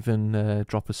could even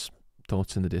drop us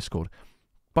thoughts in the Discord.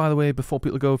 By the way, before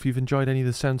people go, if you've enjoyed any of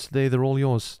the sounds today, they're all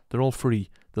yours. They're all free.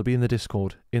 They'll be in the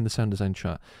Discord, in the Sound Design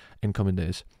chat in coming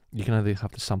days. You can either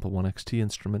have the Sample 1 XT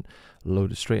instrument,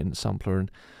 load it straight into Sampler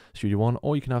and Studio One,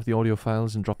 or you can have the audio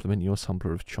files and drop them into your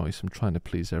sampler of choice. I'm trying to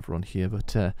please everyone here,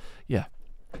 but yeah.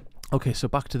 Okay, so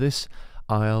back to this.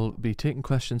 I'll be taking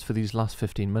questions for these last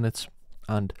 15 minutes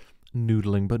and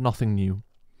noodling, but nothing new.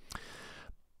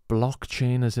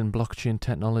 Blockchain, as in blockchain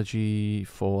technology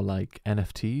for like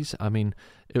NFTs. I mean,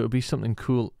 it would be something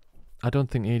cool. I don't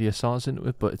think ADSR's into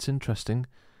it, but it's interesting.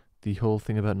 The whole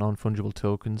thing about non-fungible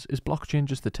tokens. Is blockchain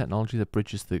just the technology that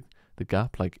bridges the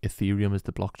gap, like Ethereum is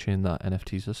the blockchain that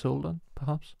NFTs are sold on,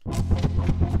 perhaps?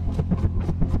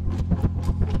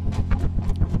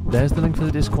 There's the link for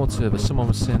the Discord server. Someone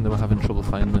was saying they were having trouble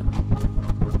finding it.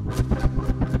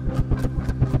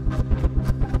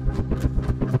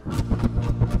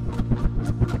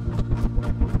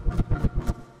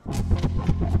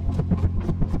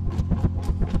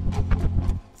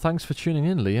 Thanks for tuning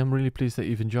in, Lee. I'm really pleased that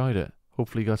you've enjoyed it.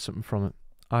 Hopefully you got something from it.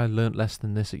 I learnt less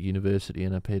than this at university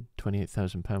and I paid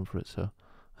 £28,000 for it, so...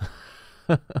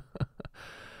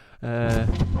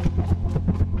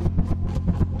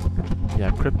 yeah,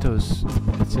 crypto's...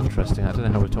 it's interesting. I don't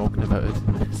know how we're talking about it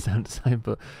in sound design,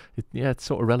 but yeah, it's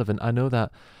sort of relevant. I know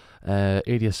that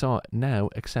ADSR now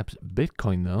accepts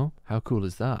Bitcoin, though. How cool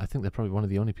is that? I think they're probably one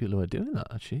of the only people who are doing that,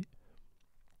 actually.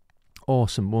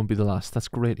 Awesome, won't be the last. That's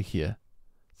great to hear.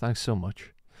 Thanks so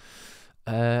much.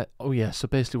 Oh yeah, so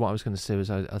basically what I was going to say was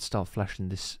I'd start fleshing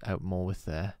this out more with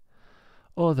their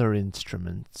other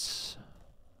instruments.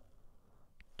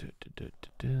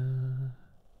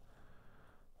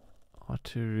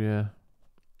 Arteria,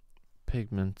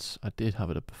 pigments. I did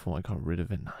have it up before, I got rid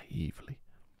of it naively.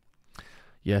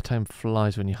 Yeah, time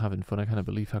flies when you're having fun. I can't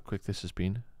believe how quick this has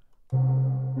been.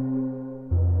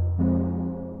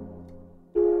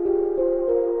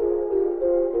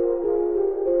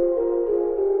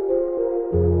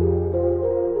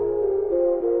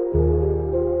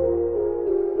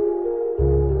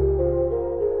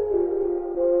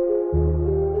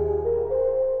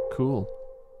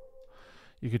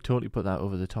 totally put that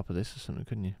over the top of this or something,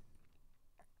 couldn't you?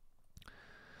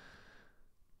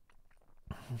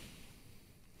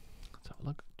 Let's have a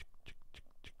look.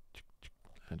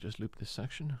 And just loop this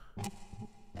section.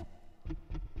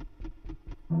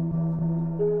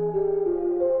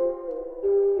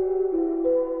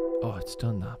 Oh, it's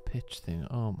done that pitch thing.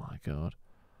 Oh my god.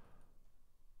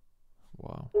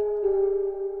 Wow.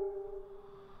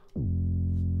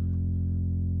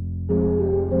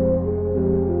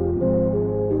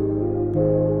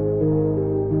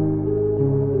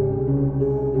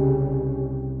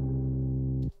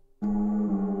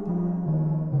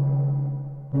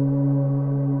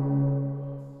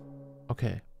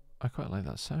 Okay, I quite like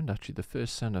that sound actually. The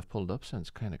first sound I've pulled up sounds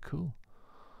kind of cool.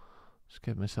 Just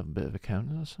give myself a bit of a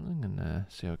counter or something and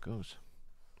see how it goes.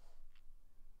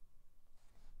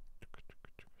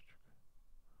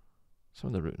 Some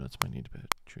of the root notes might need a bit of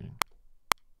tuning.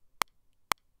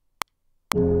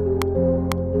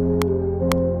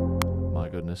 My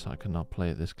goodness, I cannot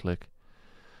play at this click.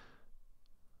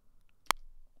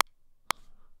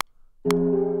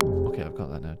 Okay, I've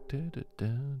got that now.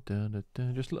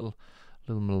 Just a little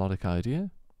melodic idea.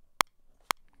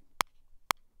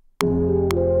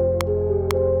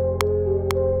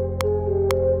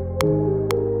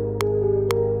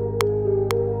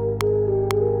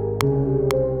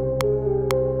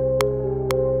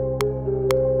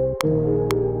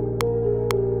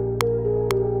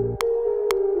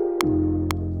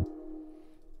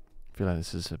 I feel like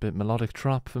this is a bit melodic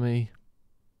trap for me.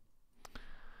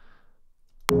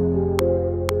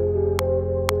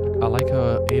 I like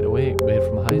our 808 made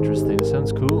from Hydra's thing. It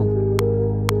sounds cool.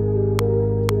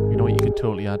 You know what you could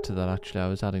totally add to that actually? I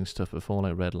was adding stuff before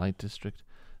like Red Light District.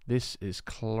 This is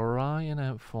crying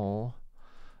out for...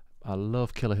 I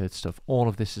love kilohertz stuff. All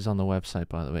of this is on the website,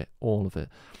 by the way. All of it.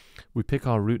 We pick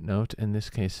our root note. In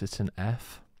this case, it's an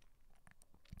F.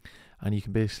 And you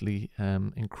can basically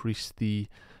increase the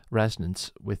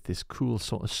resonance with this cool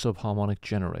sort of subharmonic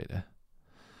generator.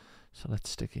 So let's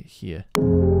stick it here.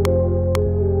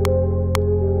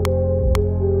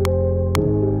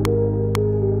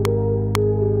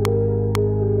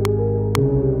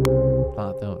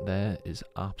 That note there is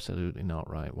absolutely not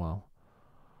right. Wow.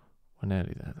 We're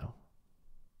nearly there though.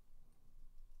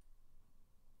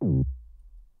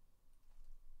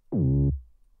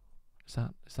 Is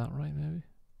that right maybe?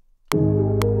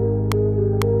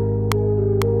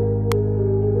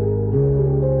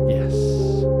 Yes.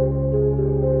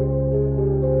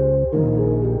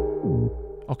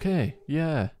 Okay,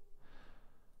 yeah.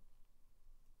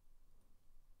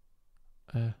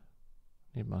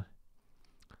 Need my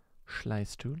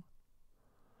slice tool.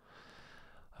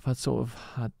 I've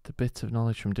had the bits of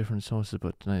knowledge from different sources,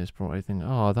 but tonight has brought everything.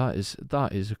 Oh, that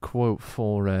is a quote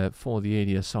for the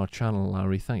ADSR channel,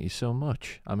 Larry. Thank you so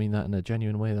much. I mean that in a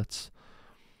genuine way. That's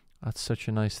such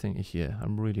a nice thing to hear.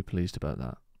 I'm really pleased about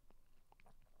that.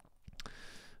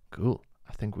 Cool.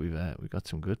 I think we've got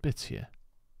some good bits here.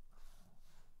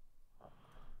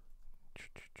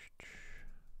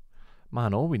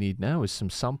 Man, all we need now is some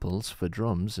samples for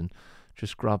drums, and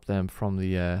just grab them from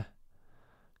the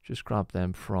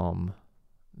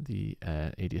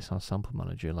ADSR sample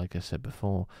manager, like I said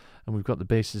before, and we've got the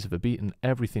basis of a beat, and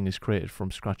everything is created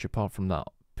from scratch apart from that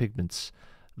Pigment's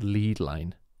lead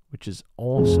line, which is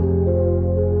awesome.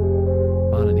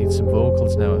 Man, I need some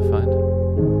vocals now, I find.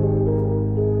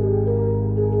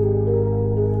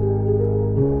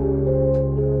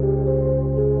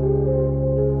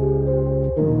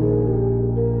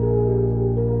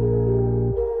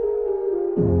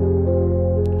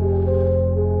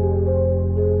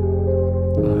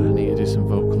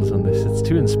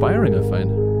 Too inspiring, I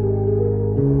find.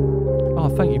 Oh,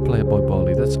 thank you, Playboy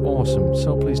Bolly. That's awesome.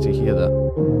 So pleased to hear that.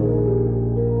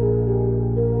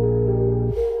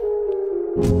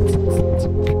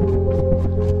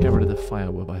 Get rid of the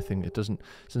fire web. I think it doesn't,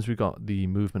 since we got the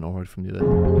movement already from the other.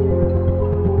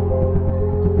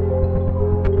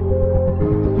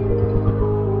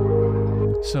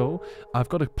 So I've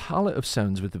got a palette of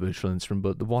sounds with the virtual instrument,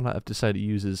 but the one I've decided to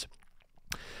use is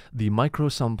the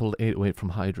micro-sampled 808 from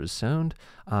Hydra's sound,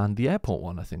 and the airport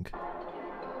one, I think,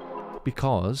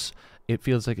 because it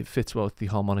feels like it fits well with the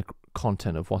harmonic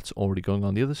content of what's already going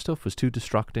on. The other stuff was too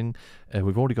distracting.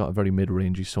 We've already got a very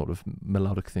mid-rangey sort of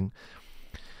melodic thing.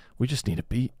 We just need a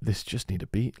beat. This just need a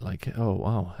beat. Like, oh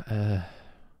wow.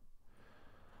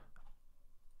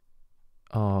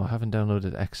 Oh, I haven't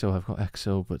downloaded XO. I've got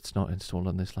XO, but it's not installed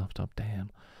on this laptop.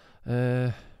 Damn.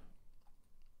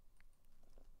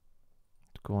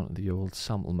 Go on to the old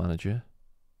sample manager.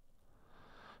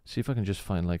 See if I can just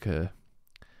find like a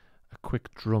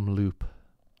quick drum loop.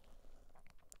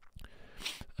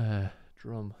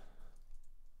 drum.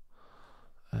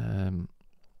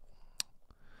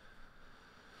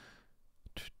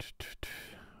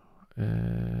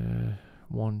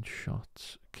 One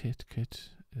shot kit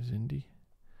is indie.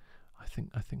 I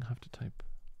think I have to type.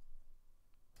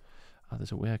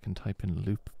 There's a way I can type in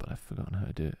loop, but I've forgotten how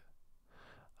to do it.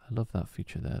 I love that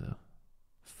feature there though.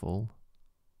 Full.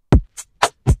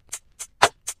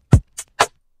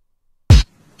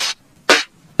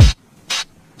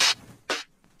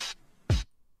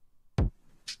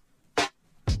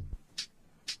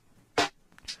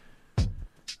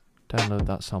 Download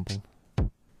that sample.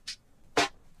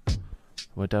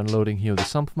 We're downloading here the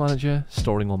sample manager,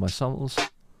 storing all my samples,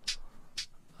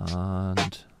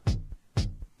 and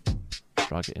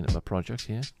drag it into my project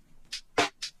here.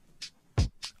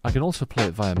 I can also play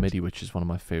it via MIDI, which is one of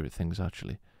my favorite things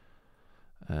actually.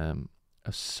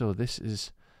 So this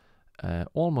is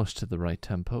almost to the right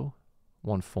tempo,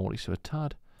 140, so a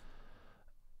tad.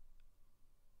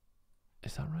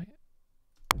 Is that right?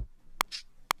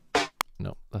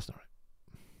 No, that's not right.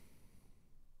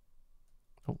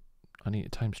 Oh, I need to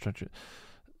time stretch it.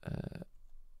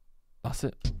 That's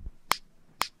it.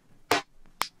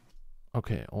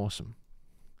 Okay, awesome.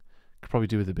 Could probably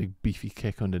do with a big beefy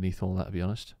kick underneath all that, to be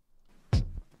honest.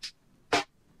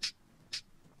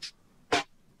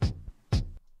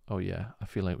 Oh yeah, I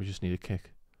feel like we just need a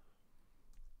kick.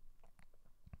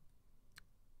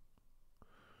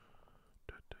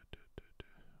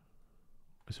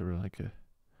 Is there like a...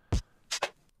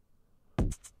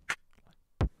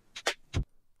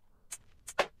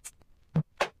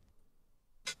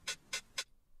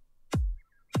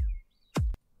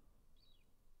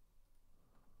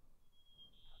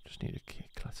 Just need a kick.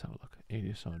 Let's have a look.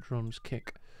 ADSR drums,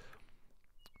 kick.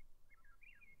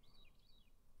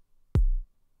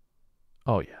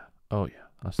 Oh yeah, oh yeah,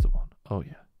 that's the one. Oh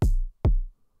yeah.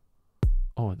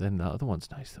 Oh, then that other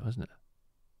one's nice though, isn't it?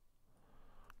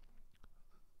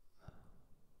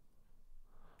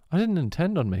 I didn't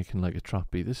intend on making like a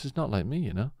trap beat. This is not like me,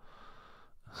 you know.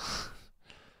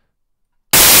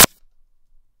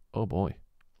 Oh boy,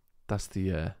 that's the.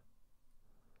 Have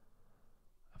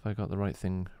I got the right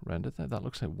thing rendered there? That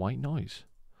looks like white noise.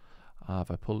 Have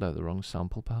I pulled out the wrong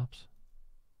sample, perhaps?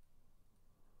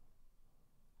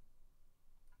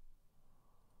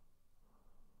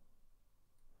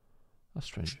 That's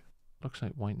strange. Looks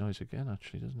like white noise again,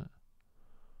 actually, doesn't it?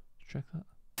 Let's check that.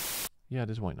 Yeah, it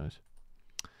is white noise.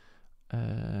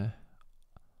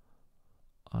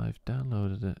 I've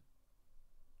downloaded it.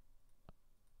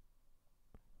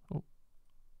 Oh.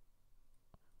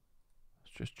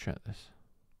 Let's just check this.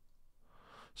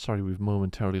 Sorry, we've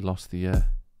momentarily lost the...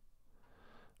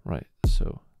 Right,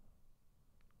 so...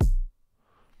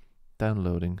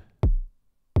 Downloading.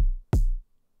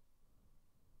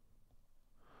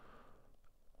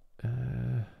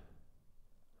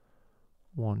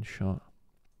 One shot.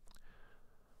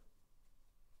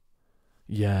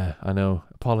 Yeah, I know.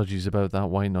 Apologies about that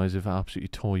white noise if I absolutely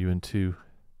tore you in two.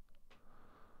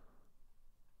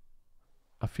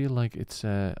 I feel like it's,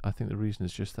 I think the reason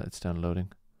is just that it's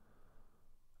downloading.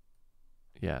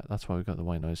 Yeah, that's why we got the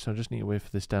white noise. So I just need to wait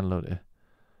for this download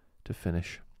to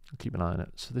finish. I'll keep an eye on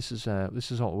it. So this is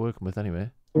what we're working with anyway.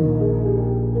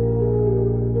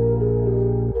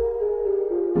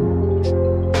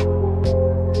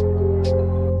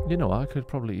 You know, I could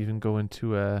probably even go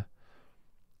into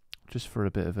just for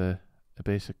a bit of a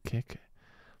basic kick.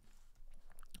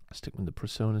 Stick with the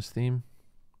Personas theme.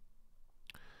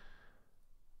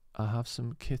 I have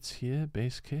some kits here,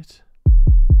 bass kit.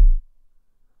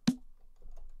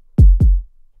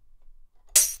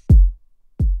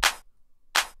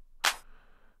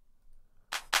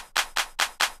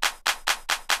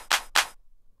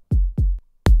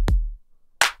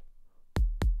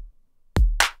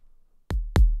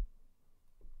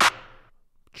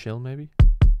 Chill maybe?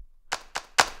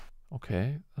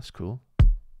 Okay, that's cool.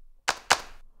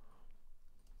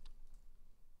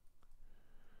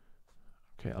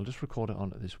 Okay, I'll just record it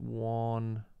onto this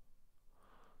one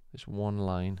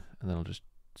line, and then I'll just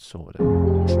sort it out.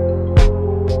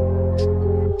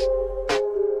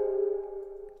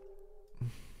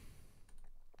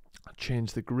 I'll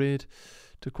change the grid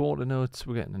to quarter notes.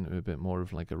 We're getting into a bit more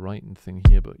of like a writing thing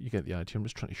here, but you get the idea. I'm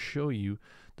just trying to show you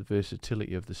the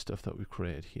versatility of the stuff that we've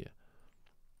created here.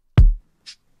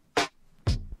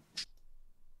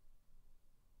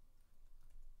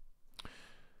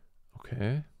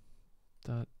 Okay.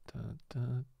 Da, da,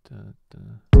 da, da, da.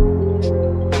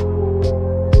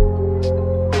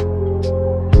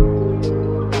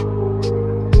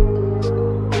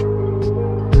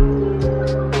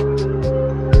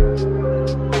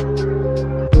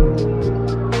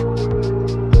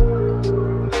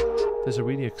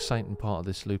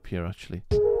 this loop here actually.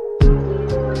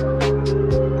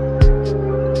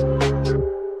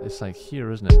 It's like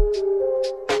here, isn't it?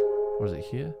 Or is it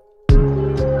here?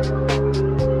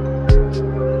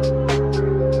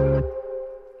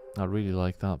 I really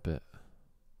like that bit.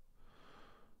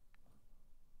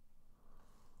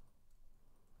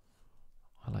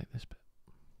 I like this bit.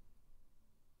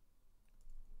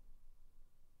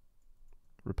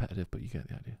 Repetitive, but you get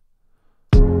the idea.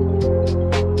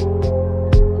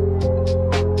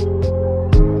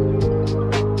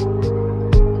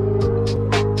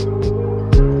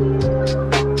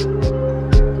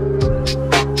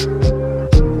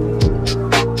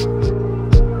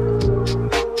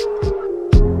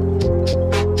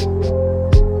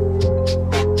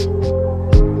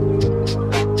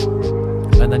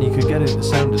 And then you could get into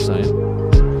sound design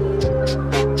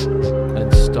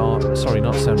and start, sorry,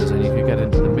 not sound design, you could get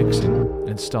into the mixing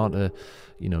and start to,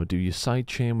 you know, do your side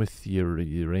chain with your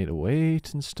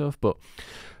 808 and stuff. But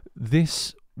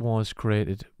this was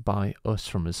created by us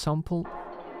from a sample.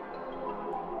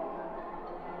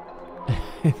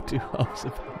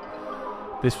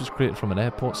 This was created from an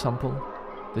airport sample.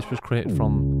 This was created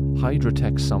from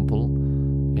Hydrotech sample,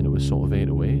 and it was sort of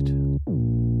 808.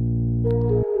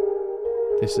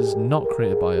 This is not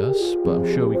created by us, but I'm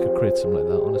sure we could create something like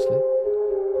that, honestly.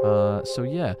 So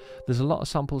yeah, there's a lot of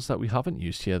samples that we haven't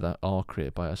used here that are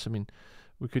created by us. I mean,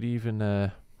 we could even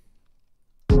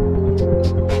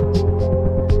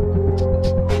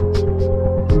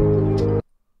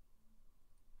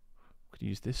could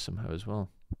use this somehow as well.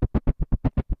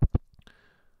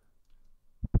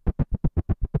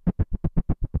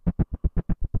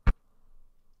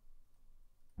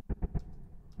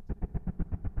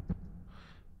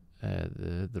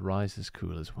 The rise is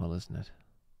cool as well, isn't it?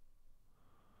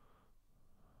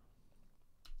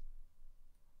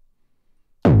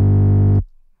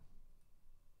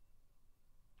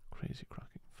 Crazy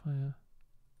cracking fire.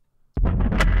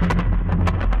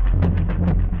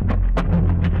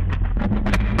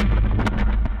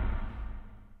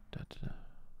 Da, da, da.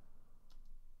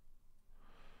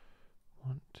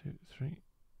 1, 2, 3.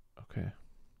 Okay.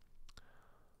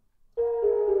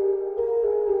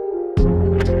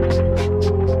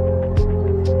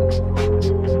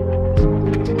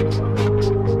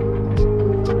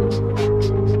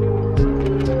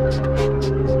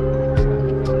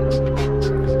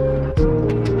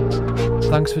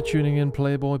 Thanks for tuning in,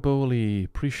 Playboy Bowley.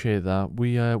 Appreciate that.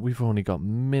 We've only got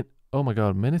oh my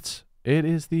god, minutes. It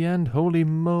is the end. Holy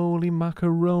moly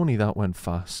macaroni, that went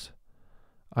fast.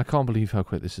 I can't believe how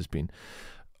quick this has been.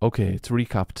 Okay, it's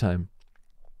recap time.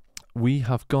 We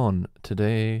have gone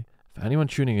today, for anyone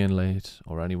tuning in late,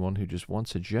 or anyone who just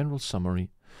wants a general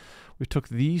summary, we took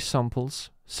these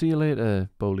samples. See you later,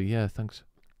 Bowley. Yeah, thanks.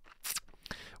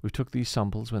 We took these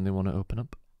samples when they want to open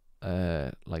up.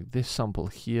 Like this sample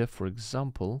here, for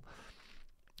example,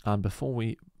 and before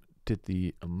we did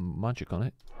the magic on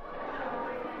it,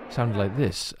 sounded like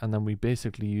this, and then we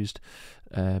basically used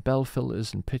bell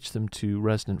filters and pitched them to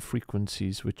resonant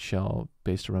frequencies which are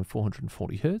based around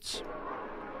 440 Hertz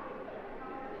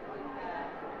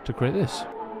to create this.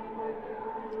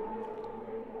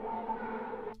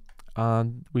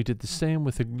 And we did the same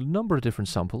with a number of different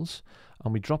samples,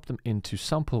 and we dropped them into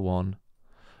sample 1,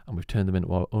 and we've turned them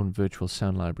into our own virtual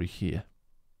sound library here.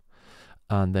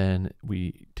 And then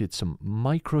we did some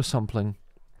micro sampling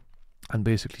and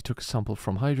basically took a sample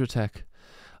from Hydrotech,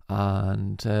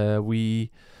 and we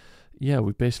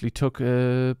basically took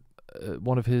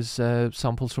one of his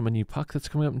samples from a new pack that's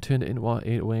coming up and turned it into our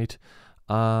 808.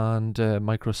 And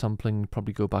micro sampling,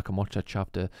 probably go back and watch that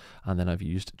chapter. And then I've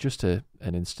used just an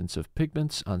instance of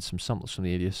pigments and some samples from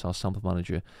the ADSR sample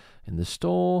manager in the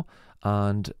store.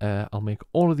 And I'll make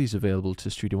all of these available to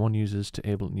Studio One users, to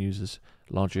Ableton users,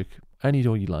 Logic, any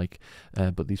DAW you like.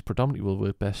 But these predominantly will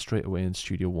work best straight away in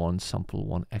Studio One Sample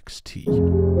 1 XT.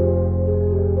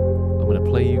 I'm going to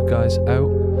play you guys out.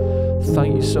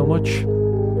 Thank you so much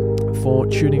for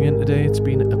tuning in today. It's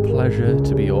been a pleasure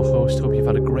to be your host. Hope you've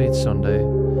had a great Sunday.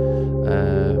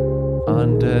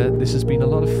 And this has been a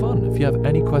lot of fun. If you have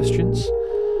any questions,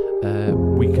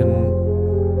 we can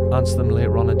answer them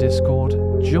later on Discord.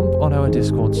 Jump on our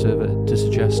Discord server to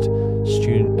suggest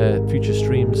future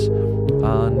streams.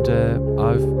 And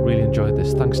I've really enjoyed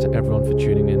this. Thanks to everyone for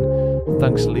tuning in.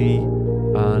 Thanks, Lee.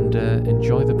 And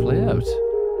enjoy the play out.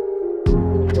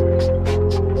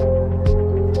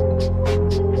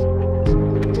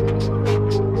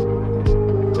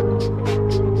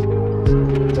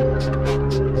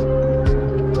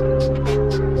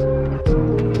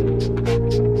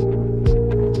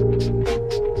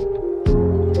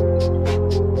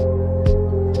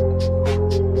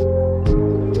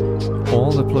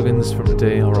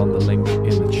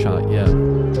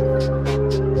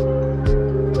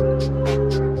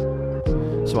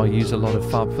 So I use a lot of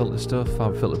FabFilter stuff,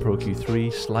 FabFilter Pro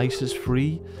Q3, Slice is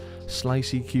free,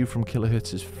 Slice EQ from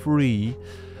Kilohertz is free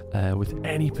with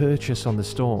any purchase on the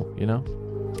store, you know.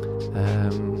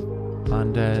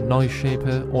 And Noise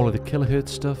Shaper, all of the Kilohertz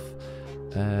stuff,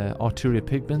 Arturia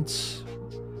Pigments,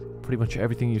 pretty much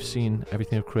everything you've seen,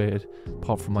 everything I've created,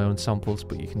 apart from my own samples,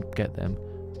 but you can get them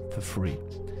for free.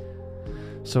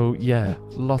 So yeah,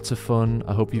 lots of fun.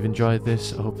 I hope you've enjoyed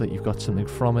this. I hope that you've got something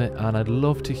from it, and I'd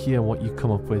love to hear what you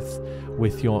come up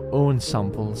with your own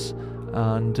samples.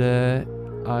 And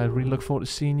I really look forward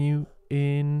to seeing you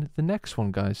in the next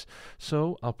one, guys.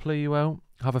 So I'll play you out.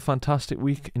 Have a fantastic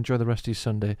week. Enjoy the rest of your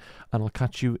Sunday, and I'll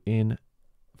catch you in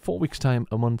 4 weeks' time,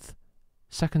 a month,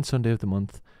 second Sunday of the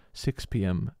month, 6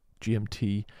 p.m.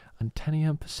 GMT and 10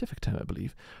 a.m. Pacific time, I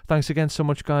believe. Thanks again so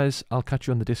much, guys. I'll catch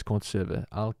you on the Discord server.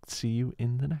 I'll see you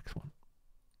in the next one.